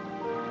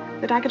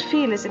 That I could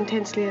feel as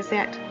intensely as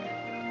that,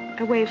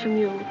 away from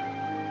you,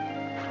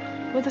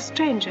 with a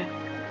stranger.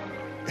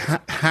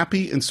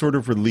 Happy and sort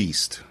of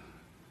released.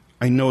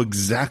 I know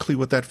exactly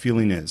what that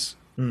feeling is.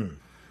 And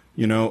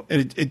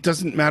it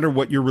doesn't matter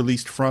what you're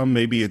released from.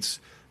 Maybe it's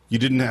you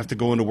didn't have to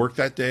go into work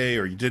that day,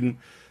 or you didn't.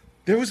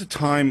 There was a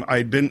time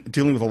I'd been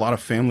dealing with a lot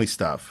of family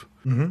stuff.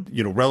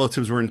 Mm-hmm.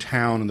 Relatives were in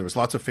town, and there was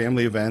lots of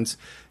family events.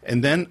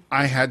 And then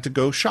I had to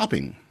go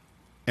shopping.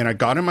 And I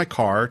got in my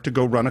car to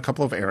go run a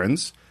couple of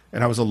errands,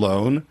 and I was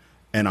alone,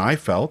 and I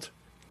felt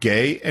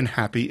gay and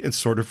happy and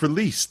sort of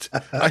released.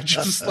 I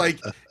just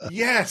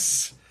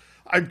yes,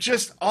 I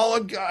get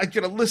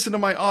to listen to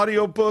my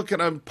audiobook,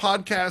 and I'm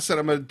podcasts, and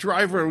I'm a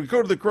driver, and we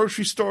go to the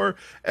grocery store,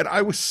 and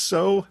I was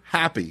so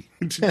happy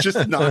to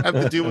just not have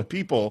to deal with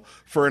people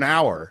for an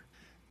hour.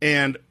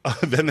 And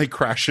then they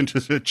crash into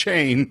the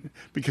chain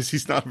because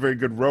he's not a very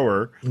good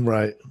rower.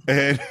 Right.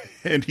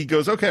 And he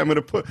goes, okay, I'm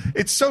going to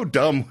it's so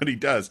dumb what he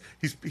does.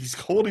 He's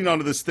holding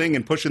onto this thing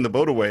and pushing the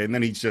boat away, and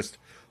then he's just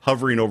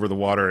hovering over the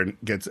water and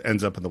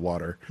ends up in the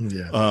water.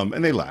 Yeah.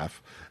 And they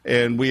laugh.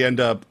 And we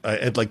end up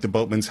at like the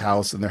boatman's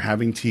house, and they're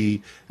having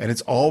tea, and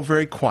it's all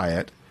very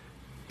quiet,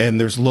 and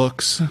there's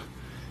looks.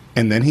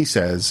 And then he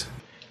says,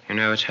 You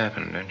know what's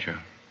happened, don't you?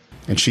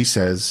 And she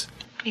says,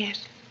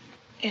 Yes.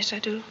 Yes, I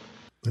do.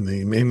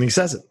 And he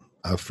says it.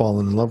 I've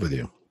fallen in love with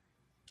you.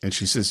 and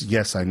she says,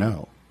 yes, I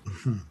know.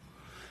 Mm-hmm.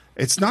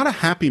 It's not a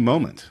happy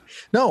moment.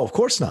 No, of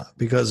course not,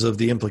 because of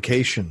the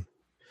implication,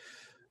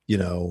 you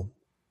know.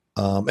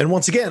 And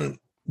once again,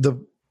 the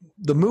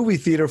movie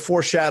theater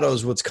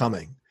foreshadows what's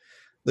coming.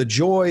 The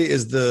joy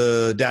is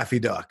the Daffy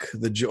Duck,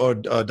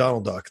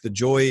 Donald Duck. The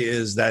joy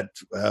is that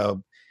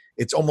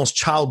it's almost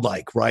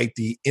childlike, right?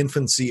 The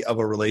infancy of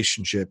a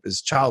relationship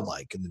is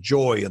childlike, and the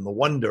joy and the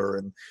wonder,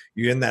 and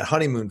you're in that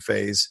honeymoon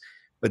phase.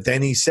 But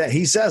then he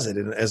says it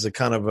as a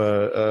kind of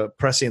a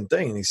prescient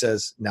thing, and he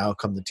says, "Now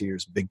come the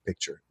tears, big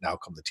picture. Now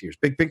come the tears,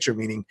 big picture,"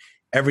 meaning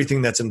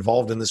everything that's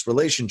involved in this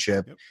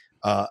relationship,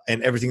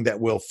 and everything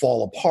that will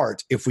fall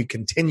apart if we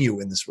continue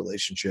in this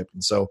relationship.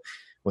 And so,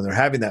 when they're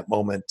having that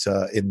moment,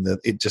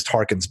 it just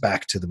harkens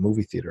back to the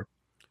movie theater.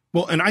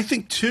 Well, and I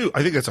think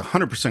that's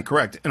 100%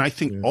 correct. And I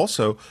think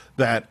also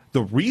that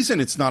the reason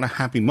it's not a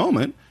happy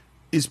moment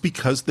is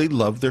because they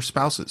love their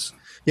spouses.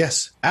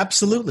 Yes,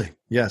 absolutely.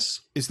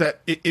 Yes. Is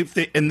that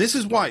and this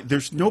is why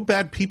there's no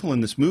bad people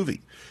in this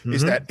movie,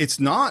 is that it's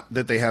not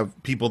that they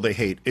have people they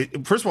hate.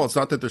 First of all, it's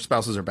not that their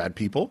spouses are bad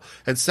people.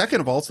 And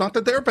second of all, it's not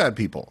that they're bad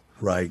people.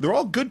 Right. They're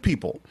all good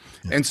people.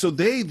 Yeah. And so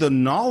the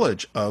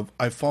knowledge of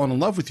I've fallen in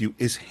love with you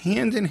is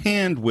hand in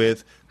hand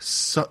with,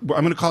 I'm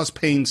going to cause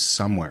pain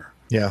somewhere.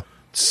 Yeah.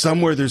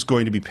 Somewhere there's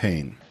going to be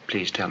pain.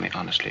 Please tell me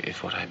honestly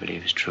if what I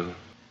believe is true.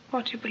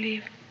 What do you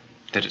believe?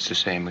 That it's the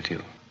same with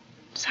you.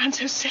 Sounds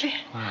so silly.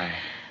 Why?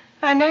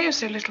 I know you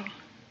so little.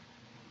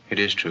 It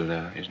is true,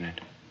 though, isn't it?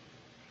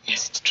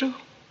 Yes, it's true.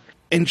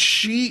 And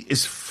she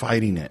is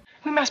fighting it.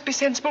 We must be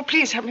sensible.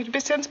 Please help me to be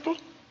sensible.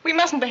 We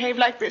mustn't behave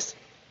like this.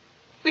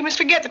 We must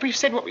forget that we've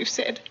said what we've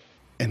said.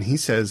 And he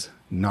says,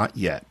 not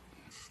yet.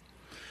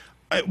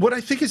 What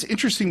I think is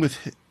interesting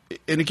with,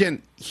 and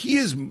again, he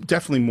is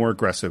definitely more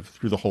aggressive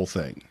through the whole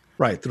thing.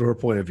 Right, through her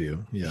point of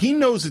view. Yeah. He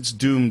knows it's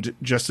doomed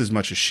just as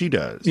much as she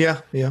does.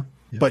 Yeah.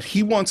 But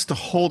he wants to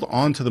hold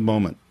on to the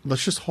moment.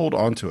 Let's just hold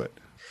on to it.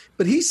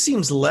 But he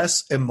seems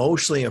less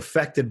emotionally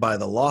affected by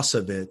the loss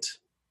of it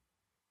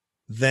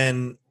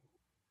than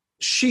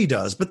she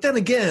does. But then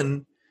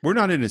again, we're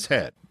not in his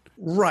head.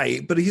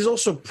 Right. But he's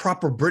also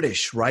proper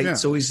British, right? Yeah.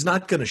 So he's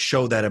not going to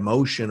show that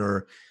emotion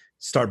or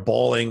start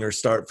bawling or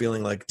start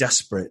feeling like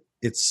desperate.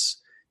 It's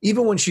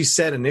even when she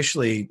said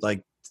initially,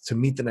 like, to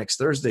meet the next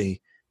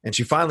Thursday, and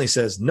she finally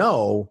says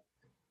no,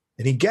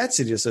 and he gets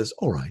it, he just says,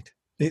 all right.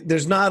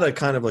 There's not a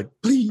kind of like,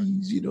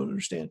 please, you don't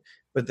understand.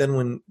 But then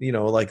when,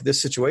 like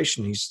this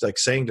situation, he's like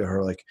saying to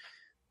her, like,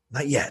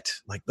 not yet.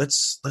 Like,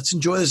 let's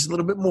enjoy this a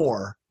little bit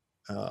more.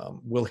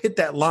 We'll hit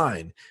that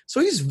line.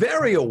 So he's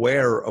very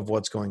aware of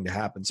what's going to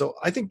happen. So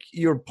I think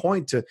your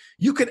point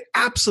you could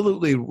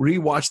absolutely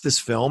rewatch this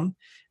film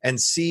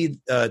and see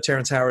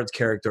Terrence Howard's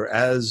character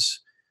as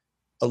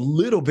a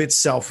little bit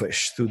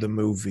selfish through the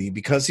movie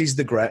because he's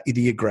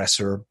the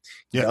aggressor.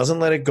 He doesn't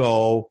let it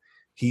go.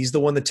 He's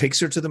the one that takes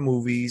her to the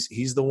movies.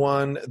 He's the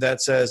one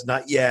that says,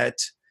 not yet.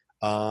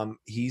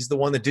 He's the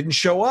one that didn't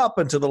show up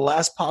until the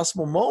last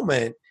possible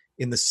moment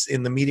in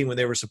the meeting when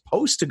they were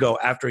supposed to go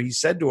after he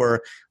said to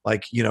her,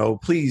 like,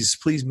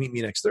 please meet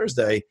me next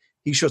Thursday.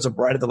 He shows up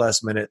right at the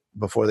last minute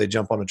before they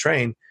jump on a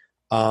train.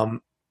 So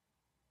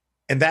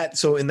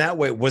in that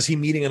way, was he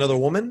meeting another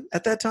woman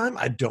at that time?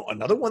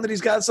 Another one that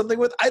he's got something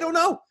with? I don't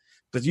know.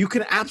 But you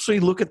can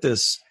absolutely look at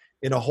this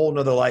in a whole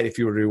nother light if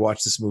you were to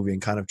rewatch this movie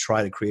and kind of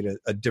try to create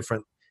a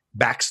different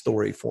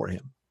backstory for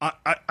him.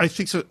 I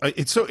think so.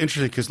 It's so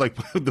interesting because, like,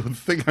 the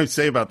thing I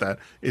say about that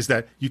is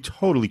that you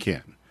totally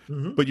can,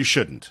 but you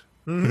shouldn't,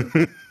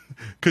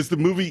 because the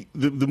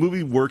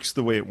movie works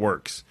the way it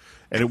works,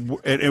 and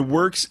it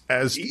works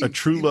as a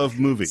true love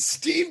movie.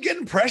 Steve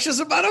getting precious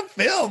about a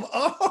film.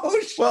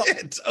 Oh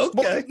shit! Okay.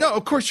 Well, no,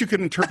 of course you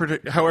can interpret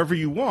it however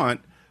you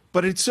want.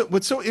 But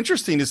what's so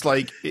interesting is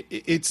like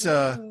it's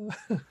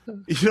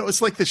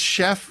it's like the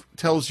chef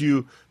tells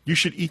you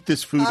should eat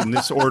this food in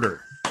this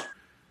order,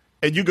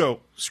 and you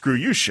go, screw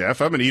you, chef,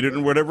 I'm gonna eat it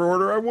in whatever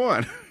order I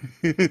want.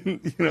 You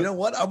know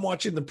what? I'm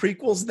watching the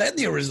prequels, then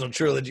the original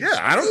trilogy. Yeah,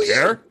 I don't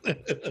care.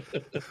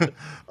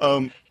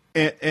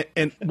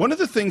 And one of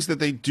the things that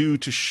they do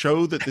to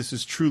show that this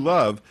is true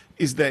love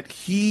is that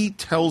he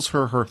tells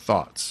her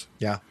thoughts.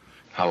 Yeah.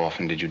 How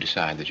often did you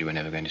decide that you were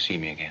never going to see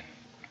me again?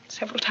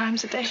 Several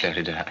times a day. So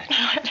did I.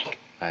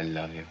 I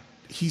love you.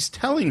 He's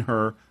telling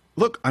her,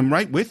 look, I'm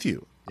right with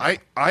you.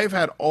 I've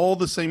had all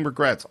the same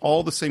regrets,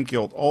 all the same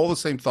guilt, all the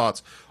same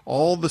thoughts,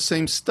 all the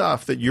same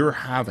stuff that you're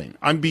having.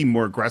 I'm being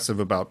more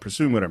aggressive about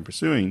pursuing what I'm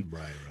pursuing.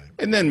 Right.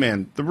 And then,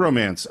 man, the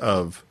romance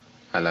of...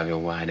 I love your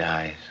wide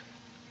eyes,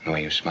 the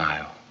way you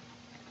smile,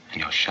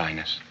 and your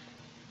shyness,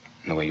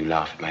 and the way you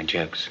laugh at my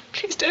jokes.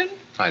 Please don't.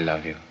 I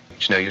love you.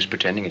 It's no use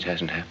pretending it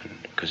hasn't happened,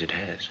 because it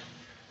has.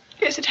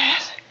 Yes, it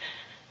has.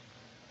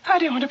 I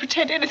don't want to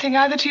pretend anything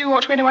either to you or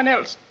to anyone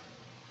else.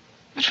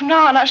 But from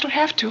now on, I shall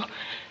have to.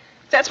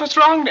 That's what's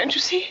wrong, don't you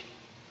see?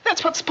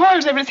 That's what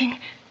spoils everything.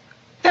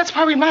 That's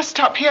why we must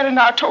stop here and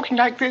now talking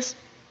like this.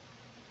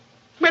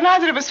 We're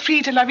neither of us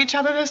free to love each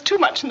other. There's too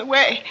much in the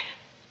way.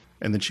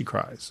 And then she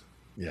cries.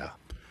 Yeah.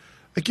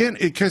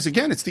 Because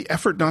it's the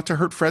effort not to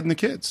hurt Fred and the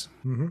kids.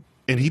 Mm-hmm.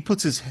 And he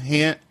puts his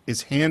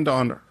hand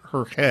on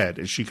her head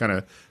as she kind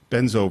of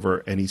bends over,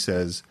 and he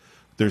says,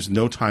 "There's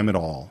no time at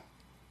all.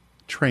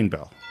 Train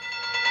bell."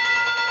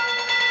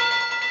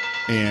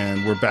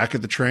 And we're back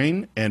at the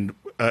train and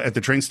at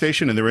the train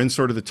station, and they're in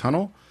sort of the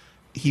tunnel.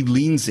 He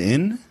leans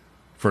in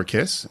for a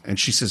kiss, and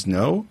she says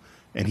no.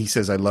 And he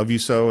says, "I love you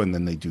so." And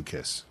then they do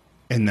kiss.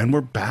 And then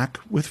we're back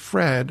with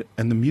Fred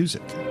and the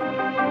music.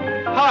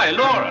 Hi,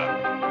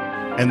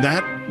 Laura. And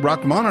that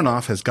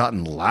Rachmaninoff has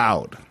gotten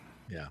loud.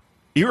 Yeah.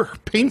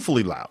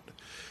 Painfully loud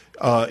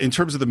in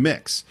terms of the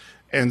mix.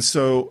 And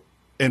so,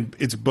 and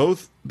it's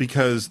both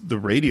because the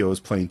radio is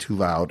playing too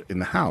loud in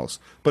the house,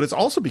 but it's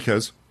also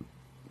because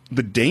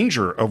the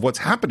danger of what's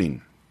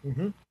happening.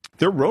 Mm-hmm.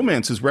 Their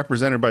romance is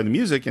represented by the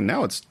music, and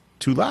now it's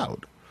too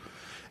loud.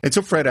 And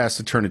so Fred asks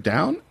to turn it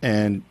down,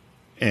 and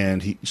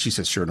she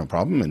says, "Sure, no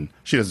problem." And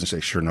she doesn't say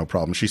 "sure, no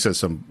problem." She says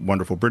some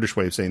wonderful British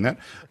way of saying that.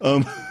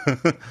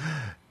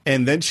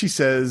 And then he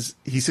says,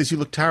 "You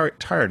look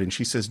tired." And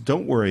she says,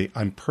 "Don't worry,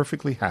 I'm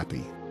perfectly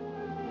happy."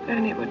 If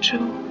only it were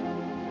true.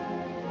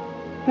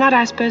 Not,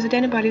 I suppose, that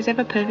anybody's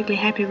ever perfectly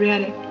happy,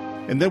 really.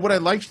 And then what I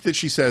liked that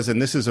she says,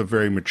 and this is a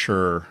very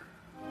mature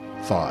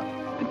thought.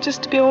 But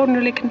just to be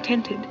ordinarily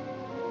contented.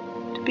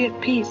 To be at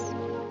peace.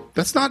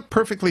 That's not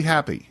perfectly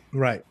happy.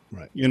 Right.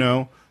 You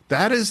know,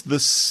 that is the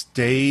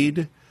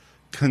staid,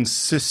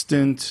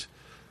 consistent,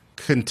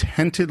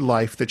 contented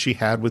life that she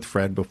had with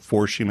Fred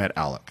before she met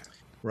Alec.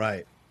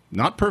 Right.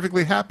 Not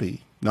perfectly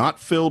happy, not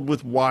filled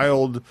with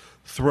wild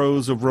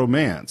throes of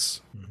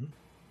romance,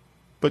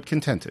 but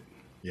contented.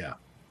 Yeah.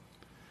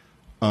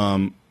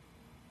 And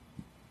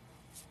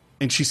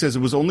she says, "It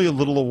was only a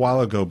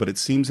while ago, but it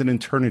seems an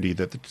eternity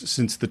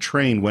since the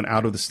train went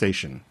out of the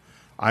station.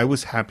 I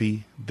was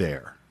happy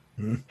there."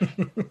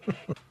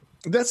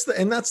 That's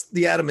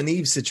the Adam and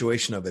Eve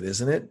situation of it,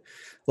 isn't it?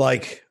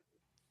 Like,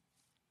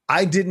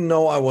 I didn't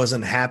know I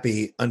wasn't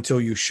happy until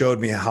you showed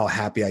me how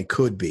happy I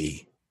could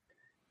be.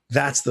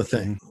 That's the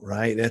thing,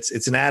 right?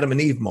 It's an Adam and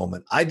Eve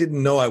moment. I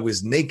didn't know I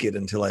was naked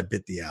until I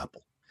bit the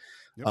apple.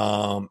 Yep.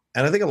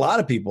 And I think a lot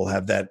of people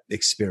have that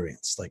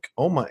experience, like,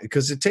 oh my,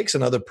 because it takes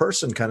another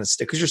person kind of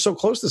because you're so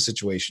close to the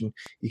situation,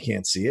 you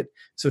can't see it.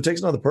 So it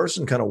takes another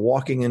person kind of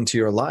walking into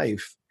your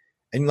life.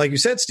 And like you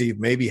said, Steve,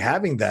 maybe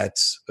having that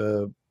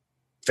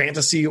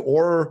fantasy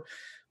or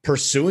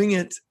pursuing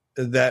it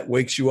that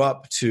wakes you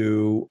up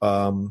to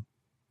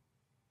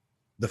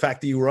the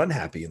fact that you were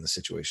unhappy in the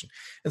situation.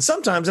 And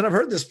sometimes, and I've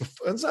heard this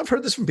before, I've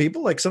heard this from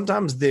people, like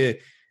sometimes the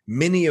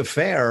mini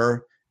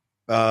affair,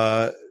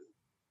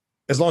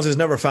 as long as it's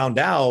never found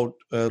out,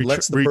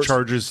 lets the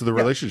recharges the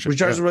relationship,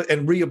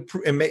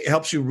 and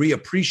helps you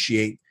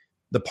reappreciate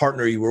the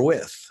partner you were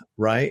with,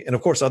 right? And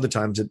of course, other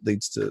times it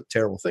leads to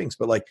terrible things.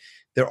 But like,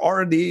 there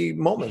are the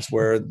moments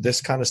where this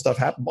kind of stuff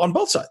happens on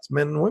both sides,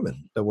 men and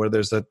women, where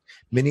there's that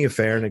mini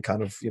affair, and it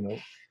kind of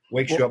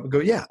wakes you up and go,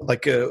 yeah.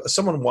 Like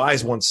someone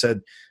wise once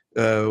said,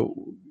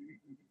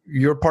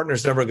 your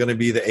partner's never going to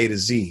be the A to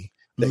Z.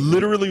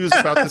 Literally was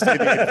about to say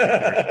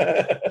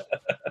that.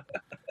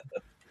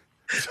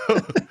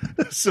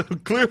 So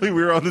clearly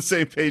we were on the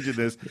same page in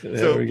this.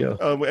 There we go.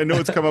 I know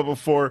it's come up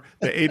before.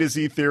 The A to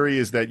Z theory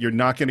is that you're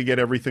not going to get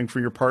everything for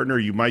your partner.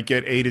 You might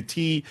get A to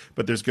T,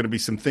 but there's going to be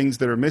some things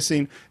that are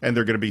missing, and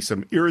there are going to be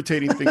some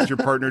irritating things your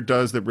partner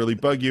does that really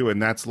bug you,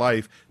 and that's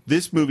life.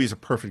 This movie is a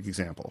perfect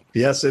example.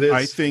 Yes, it is.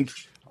 I think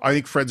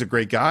Fred's a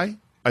great guy.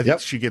 I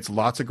think she gets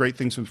lots of great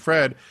things from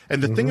Fred.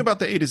 And the thing about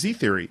the A to Z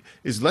theory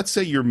is, let's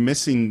say you're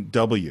missing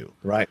W.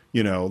 Right.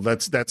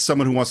 That's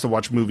someone who wants to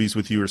watch movies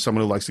with you, or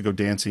someone who likes to go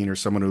dancing, or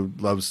someone who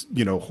loves,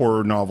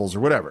 horror novels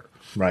or whatever.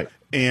 Right.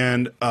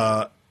 And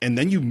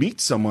then you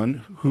meet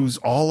someone who's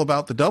all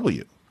about the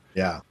W.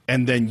 Yeah.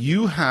 And then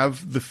you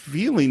have the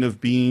feeling of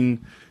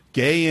being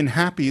gay and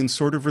happy and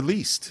sort of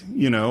released.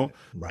 Right.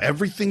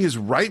 Everything is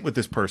right with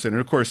this person. And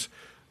of course,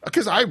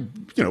 because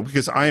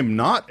I am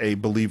not a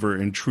believer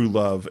in true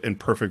love and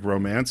perfect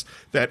romance,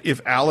 that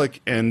if Alec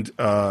and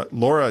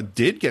Laura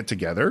did get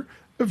together,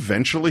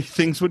 eventually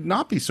things would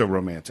not be so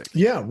romantic.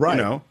 Yeah,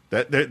 right.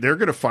 That they're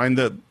going to find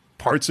the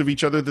parts of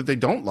each other that they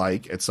don't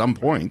like at some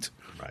point.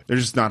 Right. They're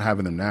just not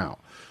having them now.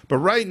 But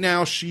right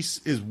now, she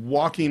is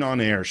walking on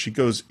air. She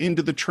goes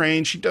into the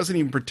train. She doesn't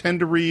even pretend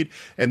to read.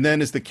 And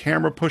then as the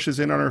camera pushes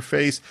in on her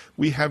face,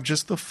 we have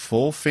just the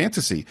full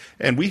fantasy.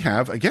 And we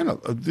have, again,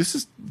 this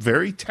is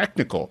very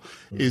technical,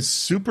 is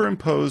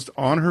superimposed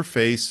on her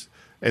face.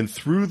 And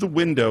through the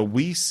window,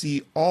 we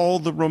see all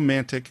the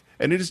romantic,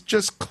 and it is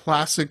just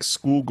classic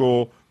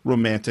schoolgirl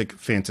romantic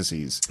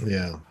fantasies.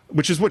 Yeah.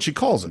 Which is what she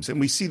calls them.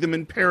 And we see them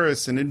in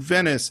Paris and in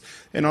Venice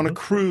and on a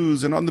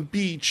cruise and on the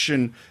beach,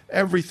 and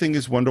everything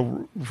is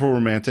wonderful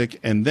romantic.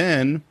 And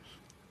then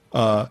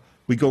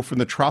we go from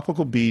the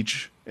tropical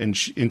beach and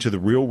into the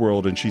real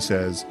world, and she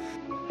says,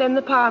 Then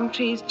the palm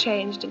trees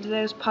changed into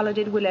those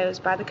pollarded willows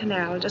by the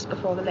canal just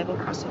before the level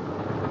crossing.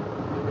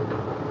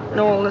 And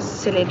all the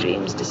silly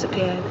dreams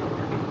disappeared.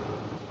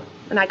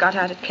 And I got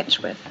out at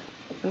Ketchworth.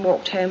 and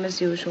walked home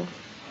as usual.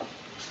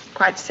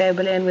 Quite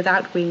soberly and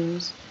without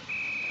wings.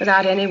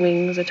 Without any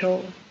wings at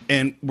all.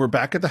 And we're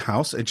back at the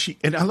house,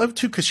 and I love it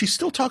too, because she's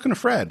still talking to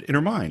Fred in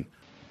her mind.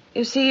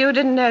 You see, you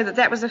didn't know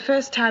that was the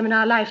first time in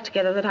our life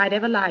together that I'd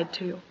ever lied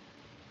to you.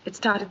 It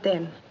started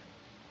then.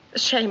 The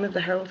shame of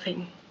the whole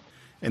thing.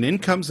 And in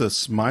comes a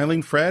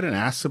smiling Fred and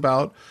asks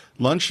about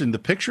lunch and the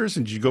pictures,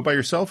 and did you go by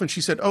yourself? And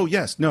she said, oh,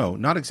 yes, no,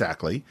 not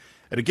exactly.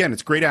 And again,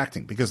 it's great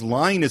acting, because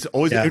lying is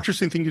always an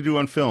interesting thing to do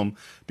on film,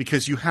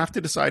 because you have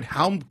to decide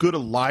how good a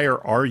liar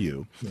are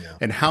you,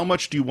 and how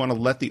much do you want to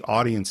let the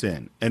audience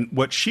in. And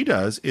what she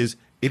does is,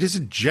 it is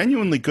a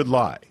genuinely good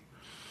lie.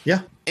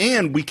 Yeah.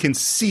 And we can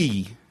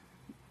see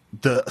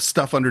the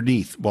stuff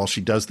underneath while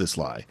she does this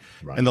lie.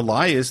 Right. And the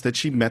lie is that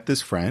she met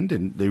this friend,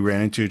 and they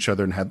ran into each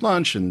other and had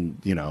lunch, and,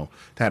 you know,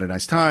 had a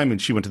nice time,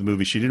 and she went to the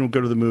movie. She didn't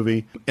go to the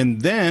movie.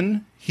 And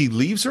then he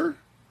leaves her,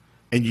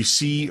 and you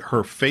see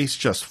her face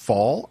just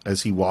fall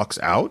as he walks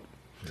out.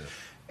 Yeah.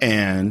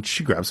 And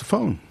she grabs the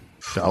phone,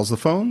 dials the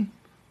phone,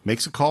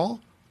 makes a call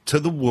to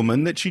the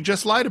woman that she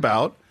just lied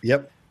about.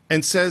 Yep.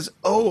 And says,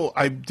 oh,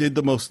 I made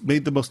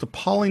the most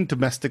appalling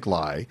domestic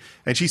lie.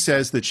 And she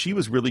says that she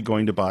was really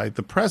going to buy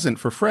the present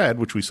for Fred,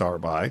 which we saw her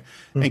buy.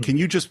 Mm-hmm. And can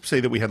you just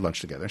say that we had lunch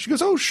together? And she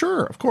goes, oh,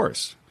 sure, of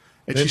course.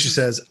 And then she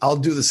says, I'll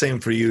do the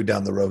same for you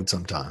down the road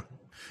sometime.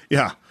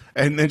 Yeah.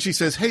 And then she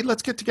says, hey,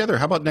 let's get together.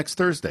 How about next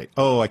Thursday?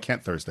 Oh, I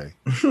can't Thursday.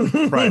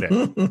 Friday.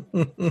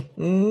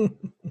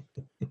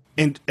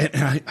 And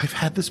I've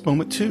had this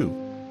moment too.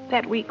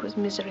 That week was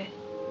misery.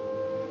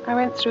 I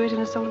went through it in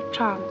a sort of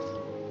trance.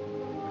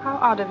 How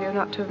odd of you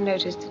not to have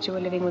noticed that you were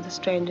living with a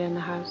stranger in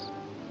the house.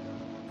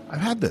 I've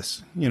had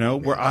this, you know,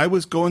 where I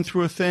was going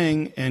through a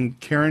thing and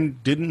Karen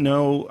didn't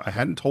know, I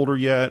hadn't told her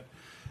yet,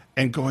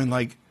 and going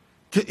like,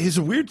 it's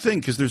a weird thing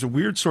because there's a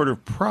weird sort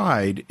of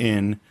pride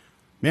in,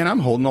 man, I'm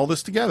holding all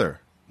this together.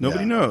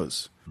 Nobody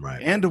knows.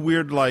 Right. And a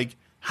weird like,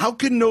 how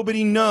can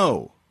nobody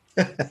know?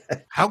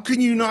 How can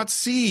you not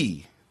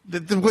see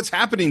that what's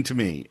happening to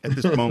me at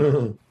this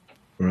moment?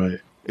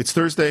 Right. It's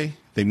Thursday.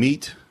 They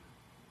meet.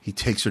 He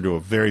takes her to a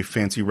very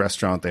fancy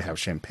restaurant. They have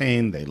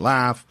champagne. They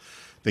laugh.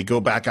 They go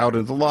back out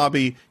into the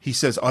lobby. He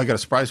says, oh, I got a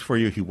surprise for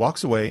you. He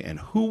walks away. And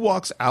who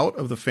walks out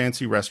of the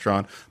fancy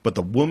restaurant but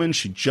the woman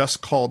she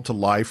just called to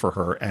lie for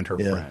her and her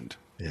friend?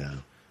 Yeah.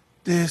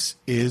 This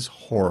is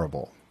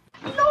horrible.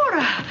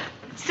 Laura!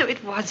 So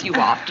it was you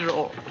after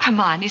all.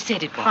 Hermione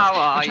said it was. How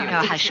are you? you? You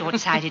know how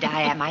short-sighted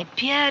I am. I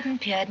peered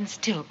and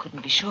still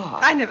couldn't be sure.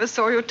 I never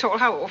saw you at all.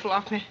 How awful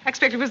of me. I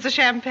expect it was the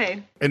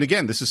champagne. And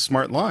again, this is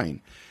smart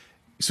lying.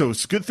 So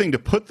it's a good thing to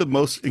put the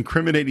most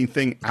incriminating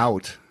thing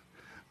out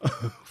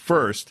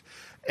first.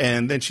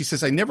 And then she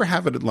says, I never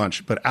have it at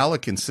lunch, but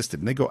Alec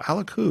insisted. And they go,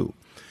 Alec who?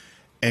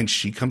 And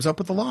she comes up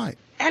with a lie.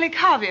 Alec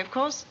Harvey, of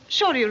course.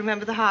 Surely you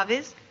remember the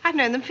Harveys. I've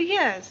known them for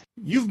years.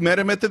 You've met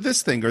him at the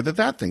this thing or the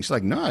that thing. She's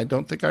like, no, I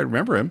don't think I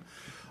remember him.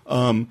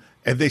 And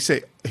they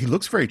say, he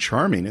looks very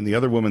charming. And the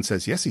other woman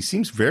says, yes, he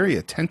seems very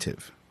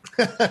attentive.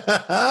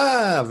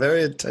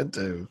 Very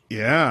attentive.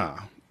 Yeah.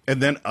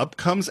 And then up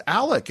comes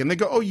Alec, and they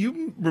go, "Oh,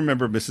 you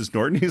remember Mrs.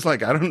 Norton?" He's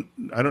like, "I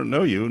don't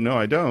know you. No,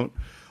 I don't."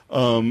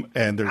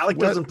 And there's Alec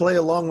doesn't play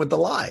along with the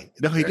lie.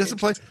 No, he doesn't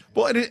play.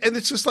 Well, and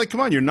it's just like,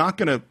 come on, you're not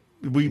gonna.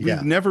 We've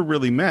never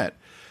really met,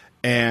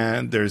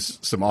 and there's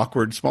some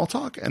awkward small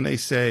talk, and they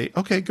say,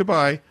 "Okay,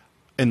 goodbye,"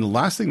 and the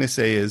last thing they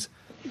say is,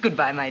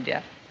 "Goodbye, my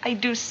dear. I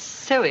do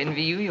so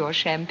envy you your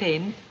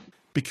champagne."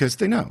 Because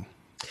they know.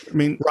 I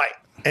mean, right.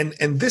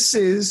 And this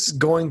is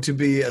going to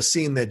be a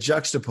scene that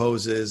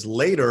juxtaposes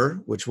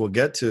later, which we'll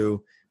get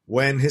to,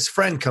 when his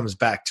friend comes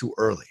back too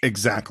early.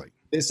 Exactly.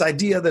 This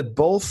idea that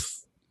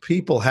both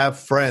people have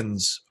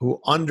friends who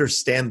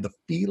understand the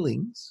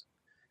feelings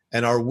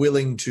and are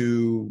willing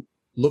to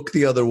look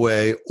the other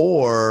way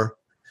or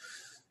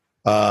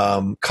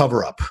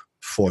cover up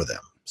for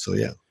them. So,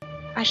 yeah.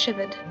 I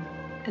shivered,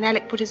 and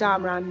Alec put his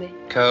arm around me.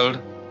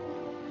 Cold?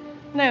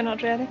 No,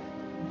 not really.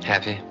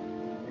 Happy?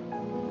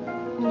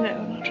 No,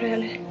 not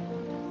really.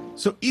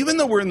 So even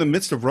though we're in the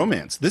midst of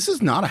romance, this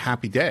is not a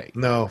happy day.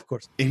 No, of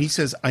course. And he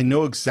says, I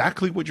know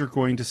exactly what you're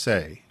going to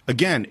say.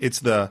 Again, it's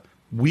the,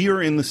 we are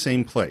in the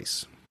same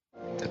place.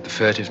 That the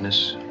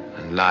furtiveness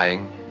and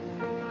lying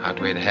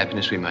outweigh the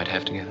happiness we might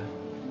have together.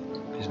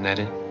 Isn't that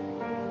it?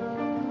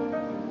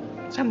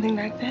 Something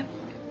like that.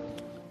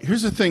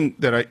 Here's the thing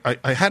that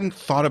I hadn't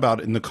thought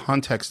about in the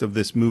context of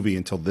this movie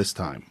until this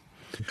time.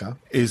 Okay.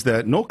 Is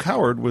that Noel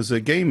Coward was a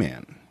gay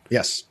man.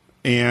 Yes.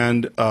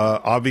 And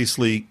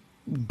obviously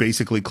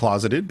basically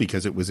closeted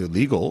because it was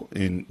illegal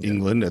in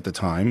England at the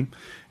time.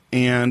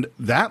 And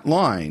that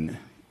line,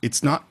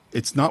 it's not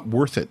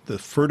worth it. The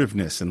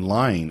furtiveness and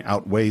lying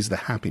outweighs the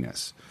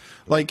happiness.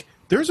 Like,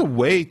 there's a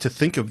way to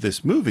think of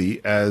this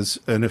movie as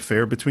an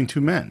affair between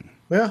two men.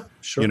 Yeah,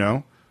 sure. You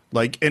know?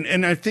 Like,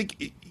 and I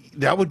think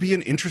that would be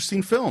an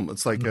interesting film.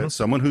 It's like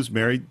someone who's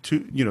married to,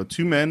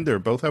 two men, they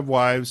both have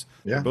wives,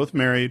 they're both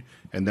married,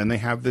 and then they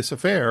have this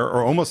affair,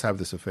 or almost have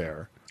this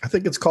affair. I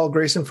think it's called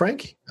Grace and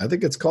Frankie. I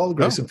think it's called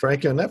Grace and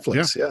Frankie on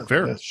Netflix. Yeah,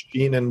 fair.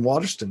 Sheen and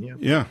Waterston.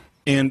 Yeah.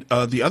 And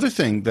the other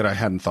thing that I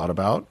hadn't thought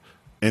about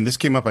and this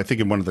came up, I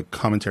think, in one of the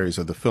commentaries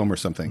of the film or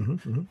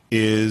something,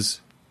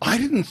 is I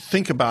didn't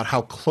think about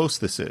how close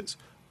this is.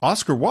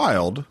 Oscar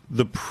Wilde,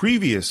 the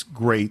previous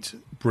great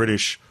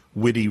British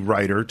witty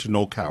writer to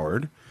Noel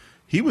Coward,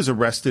 he was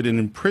arrested and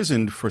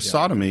imprisoned for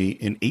sodomy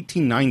in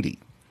 1890.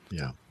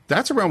 Yeah.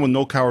 That's around when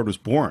Noel Coward was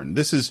born.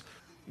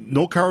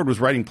 Noel Coward was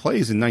writing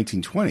plays in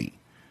 1920.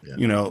 Yeah.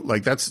 You know,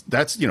 like that's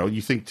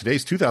you think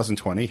today's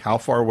 2020, how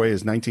far away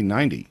is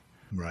 1990?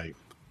 Right.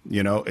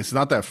 You know, it's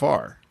not that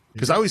far.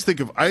 Because I always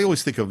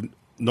think of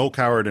Noel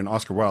Coward and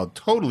Oscar Wilde,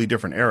 totally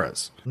different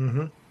eras.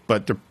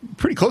 But they're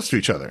pretty close to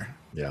each other.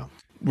 Yeah.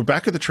 We're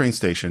back at the train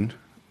station,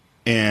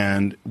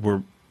 and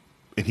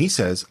he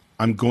says,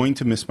 "I'm going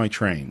to miss my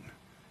train."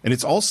 And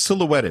it's all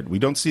silhouetted. We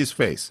don't see his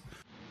face.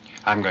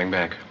 I'm going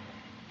back.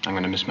 I'm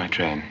going to miss my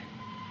train.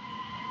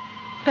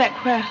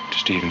 Back where? To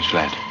Stephen's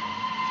flat.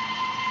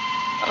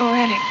 Oh,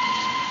 Alec.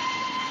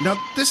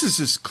 Now, this is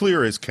as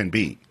clear as can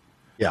be.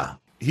 Yeah.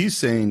 He's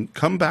saying,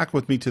 come back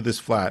with me to this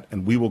flat,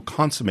 and we will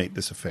consummate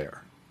this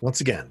affair.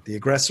 Once again, the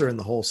aggressor in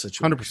the whole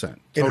situation. 100%.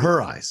 In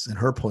her eyes, in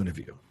her point of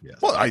view. Yes.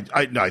 Well,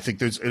 I think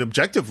there's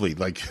objectively,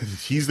 like,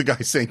 he's the guy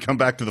saying, come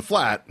back to the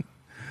flat.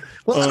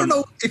 Well, I don't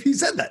know if he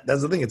said that.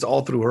 That's the thing. It's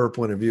all through her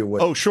point of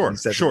view. Sure.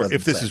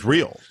 If this is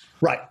real.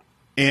 Right.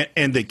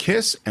 And they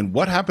kiss, and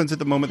what happens at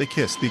the moment they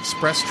kiss? The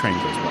express train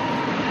goes by.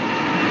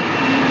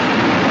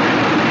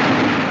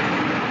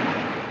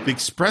 The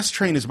express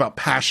train is about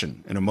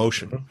passion and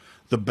emotion.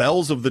 The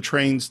bells of the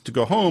trains to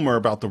go home are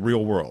about the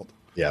real world.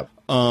 Yeah.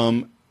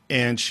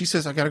 And she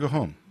says, I got to go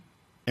home,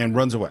 and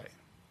runs away.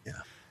 Yeah.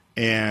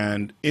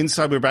 And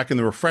inside, we're back in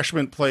the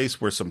refreshment place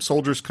where some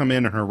soldiers come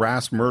in and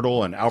harass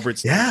Myrtle, and Albert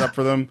stands up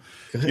for them.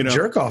 You know,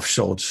 jerk off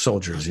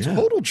soldiers. Yeah.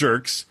 Total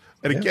jerks.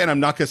 And again, I'm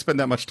not going to spend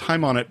that much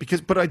time on it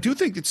but I do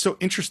think it's so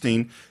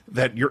interesting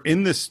that you're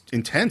in this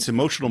intense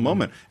emotional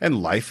moment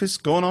and life is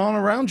going on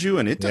around you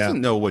and it doesn't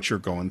know what you're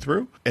going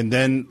through. And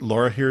then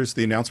Laura hears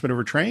the announcement of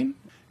her train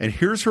and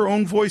hears her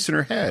own voice in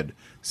her head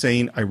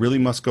saying, I really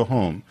must go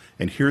home.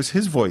 And here's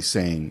his voice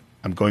saying,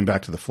 I'm going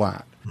back to the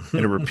flat.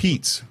 And it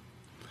repeats.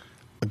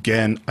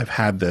 Again, I've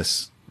had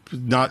this,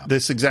 not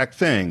this exact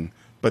thing,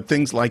 but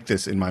things like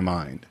this in my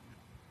mind.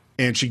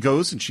 And she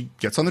goes and she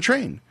gets on the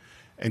train.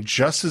 And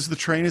just as the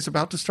train is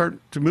about to start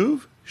to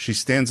move, she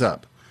stands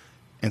up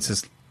and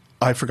says,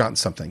 I've forgotten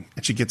something.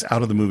 And she gets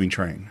out of the moving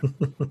train.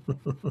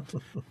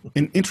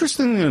 And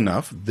interestingly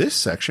enough, this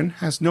section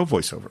has no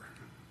voiceover.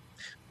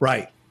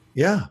 Right.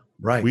 Yeah.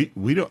 Right.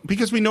 We don't,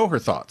 because we know her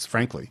thoughts,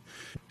 frankly.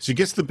 She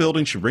gets to the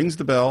building, she rings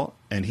the bell,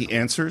 and he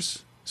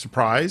answers,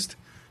 surprised.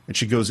 And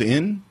she goes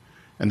in,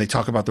 and they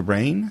talk about the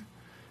rain.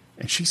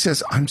 And she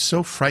says, I'm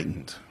so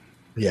frightened.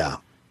 Yeah.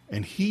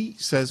 And he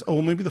says,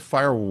 oh, maybe the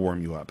fire will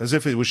warm you up, as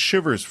if it was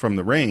shivers from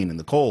the rain and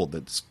the cold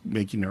that's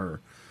making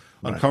her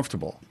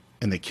uncomfortable.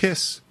 And they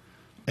kiss.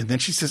 And then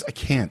she says, I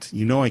can't.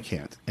 You know I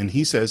can't. And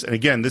he says, and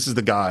again, this is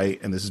the guy,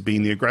 and this is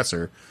being the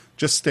aggressor,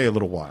 just stay a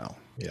little while.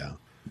 Yeah.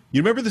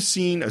 You remember the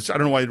scene, I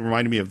don't know why it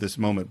reminded me of this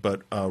moment,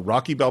 but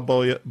Rocky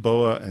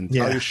Balboa and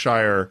Talia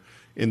Shire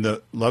in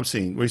the love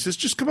scene, where he says,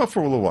 just come up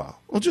for a little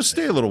while. Well, just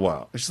stay a little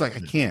while. And she's like,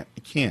 I can't.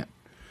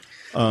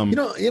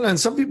 And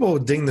some people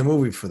ding the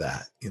movie for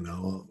that,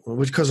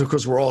 because of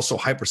course we're all so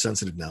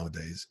hypersensitive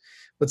nowadays.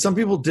 But some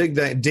people ding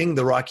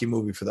the Rocky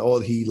movie for that. Oh,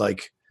 he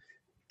like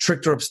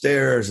tricked her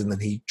upstairs and then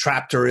he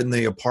trapped her in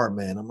the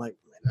apartment. I'm like,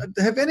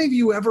 have any of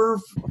you ever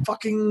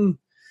fucking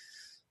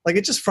like?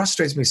 It just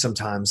frustrates me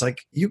sometimes.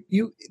 Like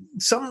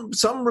some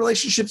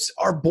relationships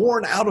are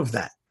born out of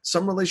that.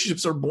 Some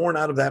relationships are born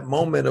out of that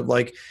moment of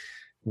like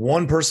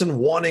one person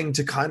wanting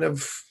to kind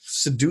of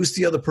seduce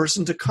the other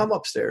person to come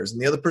upstairs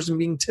and the other person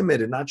being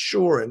timid and not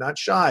sure and not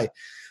shy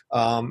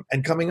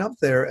and coming up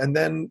there. And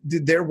then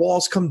their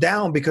walls come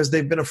down because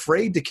they've been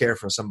afraid to care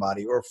for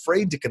somebody or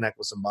afraid to connect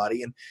with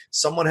somebody. And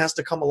someone has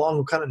to come along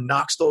who kind of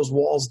knocks those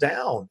walls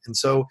down. And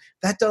so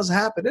that does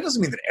happen. It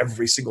doesn't mean that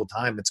every single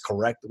time it's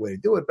correct the way to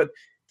do it, but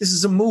this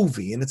is a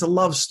movie and it's a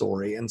love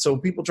story. And so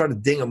people try to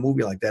ding a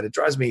movie like that. It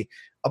drives me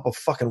up a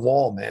fucking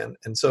wall, man.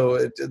 And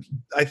so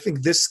I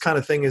think this kind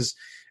of thing is,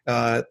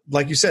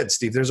 like you said,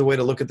 Steve, there's a way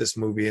to look at this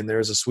movie and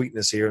there's a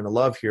sweetness here and a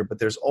love here, but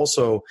there's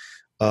also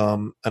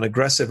an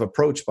aggressive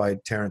approach by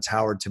Terrence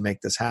Howard to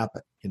make this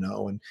happen,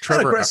 and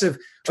Trevor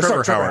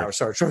Howard.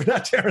 Sorry,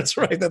 not Terrence,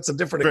 right? That's a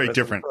very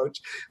different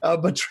approach.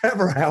 But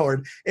Trevor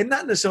Howard, and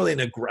not necessarily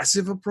an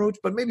aggressive approach,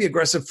 but maybe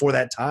aggressive for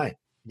that time,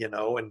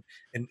 and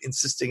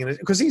insisting in it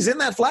because he's in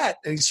that flat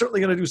and he's certainly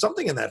going to do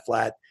something in that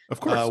flat, of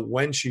course,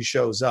 when she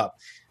shows up.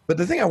 But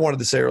the thing I wanted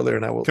to say earlier,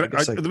 and I will.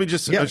 Let me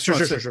just. Yeah, sure.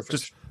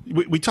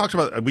 We talked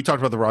about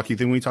the Rocky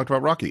thing when we talked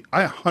about Rocky.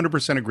 I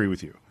 100% agree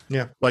with you.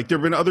 Yeah. Like there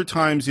have been other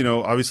times,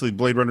 obviously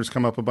Blade Runner's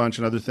come up a bunch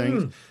and other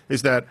things.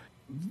 Is that,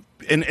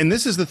 and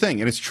this is the thing,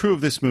 and it's true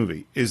of this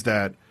movie, is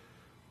that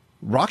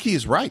Rocky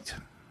is right.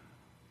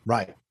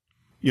 Right.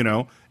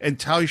 And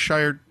Talia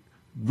Shire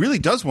really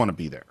does want to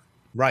be there.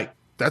 Right.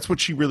 That's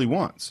what she really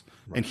wants,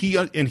 right.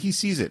 And he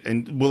sees it.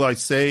 And will I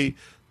say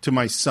to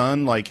my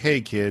son, like,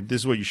 hey, kid,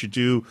 this is what you should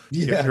do.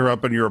 Get her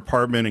up in your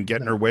apartment and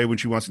get in her way when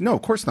she wants to. No,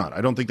 of course not.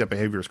 I don't think that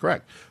behavior is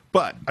correct.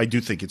 But I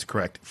do think it's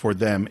correct for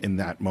them in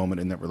that moment,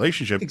 in that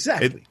relationship.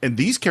 Exactly. And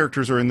these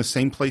characters are in the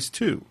same place,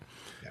 too.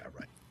 Yeah,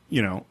 right.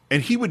 You know,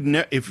 and he would,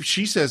 if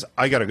she says,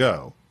 I got to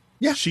go,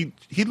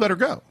 he'd let her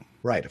go.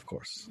 Right, of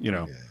course. You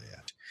know.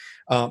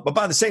 But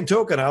by the same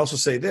token, I also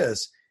say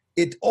this.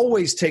 It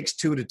always takes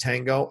two to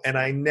tango, and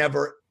I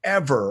never,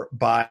 ever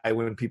buy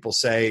when people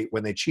say,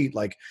 when they cheat,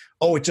 like,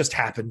 oh, it just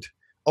happened.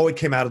 Oh, it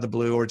came out of the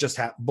blue, or just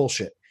happened.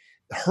 Bullshit.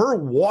 Her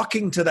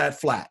walking to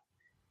that flat,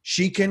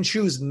 she can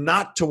choose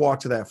not to walk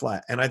to that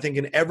flat. And I think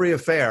in every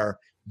affair,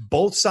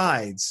 both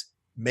sides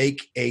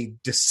make a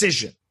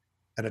decision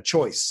and a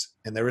choice.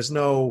 And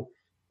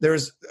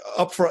it's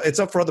up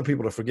for other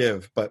people to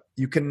forgive, but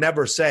you can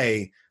never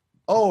say,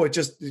 oh, it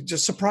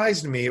just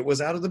surprised me. It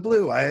was out of the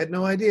blue. I had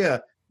no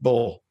idea.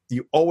 Bull.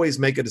 You always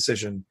make a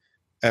decision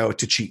to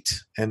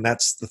cheat. And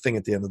that's the thing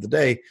at the end of the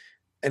day.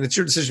 And it's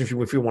your decision if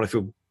you want to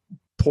feel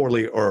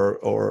poorly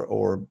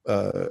or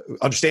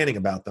understanding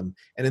about them.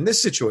 And in this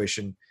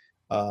situation,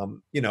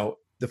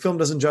 the film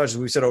doesn't judge, as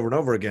we've said over and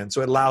over again.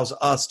 So it allows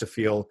us to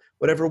feel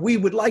whatever we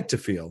would like to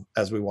feel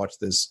as we watch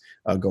this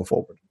go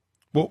forward.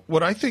 Well,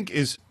 what I think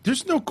is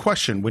there's no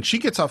question when she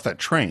ggets off that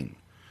train,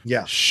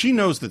 she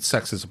knows that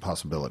sex is a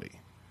possibility.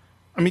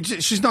 I mean,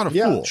 she's not a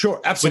fool. Sure,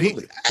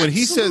 absolutely. When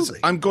he says,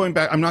 I'm going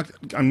back, I'm going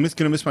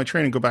to miss my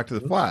train and go back to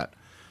the flat.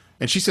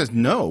 And she says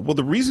no. Well,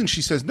 the reason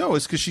she says no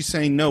is because she's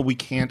saying, no, we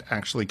can't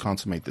actually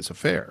consummate this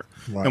affair.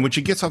 Right. And when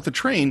she gets off the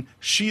train,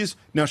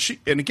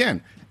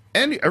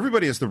 and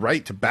everybody has the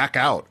right to back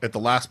out at the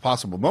last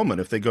possible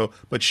moment if they go,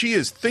 but she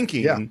is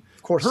thinking, of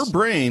course. Her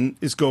brain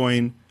is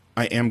going,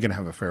 I am going to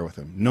have an affair with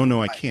him. No,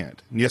 I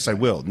can't. Yes, I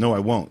will. No, I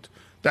won't.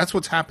 That's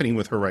what's happening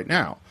with her right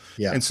now.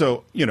 Yeah. And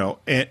so,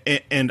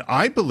 and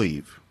I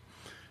believe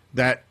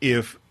that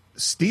if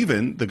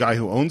Steven, the guy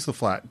who owns the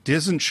flat,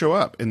 doesn't show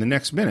up in the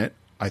next minute,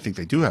 I think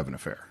they do have an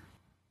affair.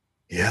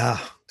 Yeah,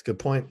 that's a good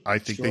point. I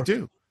think they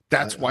do.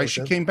 That's why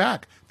she came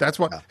back. That's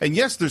why. Yeah. And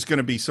yes, there's going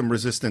to be some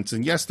resistance,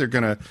 and yes, they're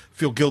going to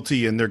feel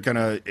guilty, and they're going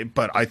to.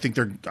 But I think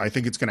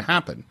it's going to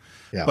happen.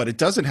 Yeah. But it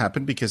doesn't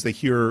happen because they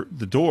hear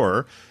the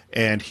door,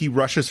 and he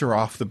rushes her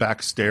off the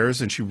back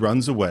stairs, and she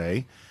runs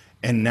away.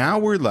 And now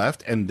we're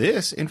left, and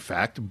this, in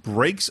fact,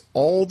 breaks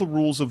all the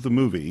rules of the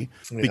movie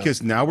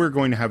because now we're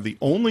going to have the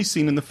only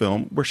scene in the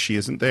film where she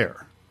isn't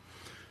there.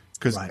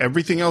 Because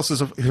everything else is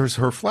her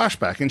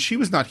flashback, and she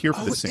was not here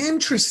for this scene.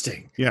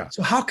 Interesting. Yeah.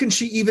 So how can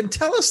she even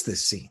tell us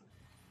this scene?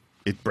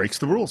 It breaks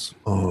the rules.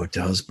 Oh, it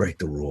does break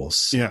the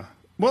rules. Yeah.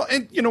 Well,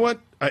 and you know what?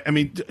 I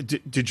mean,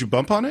 did you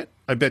bump on it?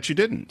 I bet you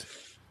didn't.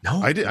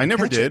 No. I did. I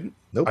never did.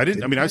 Nope, I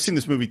didn't. I mean, I've seen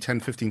this movie 10,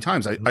 15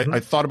 times. I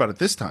thought about it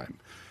this time.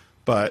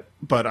 But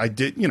I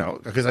did,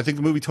 because I think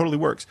the movie totally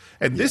works.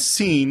 And this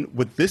scene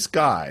with this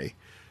guy,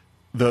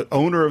 the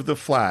owner of the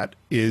flat,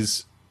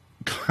 is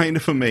kind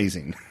of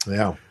amazing.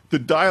 Yeah. The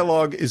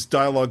dialogue is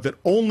dialogue that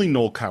only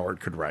Noel Coward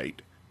could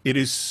write. It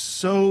is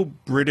so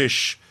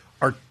British,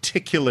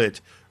 articulate,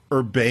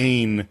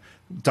 urbane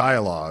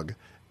dialogue.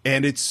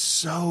 And it's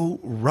so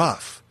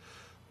rough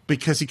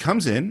because he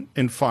comes in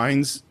and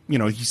finds,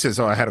 he says,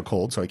 oh, I had a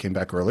cold, so I came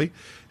back early.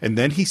 And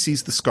then he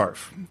sees the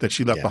scarf that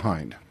she left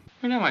behind.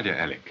 Oh, no, my dear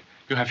Alec.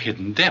 You have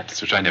hidden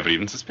depths which I never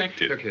even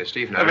suspected. Look here,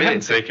 Stephen. For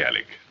heaven's sake,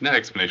 Alec. No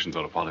explanations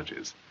or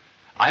apologies.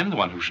 I'm the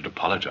one who should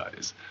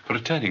apologize for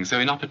returning so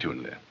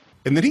inopportunely.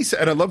 And then he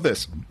said, and I love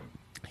this,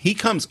 he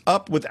comes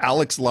up with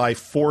Alec's lie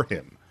for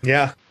him.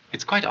 Yeah.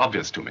 It's quite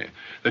obvious to me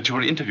that you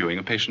were interviewing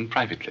a patient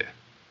privately.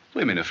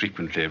 Women are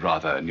frequently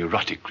rather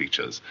neurotic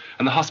creatures,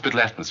 and the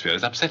hospital atmosphere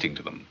is upsetting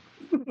to them.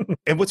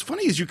 And what's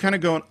funny is you're kind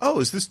of going,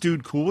 oh, is this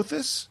dude cool with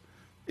this?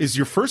 Is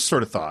your first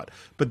sort of thought.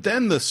 But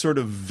then the sort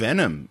of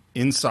venom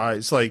inside,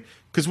 it's like,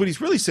 because what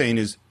he's really saying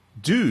is,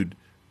 dude,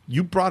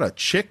 you brought a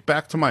chick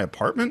back to my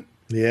apartment?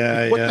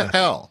 Yeah, what the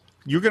hell?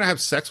 You're going to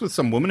have sex with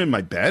some woman in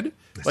my bed?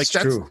 That's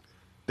true.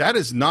 That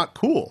is not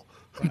cool.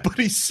 Right. But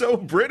he's so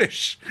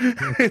British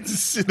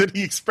that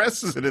he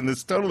expresses it in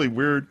this totally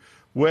weird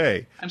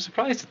way. I'm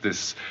surprised at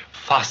this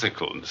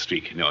farcical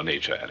streak in your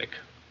nature, Alec.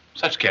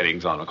 Such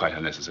carryings on are quite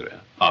unnecessary.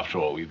 After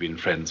all, we've been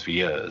friends for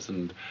years,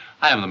 and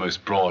I am the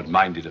most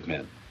broad-minded of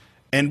men.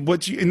 And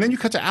then you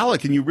cut to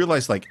Alec, and you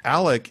realize, like,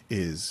 Alec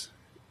is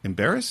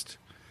embarrassed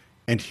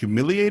and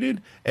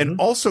humiliated and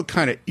also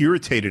kind of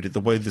irritated at the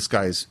way this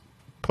guy's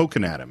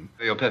poking at him.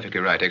 You're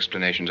perfectly right.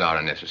 Explanations are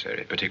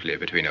unnecessary, particularly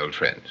between old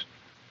friends.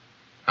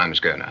 I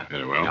must go now.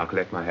 Very well. I'll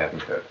collect my hat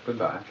and coat.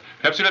 Goodbye.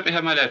 Perhaps you let me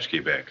have my latchkey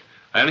back.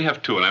 I only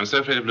have two, and I'm so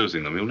afraid of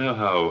losing them. You'll know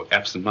how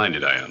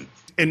absent-minded I am.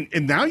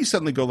 And now you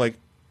suddenly go like,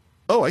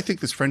 oh, I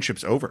think this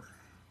friendship's over.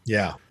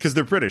 Yeah. Because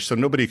they're British, so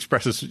nobody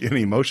expresses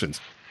any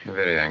emotions. You're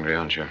very angry,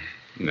 aren't you?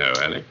 No,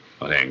 Alec.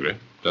 Not angry.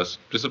 Just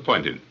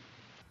disappointed.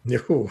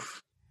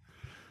 Oof.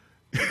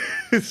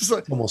 It's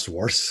like, almost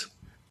worse.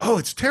 Oh,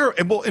 it's terrible.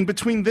 And well, in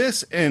between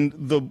this and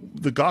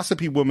the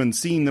gossipy woman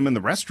seeing them in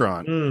the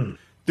restaurant,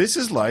 this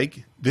is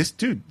like, this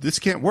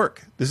can't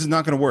work. This is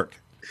not going to work.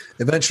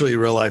 Eventually,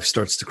 real life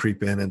starts to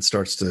creep in and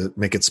starts to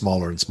make it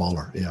smaller and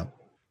smaller. Yeah.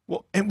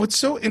 Well, and what's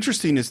so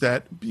interesting is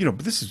that,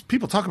 this is,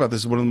 people talk about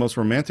this as one of the most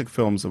romantic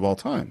films of all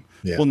time.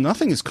 Yeah. Well,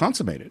 nothing is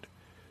consummated.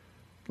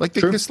 Like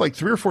they kiss like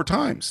 3 or 4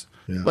 times.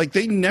 Yeah. Like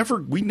we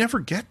never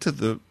get to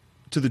the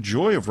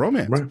joy of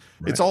romance. Right.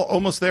 It's all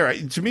almost there.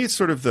 To me, it's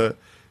sort of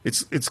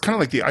it's kind of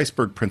like the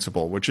iceberg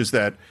principle, which is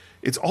that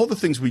it's all the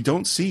things we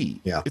don't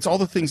see. Yeah. It's all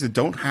the things that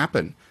don't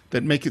happen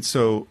that make it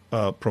so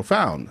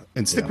profound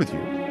and stick with you.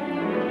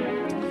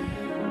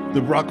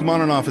 The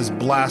Rachmaninoff is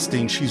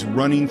blasting. She's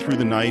running through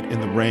the night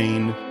in the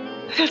rain.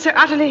 I felt so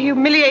utterly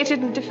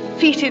humiliated and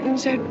defeated and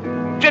so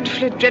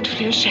dreadfully,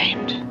 dreadfully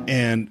ashamed.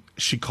 And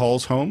she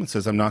calls home and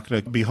says, I'm not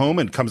going to be home,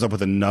 and comes up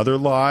with another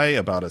lie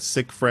about a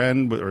sick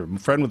friend or a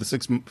friend with a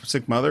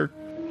sick mother.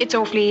 It's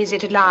awfully easy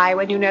to lie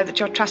when you know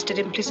that you're trusted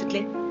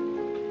implicitly.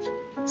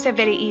 So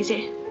very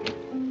easy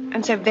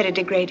and so very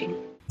degrading.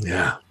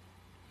 Yeah.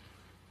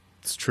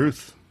 It's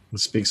truth. It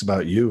speaks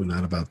about you,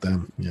 not about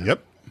them. Yeah.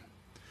 Yep.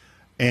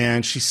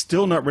 And she's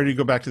still not ready to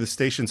go back to the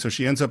station, so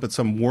she ends up at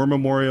some war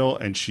memorial,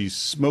 and she's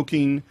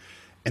smoking,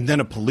 and then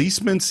a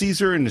policeman sees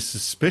her and is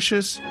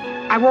suspicious.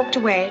 I walked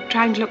away,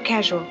 trying to look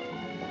casual,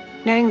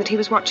 knowing that he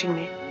was watching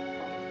me.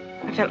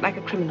 I felt like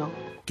a criminal.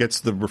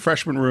 Gets to the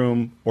refreshment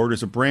room,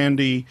 orders a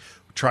brandy,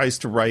 tries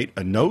to write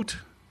a note,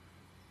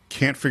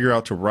 can't figure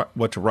out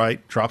what to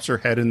write, drops her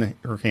head in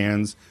her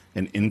hands,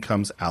 and in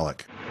comes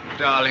Alec.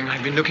 Darling,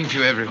 I've been looking for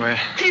you everywhere.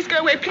 Please go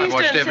away. Please I've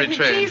watched don't every send me.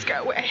 train. Please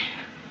go away.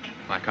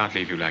 I can't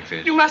leave you like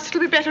this. You must.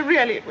 It'll be better.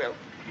 Really, it will.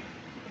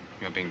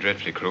 You're being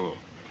dreadfully cruel.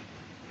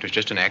 It was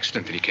just an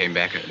accident that he came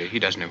back early. He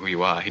doesn't know who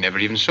you are. He never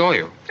even saw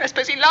you. I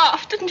suppose he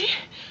laughed, didn't he?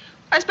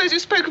 I suppose you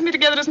spoke of me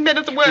together as men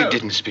of the world. We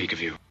didn't speak of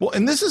you. Well,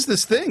 and this is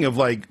this thing of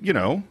like,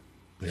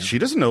 she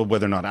doesn't know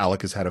whether or not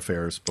Alec has had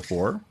affairs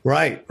before.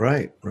 Right.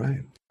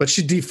 But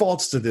she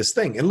defaults to this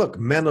thing. And look,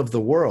 Men of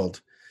the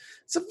World,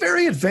 it's a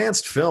very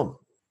advanced film.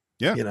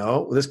 Yeah.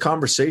 This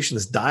conversation,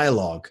 this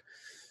dialogue,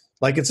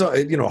 like it's,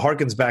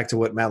 harkens back to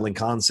what Madeline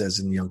Kahn says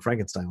in Young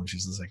Frankenstein when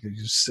she's like,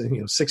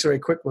 6 or 8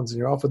 quick ones and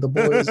you're off with the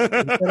boys.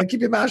 And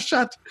keep your mouth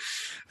shut.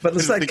 But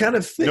it's that kind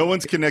of thing. No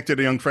one's connected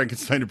to Young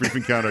Frankenstein to Brief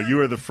Encounter.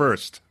 You are the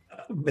first.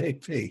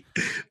 Maybe.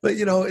 But,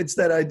 it's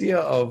that idea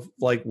of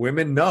like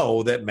women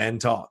know that men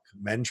talk.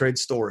 Men trade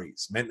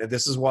stories.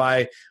 This is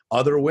why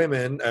other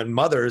women and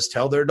mothers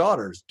tell their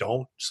daughters,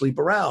 don't sleep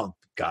around.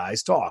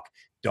 Guys talk.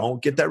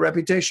 Don't get that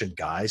reputation.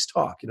 Guys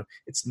talk.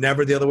 It's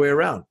never the other way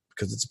around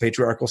because it's a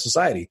patriarchal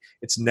society.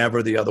 It's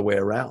never the other way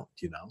around,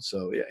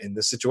 So yeah, in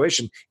this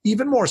situation,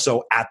 even more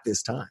so at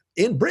this time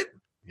in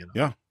Britain,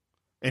 Yeah.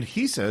 And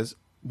he says,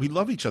 we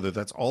love each other.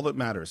 That's all that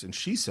matters. And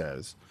she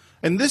says,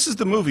 and this is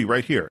the movie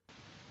right here.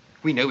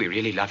 We know we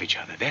really love each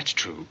other. That's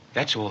true.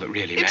 That's all that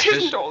really matters. It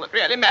isn't all that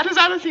really matters.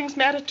 Other things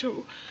matter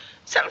too.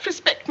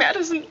 Self-respect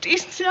matters and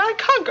decency. I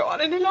can't go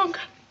on any longer.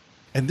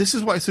 And this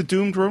is why it's a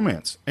doomed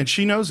romance. And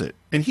she knows it.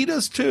 And he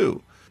does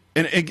too.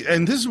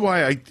 And this is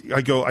why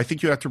I go, I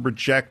think you have to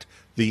reject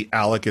the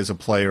Alec as a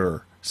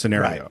player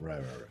scenario.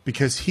 Right.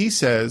 Because he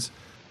says,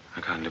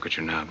 I can't look at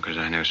you now because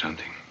I know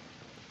something.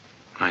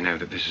 I know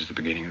that this is the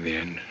beginning of the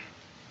end.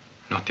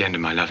 Not the end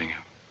of my loving you,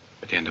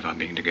 but the end of our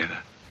being together.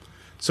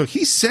 So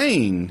he's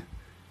saying,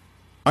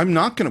 we're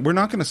not going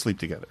to sleep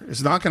together.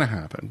 It's not going to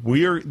happen.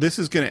 This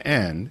is going to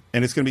end,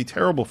 and it's going to be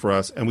terrible for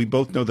us, and we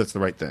both know that's the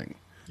right thing.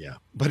 Yeah.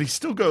 But he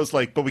still goes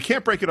like, but we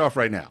can't break it off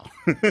right now.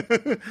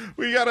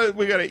 we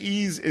gotta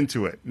ease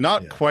into it.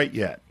 Not quite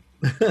yet.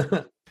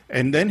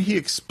 And then he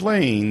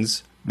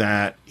explains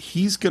that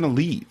he's going to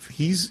leave.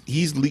 He's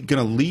going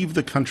to leave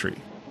the country.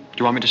 Do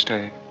you want me to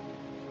stay?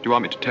 Do you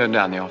want me to turn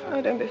down the offer?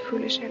 Oh, don't be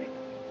foolish, Eric.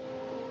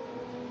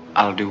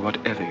 I'll do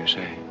whatever you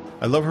say.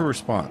 I love her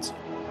response.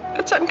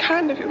 That's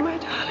unkind of you, my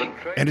darling.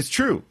 And it's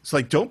true. It's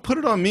like, don't put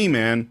it on me,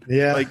 man.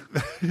 Yeah. Like,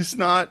 it's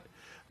not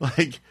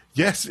like,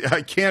 yes,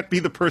 I can't be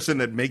the person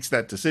that makes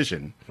that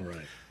decision.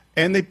 Right.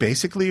 And they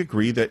basically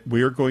agree that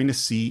we're going to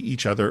see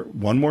each other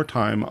one more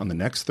time on the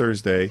next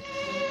Thursday.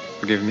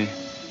 Forgive me.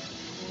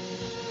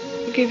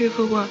 Forgive you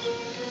for what?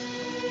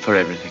 For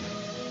everything.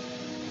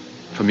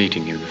 For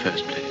meeting you in the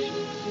first place.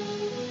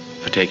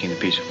 For taking the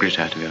piece of grit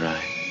out of your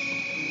eye.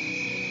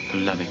 For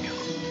loving you.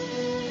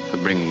 For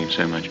bringing you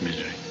so much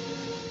misery.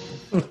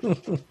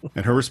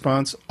 And her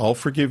response, I'll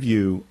forgive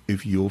you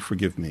if you'll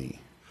forgive me.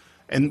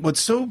 And what's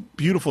so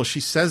beautiful, she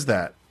says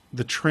that.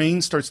 The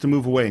train starts to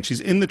move away, and she's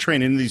in the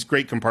train in these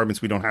great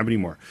compartments we don't have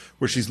anymore,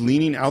 where she's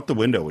leaning out the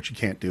window, which you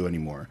can't do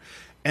anymore.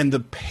 And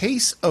the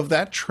pace of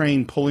that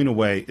train pulling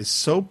away is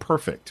so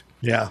perfect.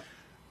 Yeah.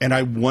 And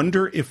I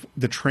wonder if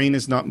the train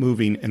is not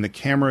moving and the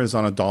camera is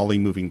on a dolly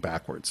moving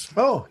backwards.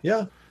 Oh,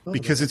 yeah. Oh,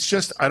 because it's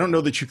just, I don't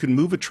know that you can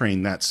move a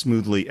train that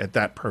smoothly at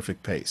that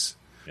perfect pace.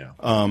 Yeah.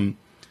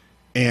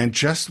 And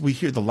just we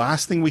hear, the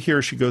last thing we hear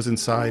as she goes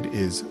inside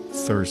is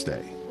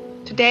Thursday.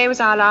 Today was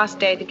our last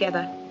day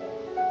together.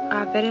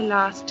 Our very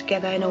last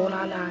together in all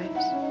our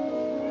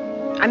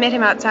lives. I met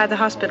him outside the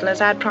hospital as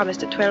I'd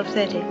promised at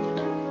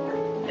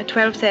 12:30. At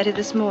 12:30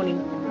 this morning.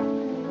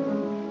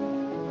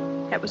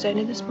 That was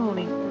only this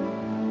morning.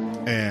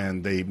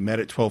 And they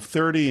met at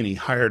 12:30 and he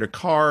hired a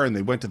car and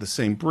they went to the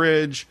same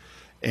bridge.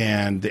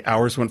 And the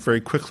hours went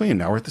very quickly, and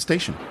now we're at the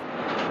station.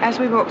 As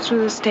we walked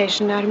through the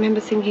station, I remember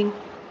thinking,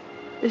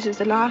 this is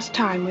the last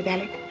time with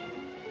Alec.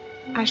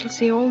 I shall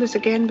see all this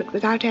again, but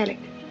without Alec.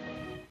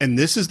 And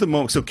this is the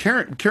moment. So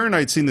Karen and I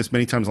had seen this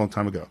many times a long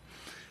time ago.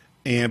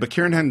 But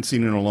Karen hadn't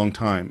seen it in a long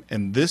time.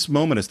 And this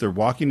moment, as they're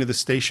walking to the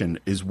station,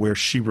 is where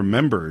she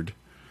remembered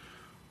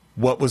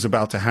what was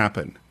about to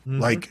happen. Mm-hmm.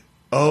 Like,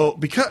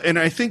 and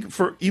I think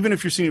even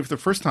if you're seeing it for the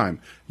first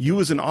time, you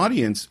as an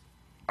audience,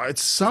 at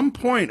some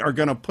point are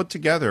going to put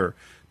together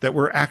that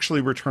we're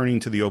actually returning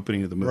to the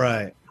opening of the movie.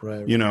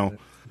 Right. You know,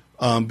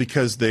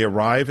 because they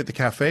arrive at the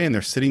cafe and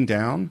they're sitting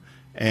down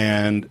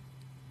and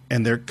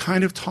they're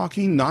kind of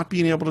talking, not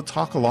being able to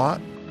talk a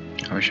lot.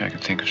 I wish I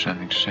could think of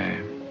something to say.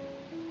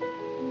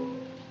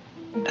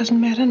 It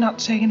doesn't matter not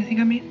saying anything,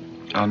 I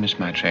mean. I'll miss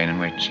my train and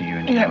wait to see you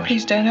in No,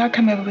 please don't. I'll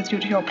come over with you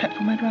to your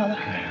platform, I'd rather.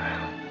 Very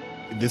well.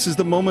 This is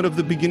the moment of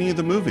the beginning of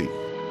the movie.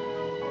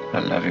 I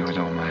love you with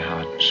all my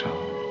heart and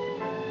soul.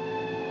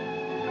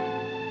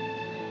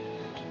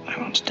 I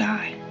want to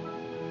die.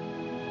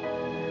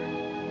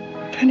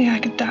 If only I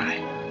could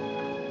die.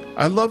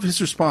 I love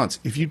his response.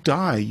 If you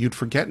die, you'd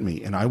forget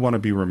me, and I want to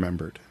be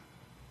remembered.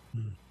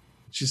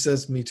 She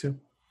says, me too.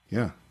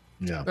 Yeah.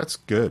 Yeah. That's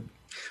good.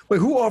 Wait,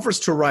 who offers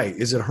to write?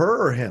 Is it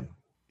her or him?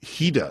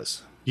 He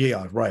does.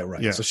 Yeah, right.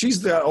 Yeah. So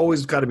she's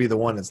always got to be the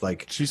one that's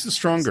like... She's the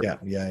stronger.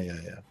 Yeah.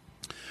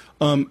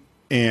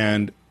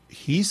 And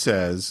he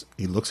says,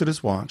 he looks at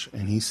his watch,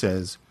 and he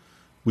says,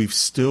 we've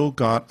still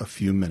got a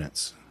few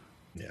minutes.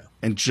 Yeah.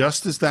 And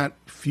just as that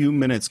few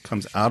minutes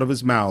comes out of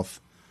his mouth,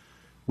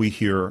 we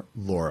hear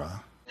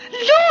Laura.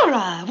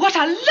 Laura, what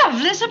a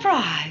lovely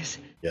surprise.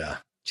 Yeah,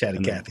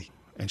 Chatty Cathy.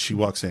 And she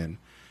walks in.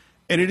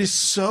 And it is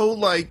so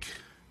like,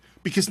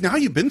 because now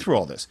you've been through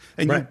all this.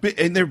 And, right.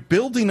 And they're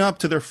building up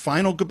to their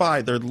final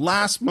goodbye, their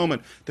last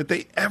moment that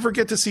they ever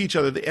get to see each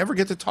other, they ever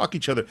get to talk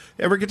each other,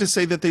 ever get to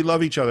say that they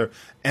love each other.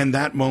 And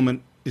that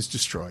moment is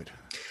destroyed.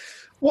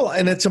 Well,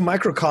 and it's a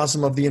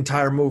microcosm of the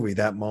entire movie,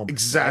 that moment.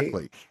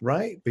 Exactly.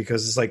 Right?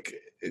 Because it's like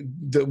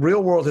the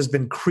real world has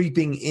been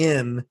creeping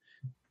in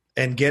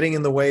and getting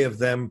in the way of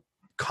them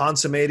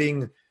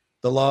consummating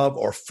the love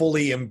or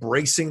fully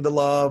embracing the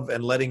love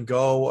and letting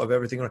go of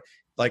everything.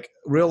 Like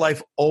real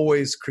life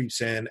always creeps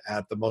in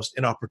at the most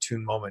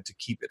inopportune moment to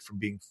keep it from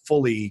being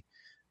fully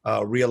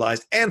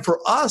realized and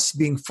for us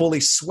being fully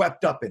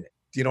swept up in it.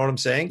 Do you know what I'm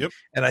saying? Yep.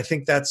 And I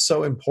think that's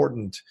so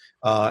important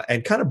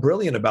and kind of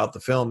brilliant about the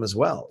film as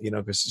well, you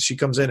know, because she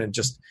comes in and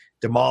just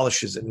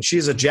demolishes it. And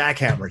she's a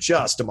jackhammer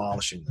just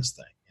demolishing this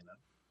thing.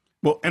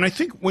 Well, and I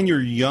think when you're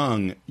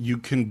young, you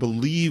can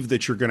believe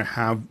that you're going to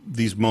have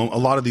these a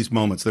lot of these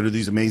moments that are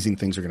these amazing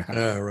things are going to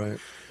happen. Yeah, right.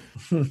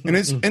 and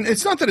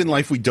it's not that in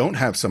life we don't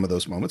have some of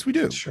those moments. We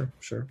do. Sure.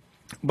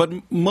 But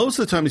most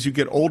of the time as you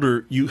get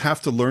older, you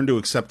have to learn to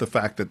accept the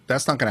fact that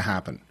that's not going to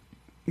happen.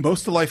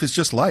 Most of life is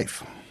just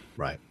life.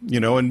 Right. You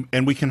know,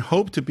 and we can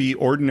hope to be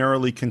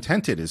ordinarily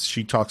contented as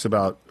she talks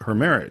about her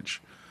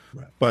marriage.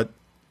 Right. But,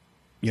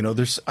 you know,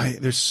 there's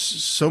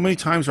so many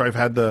times where I've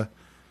had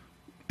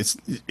this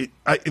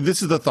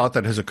is the thought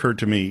that has occurred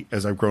to me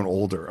as I've grown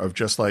older of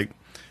just like,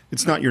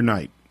 it's not your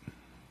night.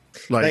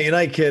 Like, not your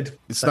night, kid.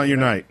 It's not your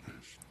night.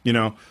 You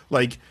know,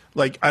 like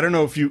I don't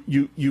know if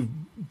you've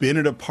been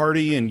at a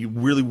party and you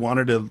really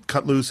wanted to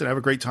cut loose and have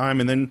a great time,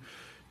 and then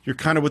you're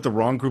kind of with the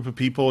wrong group of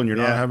people and you're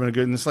not having a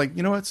good. And it's like,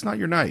 you know what? It's not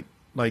your night.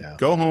 Like,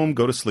 go home,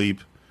 go to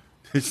sleep.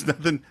 It's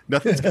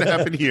nothing's going to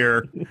happen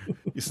here.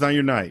 It's not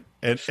your night,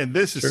 and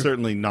this is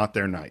certainly not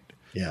their night.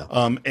 Yeah.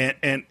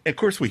 And of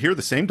course we hear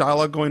the same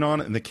dialogue going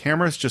on, and the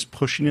camera's just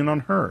pushing in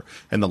on her,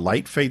 and the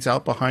light fades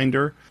out behind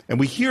her, and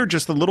we hear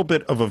just a little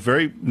bit of a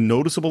very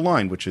noticeable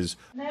line, which is,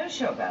 No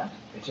sugar.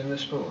 It's in the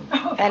spoon.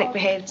 Alec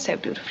behaved so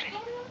beautifully,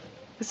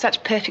 with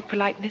such perfect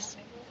politeness.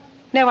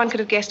 No one could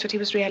have guessed what he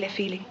was really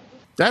feeling.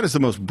 that is the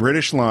most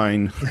British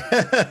line.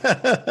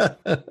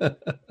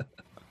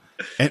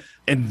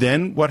 and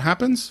then what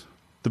happens?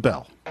 The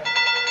bell.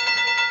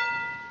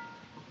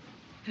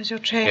 There's your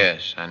train.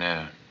 Yes, I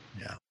know.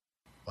 Yeah.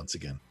 Once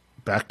again.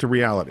 Back to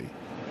reality.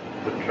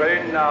 The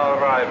train now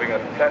arriving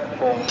at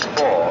platform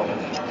 4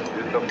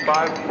 is the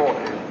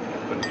 5:40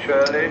 for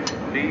Shirley,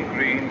 Lee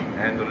Green,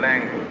 and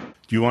Langley.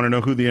 Do you want to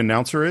know who the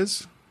announcer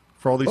is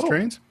for all these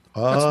trains?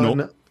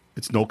 No.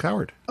 It's Noel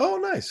Coward. Oh,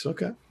 nice.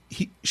 Okay.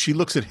 She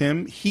looks at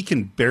him. He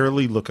can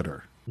barely look at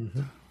her.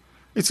 Mm-hmm.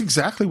 It's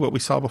exactly what we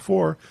saw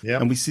before.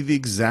 Yep. And we see the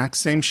exact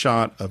same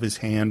shot of his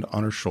hand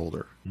on her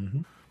shoulder.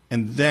 Mm-hmm.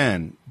 And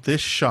then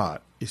this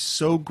shot is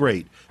so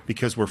great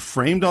because we're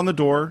framed on the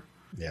door.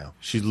 Yeah.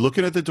 She's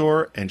looking at the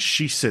door and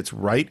she sits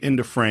right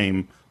into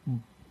frame.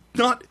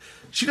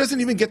 She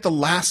doesn't even get the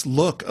last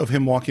look of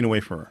him walking away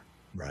from her.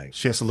 Right.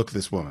 She has to look at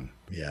this woman.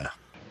 Yeah.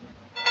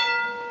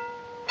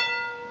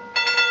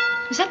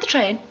 Is that the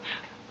train?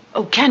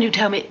 Oh, can you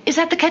tell me, is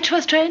that the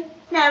Ketchworth train?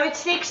 No,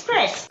 it's the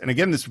Express. And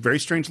again, this very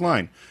strange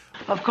line.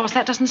 Of course,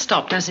 that doesn't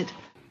stop, does it?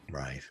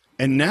 Right.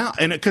 And now,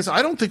 because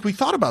I don't think we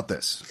thought about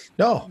this.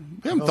 No.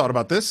 We haven't thought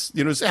about this.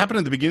 You know, it happened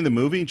at the beginning of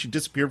the movie and she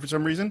disappeared for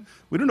some reason.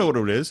 We don't know what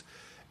it is.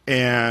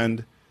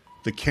 And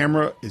The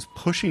camera is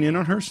pushing in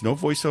on her, so no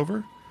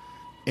voiceover.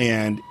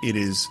 And it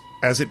is,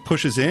 as it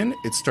pushes in,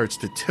 it starts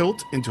to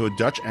tilt into a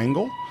Dutch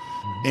angle.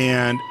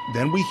 And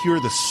then we hear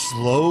the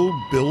slow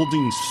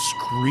building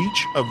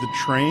screech of the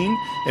train.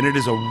 And it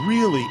is a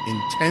really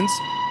intense,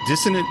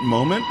 dissonant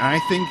moment. And I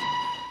think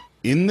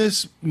in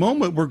this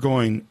moment, we're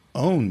going,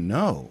 oh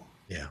no.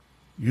 Yeah.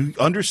 You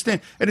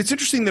understand. And it's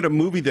interesting that a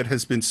movie that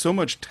has been so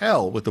much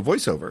tell with the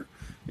voiceover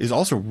is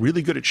also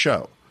really good at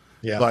show.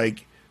 Yeah.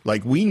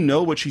 Like we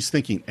know what she's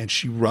thinking, and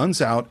she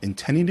runs out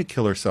intending to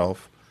kill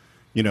herself,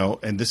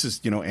 and this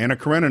is, Anna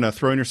Karenina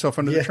throwing herself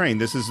under the train.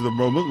 This is the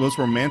most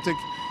romantic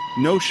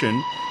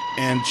notion,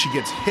 and she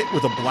gets hit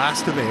with a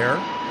blast of air.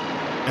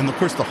 And of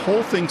course, the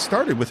whole thing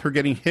started with her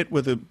getting hit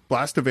with a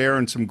blast of air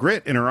and some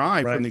grit in her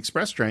eye from the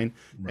express train,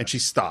 and she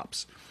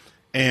stops.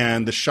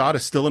 And the shot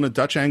is still in a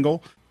Dutch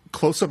angle.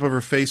 Close-up of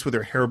her face with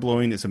her hair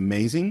blowing is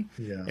amazing.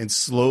 Yeah. And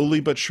slowly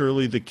but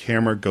surely, the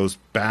camera goes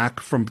back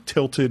from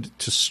tilted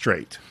to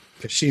straight.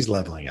 Because she's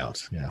leveling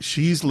out. Yeah.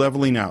 She's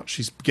leveling out.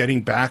 She's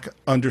getting back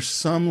under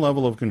some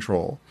level of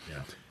control.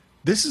 Yeah.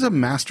 This is a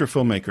master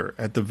filmmaker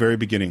at the very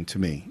beginning to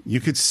me. You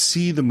could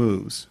see the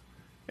moves.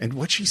 And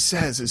what she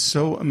says is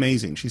so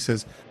amazing. She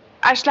says,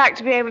 I should like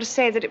to be able to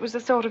say that it was the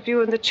thought of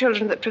you and the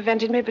children that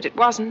prevented me, but it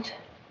wasn't.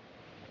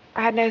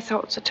 I had no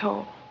thoughts at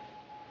all.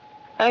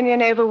 Only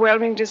an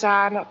overwhelming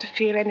desire not to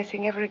feel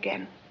anything ever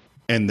again.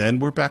 And then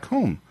we're back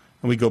home.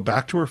 And we go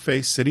back to her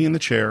face, sitting in the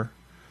chair.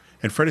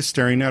 And Fred is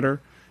staring at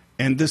her.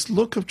 And this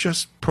look of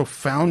just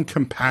profound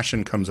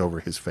compassion comes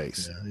over his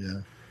face.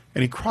 Yeah.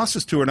 And he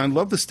crosses to her. And I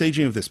love the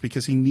staging of this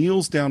because he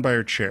kneels down by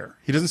her chair.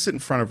 He doesn't sit in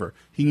front of her.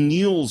 He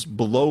kneels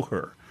below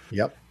her.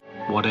 Yep.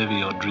 Whatever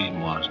your dream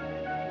was,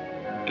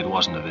 it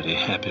wasn't a very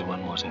happy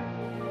one, was it?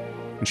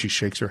 And she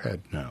shakes her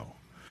head, no.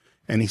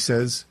 And he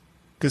says,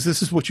 because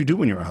this is what you do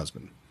when you're a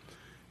husband.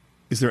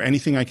 Is there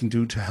anything I can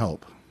do to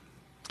help?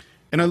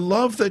 And I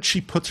love that she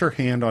puts her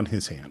hand on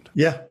his hand.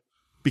 Yeah.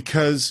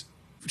 Because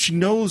she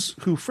knows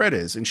who Fred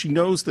is, and she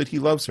knows that he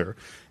loves her.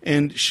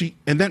 And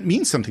that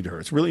means something to her.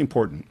 It's really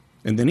important.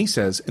 And then he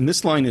says, and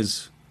this line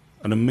is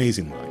an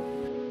amazing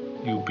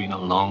line. You've been a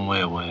long way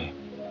away.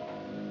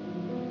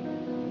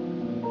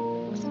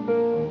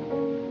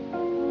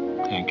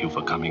 Thank you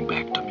for coming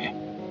back to me.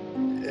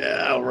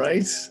 Yeah,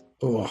 right?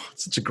 Oh,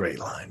 such a great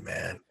line,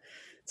 man.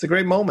 It's a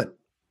great moment.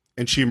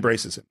 And she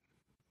embraces it.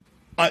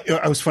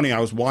 I was funny. I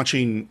was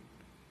watching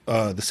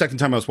the second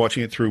time I was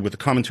watching it through with the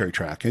commentary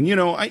track. And,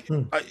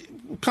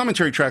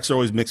 commentary tracks are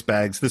always mixed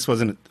bags. This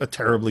wasn't a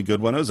terribly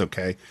good one. It was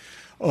okay.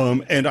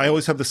 And I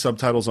always have the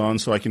subtitles on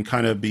so I can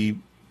kind of be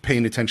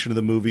paying attention to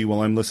the movie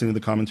while I'm listening to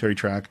the commentary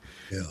track.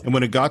 Yeah. And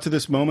when it got to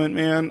this moment,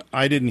 man,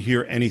 I didn't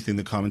hear anything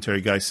the commentary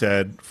guy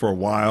said for a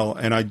while.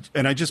 And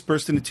I just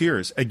burst into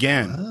tears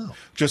again,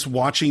 just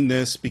watching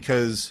this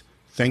because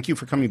thank you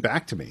for coming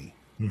back to me.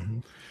 Mm-hmm.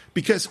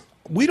 Because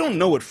we don't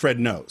know what Fred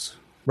knows.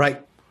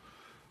 Right.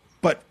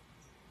 But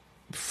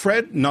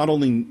Fred not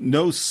only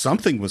knows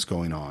something was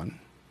going on,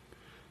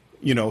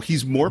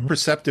 he's more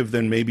perceptive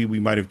than maybe we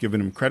might have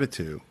given him credit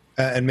to.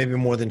 And maybe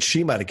more than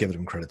she might have given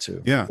him credit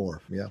to. Yeah.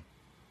 Before. Yeah.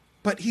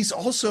 But he's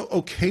also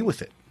okay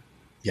with it.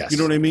 Yes. You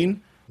know what I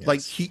mean? Yes.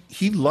 Like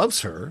he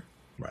loves her.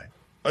 Right.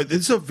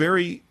 It's a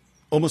very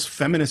almost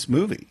feminist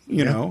movie,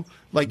 you know?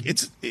 Like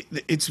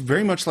it's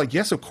very much like,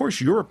 yes, of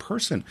course you're a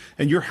person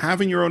and you're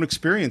having your own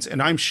experience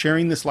and I'm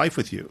sharing this life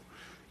with you.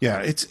 Yeah,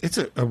 it's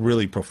a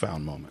really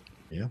profound moment.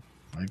 Yeah,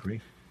 I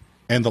agree.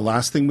 And the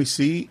last thing we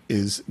see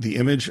is the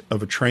image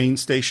of a train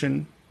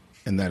station,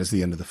 and that is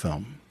the end of the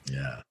film.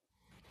 Yeah.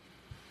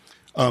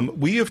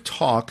 We have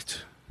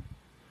talked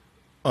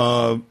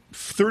 30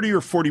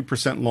 or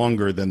 40%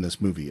 longer than this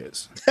movie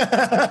is.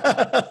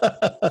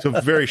 It's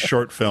a very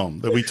short film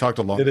that we talked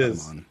a long time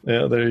on.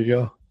 Yeah, there you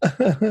go.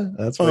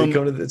 That's why you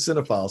go to the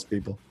Cinephiles,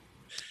 people.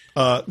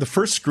 The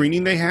first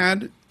screening they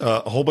had,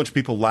 a whole bunch of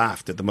people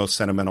laughed at the most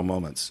sentimental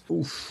moments.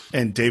 Oof.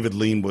 And David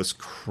Lean was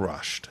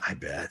crushed. I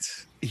bet.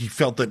 He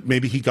felt that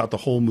maybe he got the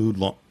whole mood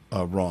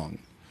wrong.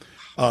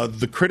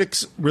 The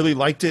critics really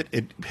liked it.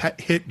 It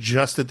hit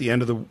just at the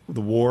end of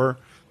the war.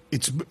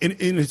 It's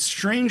in a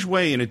strange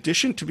way, in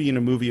addition to being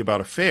a movie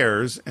about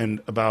affairs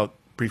and about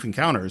brief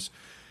encounters,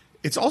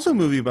 it's also a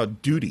movie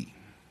about duty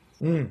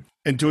and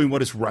doing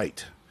what is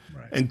right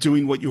and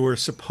doing what you are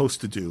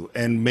supposed to do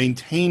and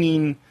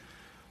maintaining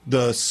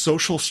the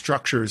social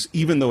structures,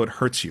 even though it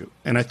hurts you.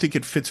 And I think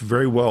it fits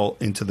very well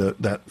into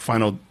that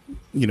final,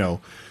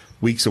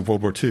 weeks of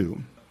World War II.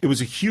 It was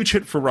a huge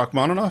hit for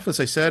Rachmaninoff, as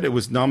I said. It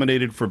was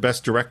nominated for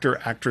Best Director,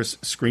 Actress,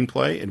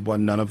 Screenplay. It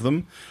won none of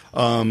them.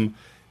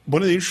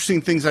 One of the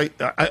interesting things,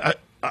 I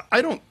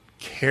don't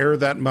care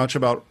that much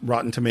about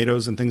Rotten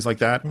Tomatoes and things like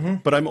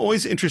that, but I'm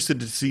always interested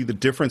to see the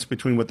difference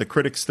between what the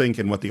critics think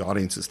and what the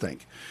audiences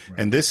think. Right.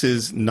 And this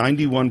is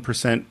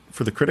 91%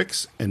 for the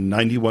critics and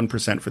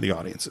 91% for the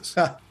audiences.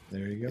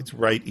 There you go. It's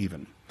right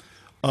even.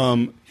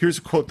 Here's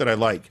a quote that I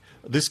like.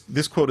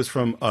 This quote is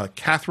from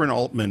Catherine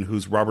Altman,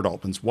 who's Robert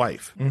Altman's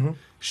wife. Mm-hmm.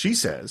 She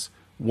says,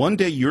 "One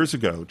day years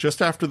ago,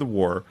 just after the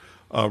war,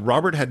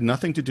 Robert had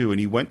nothing to do, and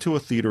he went to a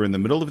theater in the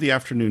middle of the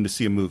afternoon to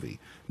see a movie.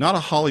 Not a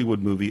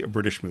Hollywood movie, a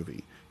British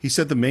movie. He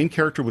said the main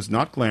character was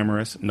not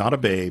glamorous, not a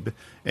babe,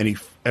 and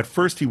at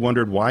first he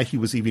wondered why he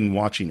was even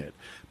watching it.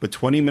 But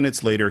 20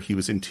 minutes later, he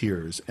was in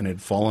tears and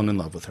had fallen in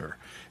love with her.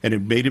 And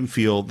it made him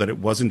feel that it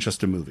wasn't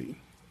just a movie.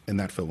 And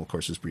that film, of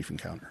course, is Brief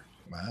Encounter.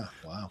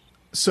 Wow.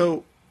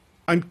 So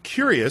I'm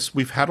curious.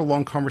 We've had a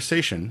long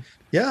conversation.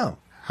 Yeah.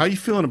 How are you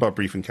feeling about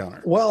Brief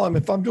Encounter? Well,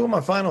 if I'm doing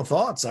my final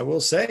thoughts, I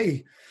will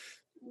say,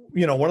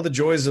 one of the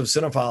joys of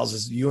Cinephiles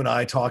is you and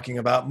I talking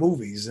about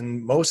movies.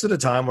 And most of the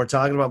time we're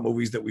talking about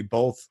movies that we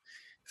both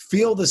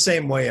feel the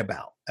same way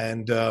about.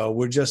 And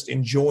we're just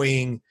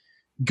enjoying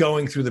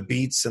going through the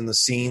beats and the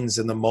scenes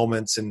and the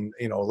moments and,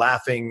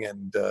 laughing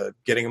and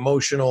getting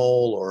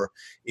emotional or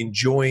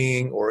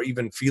enjoying or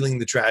even feeling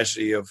the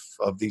tragedy of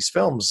these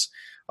films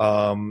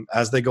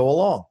as they go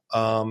along.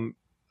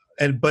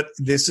 But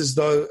this is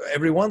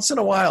every once in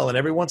a while and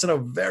every once in a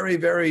very,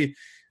 very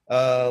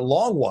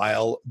long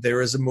while,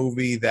 there is a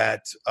movie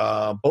that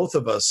both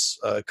of us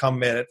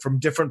come at it from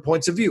different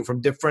points of view, from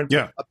different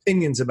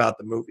opinions about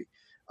the movie.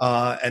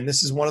 And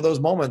this is one of those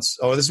moments,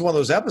 or this is one of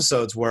those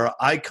episodes where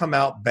I come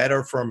out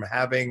better from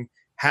having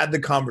had the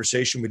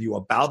conversation with you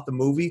about the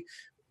movie,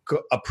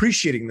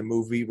 appreciating the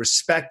movie,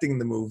 respecting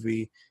the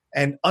movie,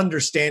 and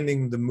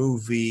understanding the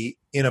movie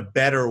in a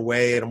better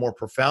way, in a more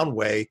profound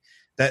way,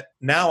 that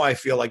now I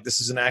feel like this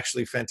is an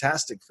actually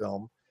fantastic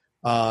film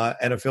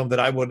and a film that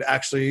I would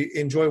actually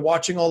enjoy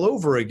watching all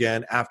over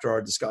again after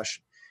our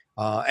discussion.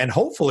 And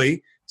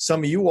hopefully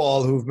some of you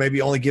all who've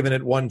maybe only given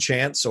it one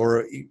chance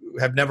or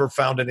have never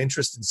found an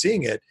interest in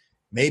seeing it,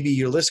 maybe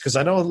you're listening, because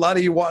I know a lot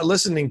of you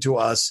listening to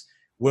us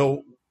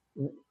will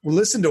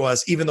listen to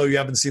us even though you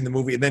haven't seen the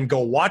movie and then go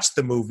watch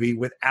the movie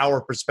with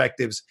our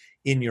perspectives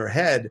in your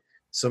head.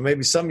 So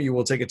maybe some of you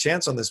will take a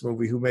chance on this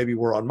movie who maybe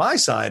were on my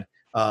side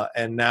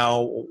and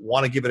now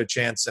want to give it a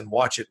chance and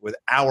watch it with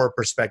our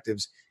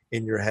perspectives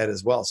in your head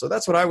as well. So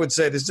that's what I would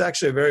say. This is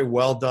actually a very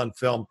well done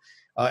film,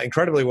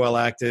 incredibly well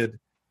acted,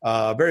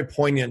 very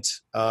poignant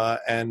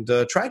and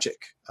tragic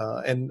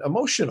and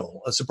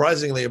emotional, a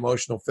surprisingly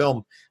emotional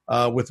film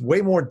with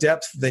way more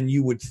depth than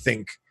you would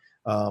think.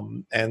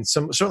 And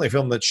certainly a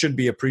film that should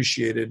be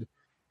appreciated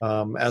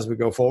as we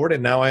go forward.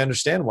 And now I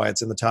understand why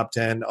it's in the top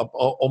 10,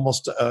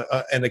 almost,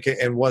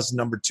 and was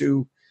number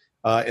 2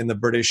 in the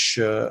British,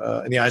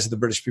 in the eyes of the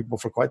British people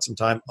for quite some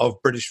time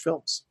of British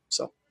films.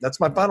 So that's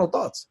my final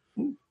thoughts.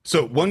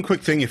 So one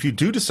quick thing, if you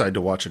do decide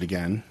to watch it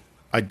again,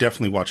 I'd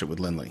definitely watch it with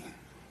Lindley.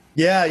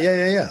 Yeah.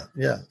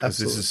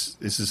 Absolutely.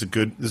 This is a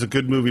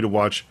good movie to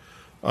watch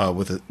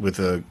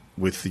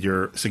with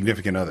your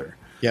significant other.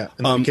 Yeah,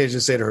 and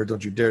occasionally say to her,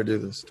 "Don't you dare do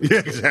this." Yeah,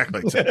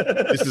 exactly.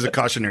 This is a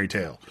cautionary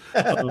tale.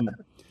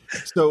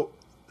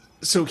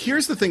 So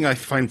here's the thing I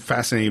find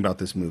fascinating about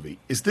this movie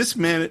is this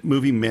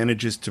movie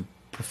manages to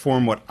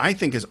perform what I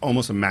think is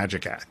almost a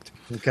magic act.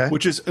 Okay.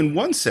 Which is, in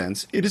one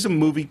sense, it is a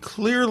movie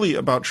clearly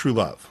about true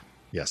love.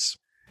 Yes.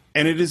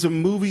 And it is a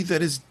movie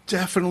that is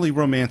definitely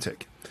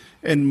romantic.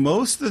 And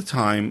most of the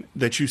time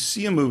that you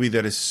see a movie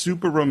that is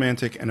super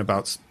romantic and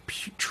about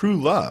true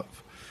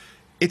love,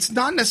 it's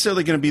not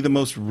necessarily going to be the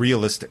most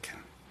realistic.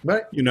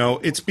 Right.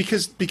 It's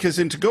because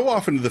to go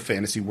off into the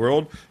fantasy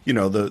world,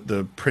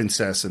 the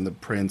princess and the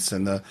prince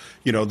and the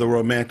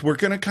romantic, we're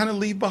going to kind of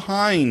leave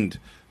behind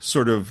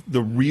sort of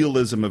the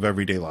realism of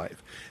everyday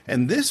life.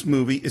 And this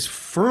movie is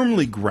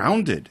firmly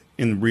grounded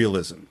in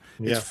realism.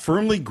 It's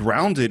firmly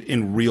grounded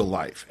in real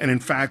life. And in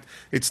fact,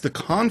 it's the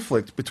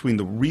conflict between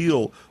the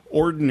real,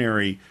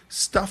 ordinary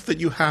stuff that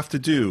you have to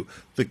do,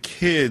 the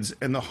kids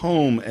and the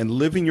home and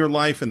living your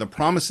life and the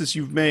promises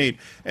you've made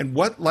and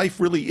what life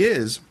really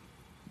is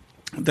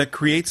that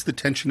creates the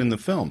tension in the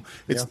film.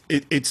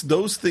 It's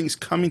those things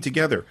coming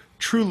together,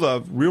 true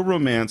love, real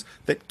romance,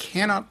 that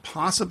cannot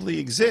possibly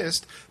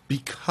exist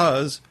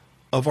because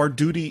of our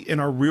duty in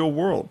our real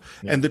world.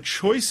 Yeah. And the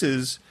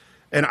choices,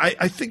 and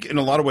I think in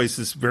a lot of ways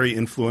this is very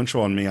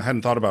influential on me. I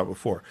hadn't thought about it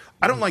before.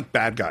 I don't like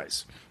bad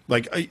guys.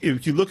 Like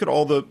if you look at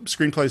all the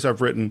screenplays I've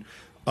written,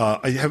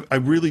 I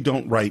really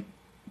don't write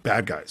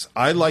bad guys.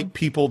 I like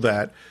people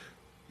that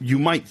you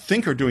might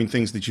think are doing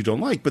things that you don't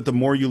like, but the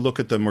more you look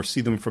at them or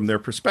see them from their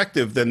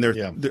perspective, then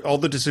all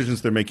the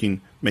decisions they're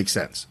making make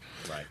sense.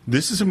 Right.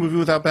 This is a movie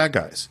without bad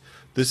guys.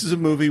 This is a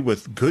movie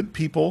with good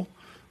people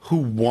who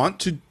want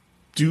to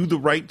do the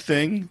right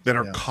thing, that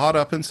are caught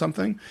up in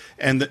something.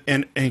 And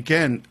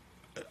again,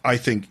 I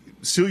think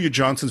Celia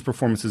Johnson's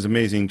performance is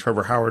amazing.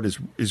 Trevor Howard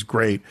is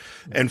great.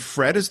 And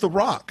Fred is the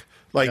rock.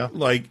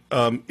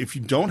 If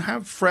you don't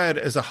have Fred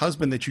as a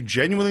husband that you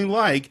genuinely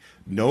like,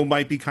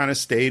 might be kind of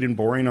staid and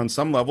boring on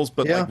some levels,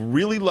 but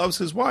really loves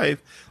his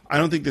wife, I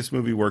don't think this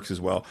movie works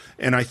as well.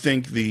 And I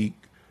think the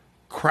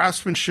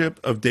craftsmanship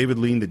of David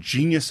Lean, the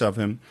genius of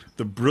him,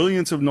 the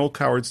brilliance of Noel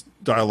Coward's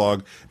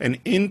dialogue, and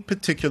in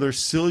particular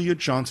Celia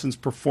Johnson's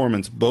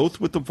performance,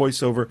 both with the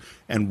voiceover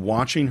and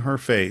watching her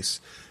face,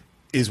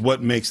 is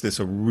what makes this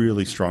a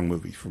really strong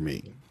movie for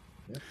me.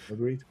 Yeah,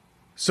 agreed.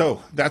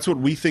 So that's what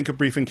we think of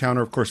Brief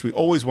Encounter. Of course, we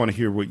always want to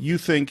hear what you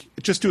think.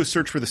 Just do a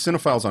search for the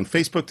Cinephiles on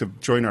Facebook to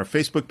join our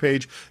Facebook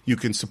page. You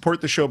can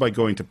support the show by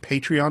going to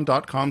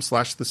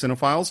patreon.com/the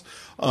Cinephiles,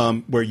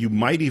 where you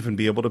might even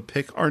be able to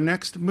pick our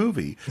next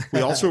movie.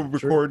 We also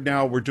record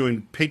now. We're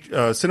doing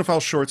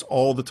Cinephile shorts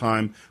all the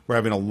time. We're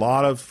having a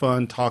lot of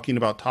fun talking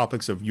about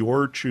topics of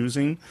your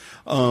choosing.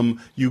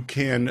 You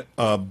can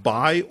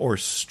buy or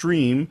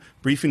stream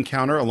Brief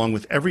Encounter along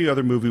with every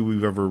other movie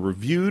we've ever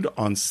reviewed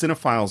on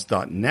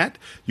cinephiles.net.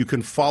 You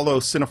can follow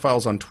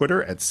Cinephiles on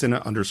Twitter at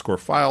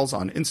Cine_Files,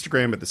 on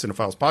Instagram at the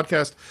Cinephiles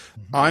Podcast.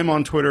 I'm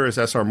on Twitter as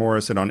SR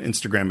Morris and on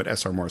Instagram at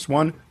SR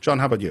Morris1. John,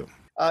 how about you?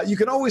 You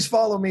can always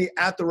follow me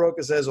at The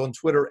Rocha Says on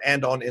Twitter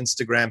and on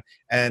Instagram.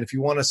 And if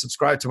you want to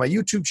subscribe to my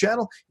YouTube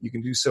channel, you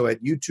can do so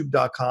at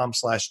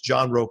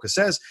youtube.com/John Rocha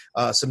Says.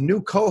 Some new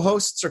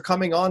co-hosts are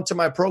coming on to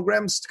my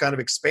programs to kind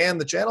of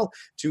expand the channel.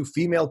 2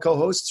 female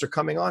co-hosts are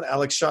coming on,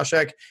 Alex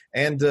Shashak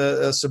and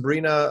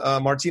Sabrina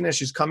Martinez.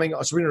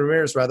 Sabrina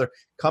Ramirez, rather,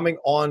 coming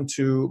on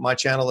to my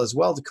channel as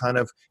well to kind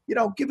of,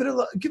 give it a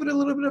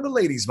little bit of a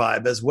ladies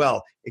vibe as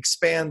well.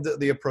 Expand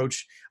the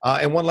approach.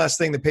 And one last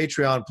thing, the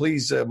Patreon,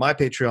 please, my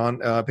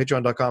Patreon,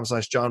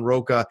 patreon.com/John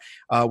Rocha.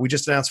 We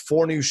just announced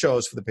 4 new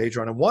shows for the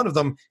Patreon, and one of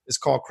them is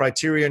called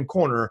Criterion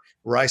Corner,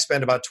 where I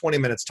spend about 20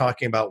 minutes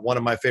talking about one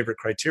of my favorite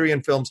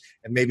Criterion films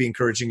and maybe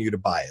encouraging you to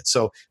buy it.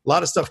 So a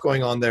lot of stuff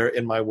going on there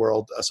in my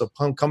world. So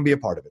come be a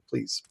part of it,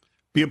 please.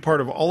 Be a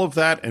part of all of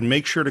that, and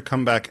make sure to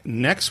come back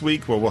next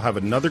week where we'll have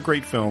another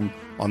great film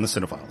on the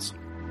Cinephiles.